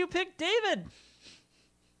 Why would you pick David?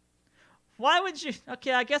 Why would you...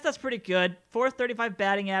 Okay, I guess that's pretty good. 435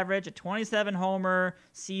 batting average, a 27 homer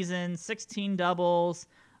season, 16 doubles.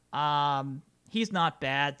 He's not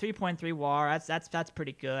bad. 3.3 WAR. That's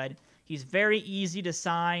pretty good. He's very easy to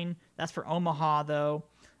sign. That's for Omaha, though.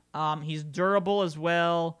 He's durable as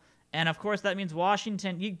well. And, of course, that means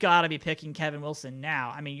Washington, you got to be picking Kevin Wilson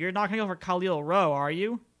now. I mean, you're not going to go for Khalil Rowe, are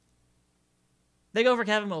you? They go for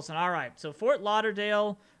Kevin Wilson. All right. So, Fort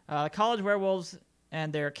Lauderdale, College Werewolves,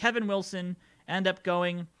 and their Kevin Wilson end up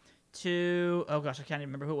going to... Oh, gosh, I can't even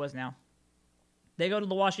remember who it was now. They go to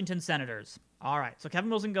the Washington Senators. All right. So, Kevin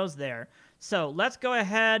Wilson goes there. So, let's go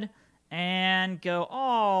ahead and go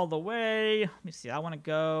all the way. Let me see. I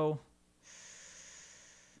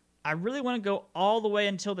really want to go all the way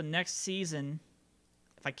until the next season,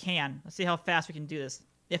 if I can. Let's see how fast we can do this.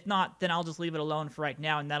 If not, then I'll just leave it alone for right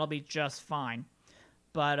now, and that'll be just fine.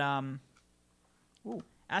 But,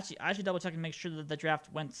 actually, I should double-check and make sure that the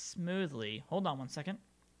draft went smoothly. Hold on one second.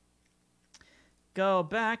 Go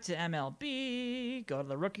back to MLB. Go to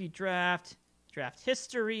the rookie draft. Draft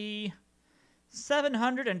history.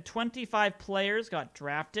 725 players got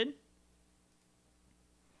drafted.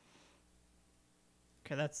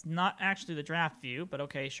 Okay, that's not actually the draft view, but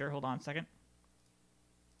okay, sure. Hold on a second.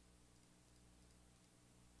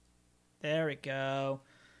 There we go.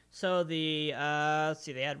 So the, let's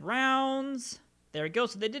see, they had rounds. There we go.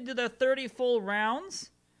 So they did do their 30 full rounds.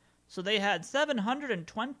 So they had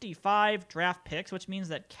 725 draft picks, which means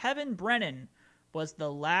that Kevin Brennan was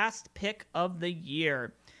the last pick of the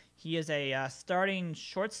year. He is a starting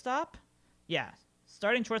shortstop. Yeah,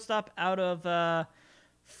 starting shortstop out of,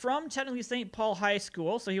 from technically St. Paul High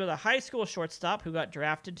School. So he was a high school shortstop who got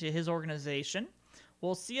drafted to his organization.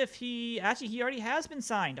 We'll see if he already has been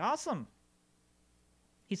signed. Awesome.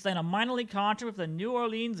 He signed a minor league contract with the New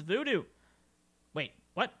Orleans Voodoo. Wait,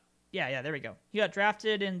 what? Yeah, there we go. He got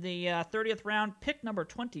drafted in the 30th round, pick number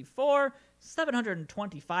 24,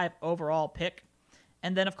 725 overall pick.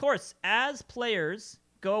 And then, of course, as players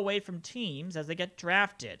go away from teams, as they get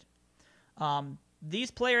drafted,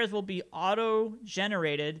 these players will be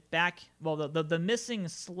auto-generated back. Well, the missing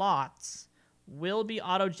slots will be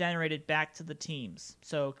auto-generated back to the teams.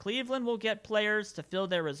 So Cleveland will get players to fill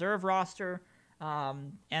their reserve roster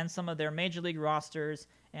and some of their major league rosters.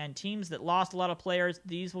 And teams that lost a lot of players,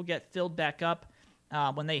 these will get filled back up.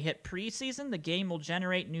 When they hit preseason, the game will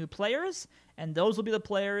generate new players, and those will be the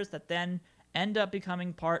players that then end up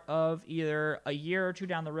becoming part of either a year or two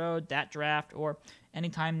down the road, that draft, or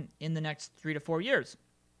anytime in the next 3 to 4 years.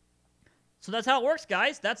 So that's how it works,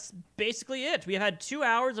 guys. That's basically it. We have had 2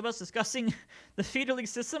 hours of us discussing the Feeder League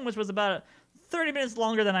system, which was about 30 minutes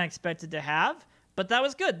longer than I expected to have, but that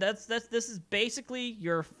was good. This is basically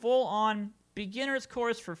your full-on beginner's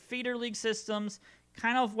course for Feeder League systems,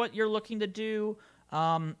 kind of what you're looking to do,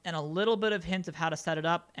 and a little bit of hint of how to set it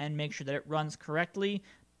up and make sure that it runs correctly.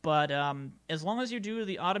 But as long as you do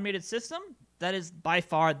the automated system, that is by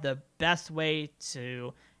far the best way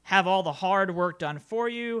to have all the hard work done for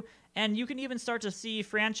you. And you can even start to see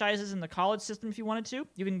franchises in the college system if you wanted to.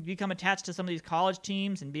 You can become attached to some of these college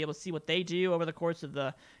teams and be able to see what they do over the course of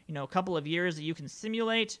the couple of years that you can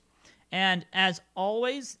simulate. And as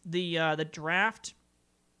always, the draft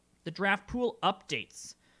pool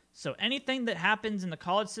updates. So anything that happens in the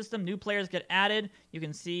college system, new players get added. You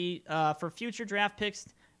can see for future draft picks,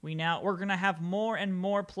 we're going to have more and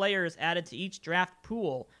more players added to each draft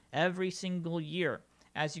pool every single year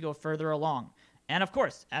as you go further along. And of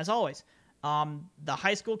course, as always, the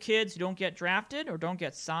high school kids who don't get drafted or don't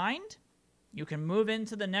get signed, you can move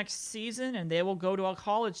into the next season and they will go to a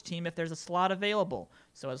college team if there's a slot available.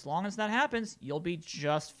 So as long as that happens, you'll be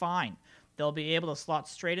just fine. They'll be able to slot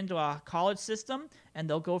straight into a college system, and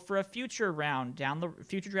they'll go for a future draft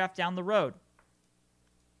down the road.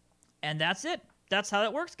 And that's it. That's how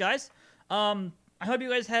that works, guys. I hope you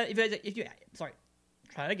guys have.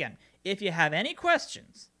 Try it again. If you have any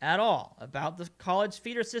questions at all about the college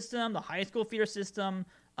feeder system, the high school feeder system,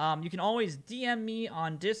 you can always DM me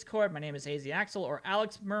on Discord. My name is AZ Axel or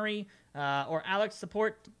Alex Murray or Alex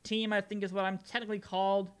Support Team, I think is what I'm technically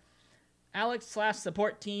called.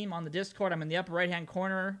 Alex/support team on the Discord. I'm in the upper right-hand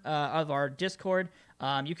corner of our Discord.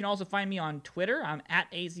 You can also find me on Twitter. I'm at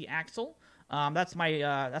AZAxel. That's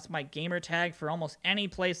my gamer tag for almost any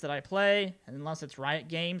place that I play, unless it's Riot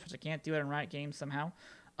Games, which I can't do it in Riot Games somehow.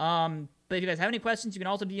 But if you guys have any questions, you can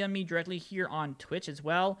also DM me directly here on Twitch as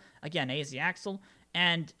well. Again, AZAxel.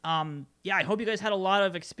 And yeah, I hope you guys had a lot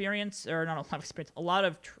of experience, or not a lot of experience, a lot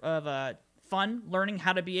of fun learning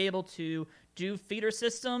how to be able to do feeder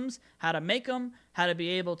systems, how to make them, how to be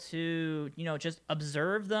able to, just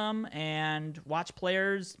observe them and watch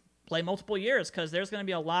players play multiple years, because there's going to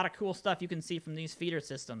be a lot of cool stuff you can see from these feeder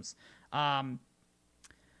systems. In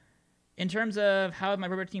terms of how my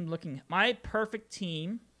rubber team looking, my perfect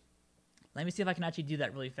team, let me see if I can actually do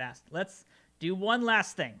that really fast. Let's do one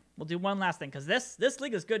last thing. We'll do one last thing, because this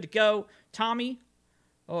league is good to go. Tommy,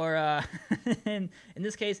 or in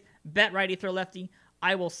this case, Bet Righty Throw Lefty,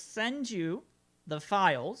 I will send you the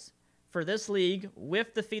files for this league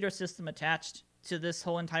with the feeder system attached to this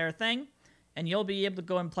whole entire thing, and you'll be able to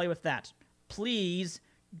go and play with that. Please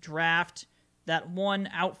draft that one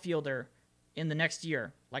outfielder in the next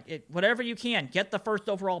year. Whatever you can, get the first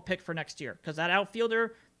overall pick for next year, because that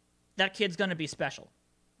outfielder, that kid's going to be special.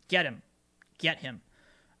 Get him. Get him.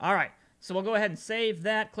 All right. So we'll go ahead and save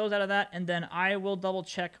that, close out of that, and then I will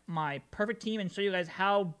double-check my perfect team and show you guys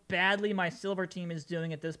how badly my silver team is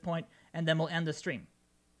doing at this point, and then we'll end the stream.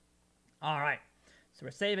 All right. So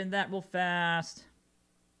we're saving that real fast.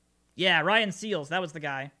 Yeah, Ryan Seals. That was the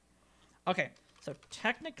guy. Okay. So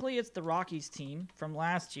technically it's the Rockies team from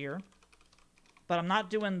last year, but I'm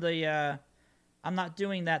not doing that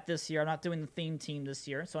this year. I'm not doing the theme team this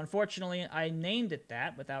year. So unfortunately, I named it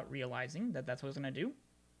that without realizing that that's what I was going to do.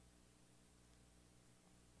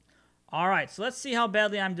 All right, so let's see how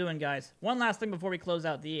badly I'm doing, guys. One last thing before we close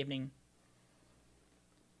out the evening.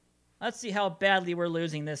 Let's see how badly we're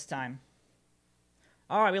losing this time.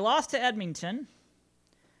 All right, we lost to Edmonton.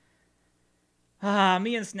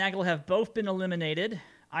 Me and Snaggle have both been eliminated.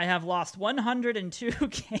 I have lost 102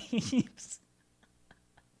 games.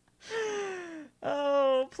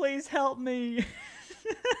 Oh, please help me.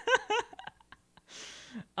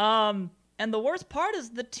 And the worst part is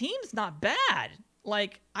the team's not bad.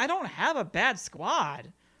 I don't have a bad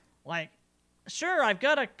squad. Sure, I've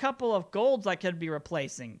got a couple of golds I could be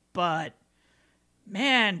replacing, but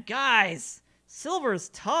man, guys, silver's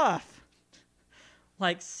tough.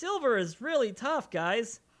 Silver is really tough,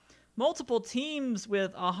 guys. Multiple teams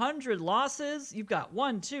with 100 losses. You've got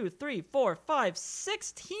 1, 2, 3, 4, 5,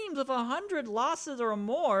 6 teams with 100 losses or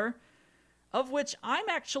more, of which I'm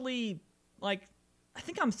actually, I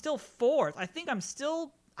think I'm still 4th.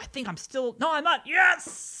 No, I'm not.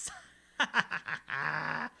 Yes!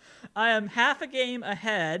 I am half a game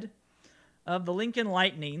ahead of the Lincoln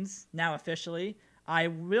Lightnings, now officially. I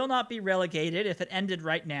will not be relegated if it ended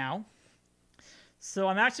right now. So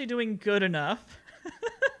I'm actually doing good enough.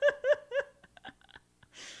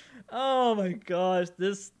 Oh my gosh,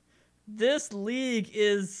 this league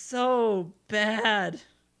is so bad.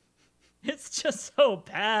 It's just so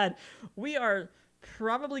bad. We are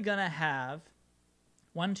probably going to have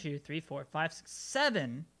 1, 2, 3, 4, 5, 6,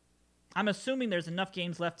 7. I'm assuming there's enough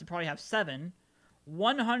games left to probably have 7.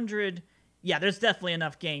 100. Yeah, there's definitely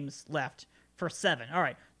enough games left for 7. All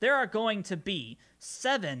right. There are going to be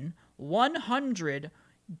 7 100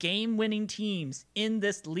 game-winning teams in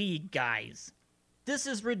this league, guys. This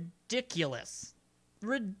is ridiculous.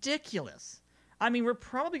 Ridiculous. I mean, we're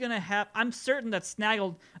probably going to have... I'm certain that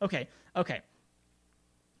Snaggle... Okay.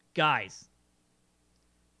 Guys.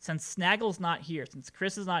 Since Snaggle's not here, since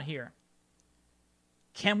Chris is not here,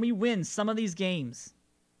 can we win some of these games?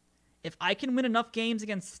 If I can win enough games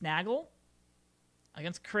against Snaggle,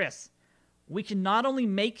 against Chris, we can not only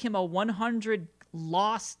make him a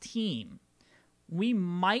 100-loss team, we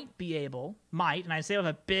might be able, and I say with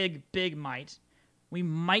a big, big might, we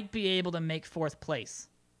might be able to make 4th place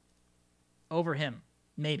over him,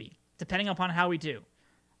 maybe, depending upon how we do.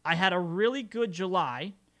 I had a really good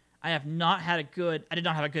July. I did not have a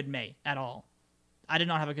good May at all. I did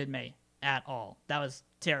not have a good May at all. That was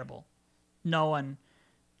terrible.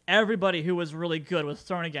 Everybody who was really good was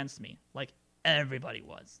thrown against me. Like, everybody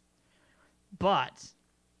was. But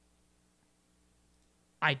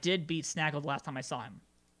I did beat Snaggle the last time I saw him.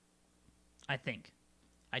 I think.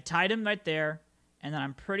 I tied him right there, and then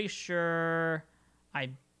I'm pretty sure I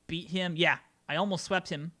beat him. Yeah, I almost swept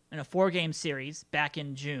him in a 4-game series back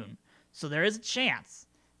in June. So there is a chance.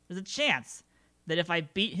 There's a chance that if I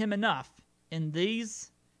beat him enough in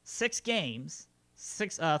these 6 games,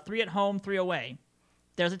 3 at home, 3 away,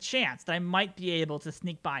 there's a chance that I might be able to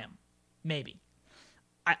sneak by him. Maybe.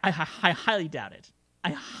 I highly doubt it.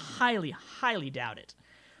 I highly, highly doubt it.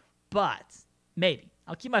 But maybe.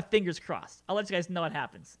 I'll keep my fingers crossed. I'll let you guys know what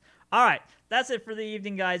happens. All right, that's it for the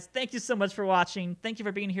evening, guys. Thank you so much for watching. Thank you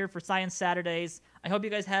for being here for Science Saturdays. I hope you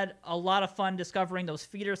guys had a lot of fun discovering those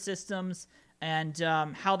feeder systems and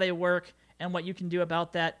how they work and what you can do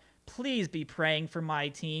about that. Please be praying for my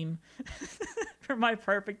team, for my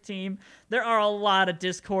perfect team. There are a lot of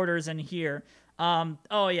Discorders in here.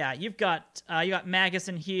 Oh yeah, you got Magus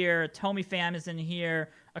in here. Tomy Fam is in here.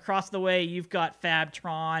 Across the way, you've got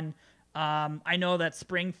Fabtron. I know that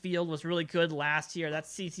Springfield was really good last year.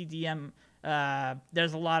 That's CCDM.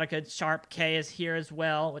 There's a lot of good. Sharp K is here as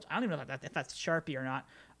well, which I don't even know if that's Sharpie or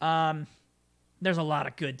not. There's a lot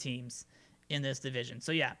of good teams in this division.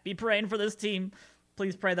 So yeah, be praying for this team.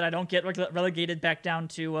 Please pray that I don't get relegated back down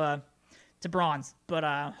to bronze.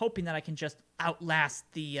 But hoping that I can just outlast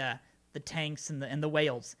the tanks and the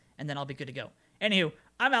whales, and then I'll be good to go. Anywho,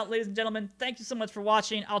 I'm out, ladies and gentlemen. Thank you so much for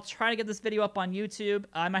watching. I'll try to get this video up on YouTube.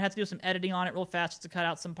 I might have to do some editing on it real fast just to cut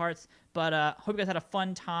out some parts. But hope you guys had a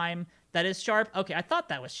fun time. That is Sharp. Okay, I thought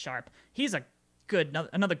that was Sharp. He's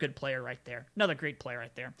another good player right there. Another great player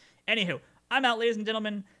right there. Anywho, I'm out, ladies and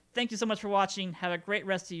gentlemen. Thank you so much for watching. Have a great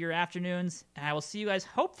rest of your afternoons. And I will see you guys,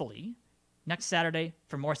 hopefully, next Saturday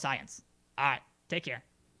for more science. All right, take care.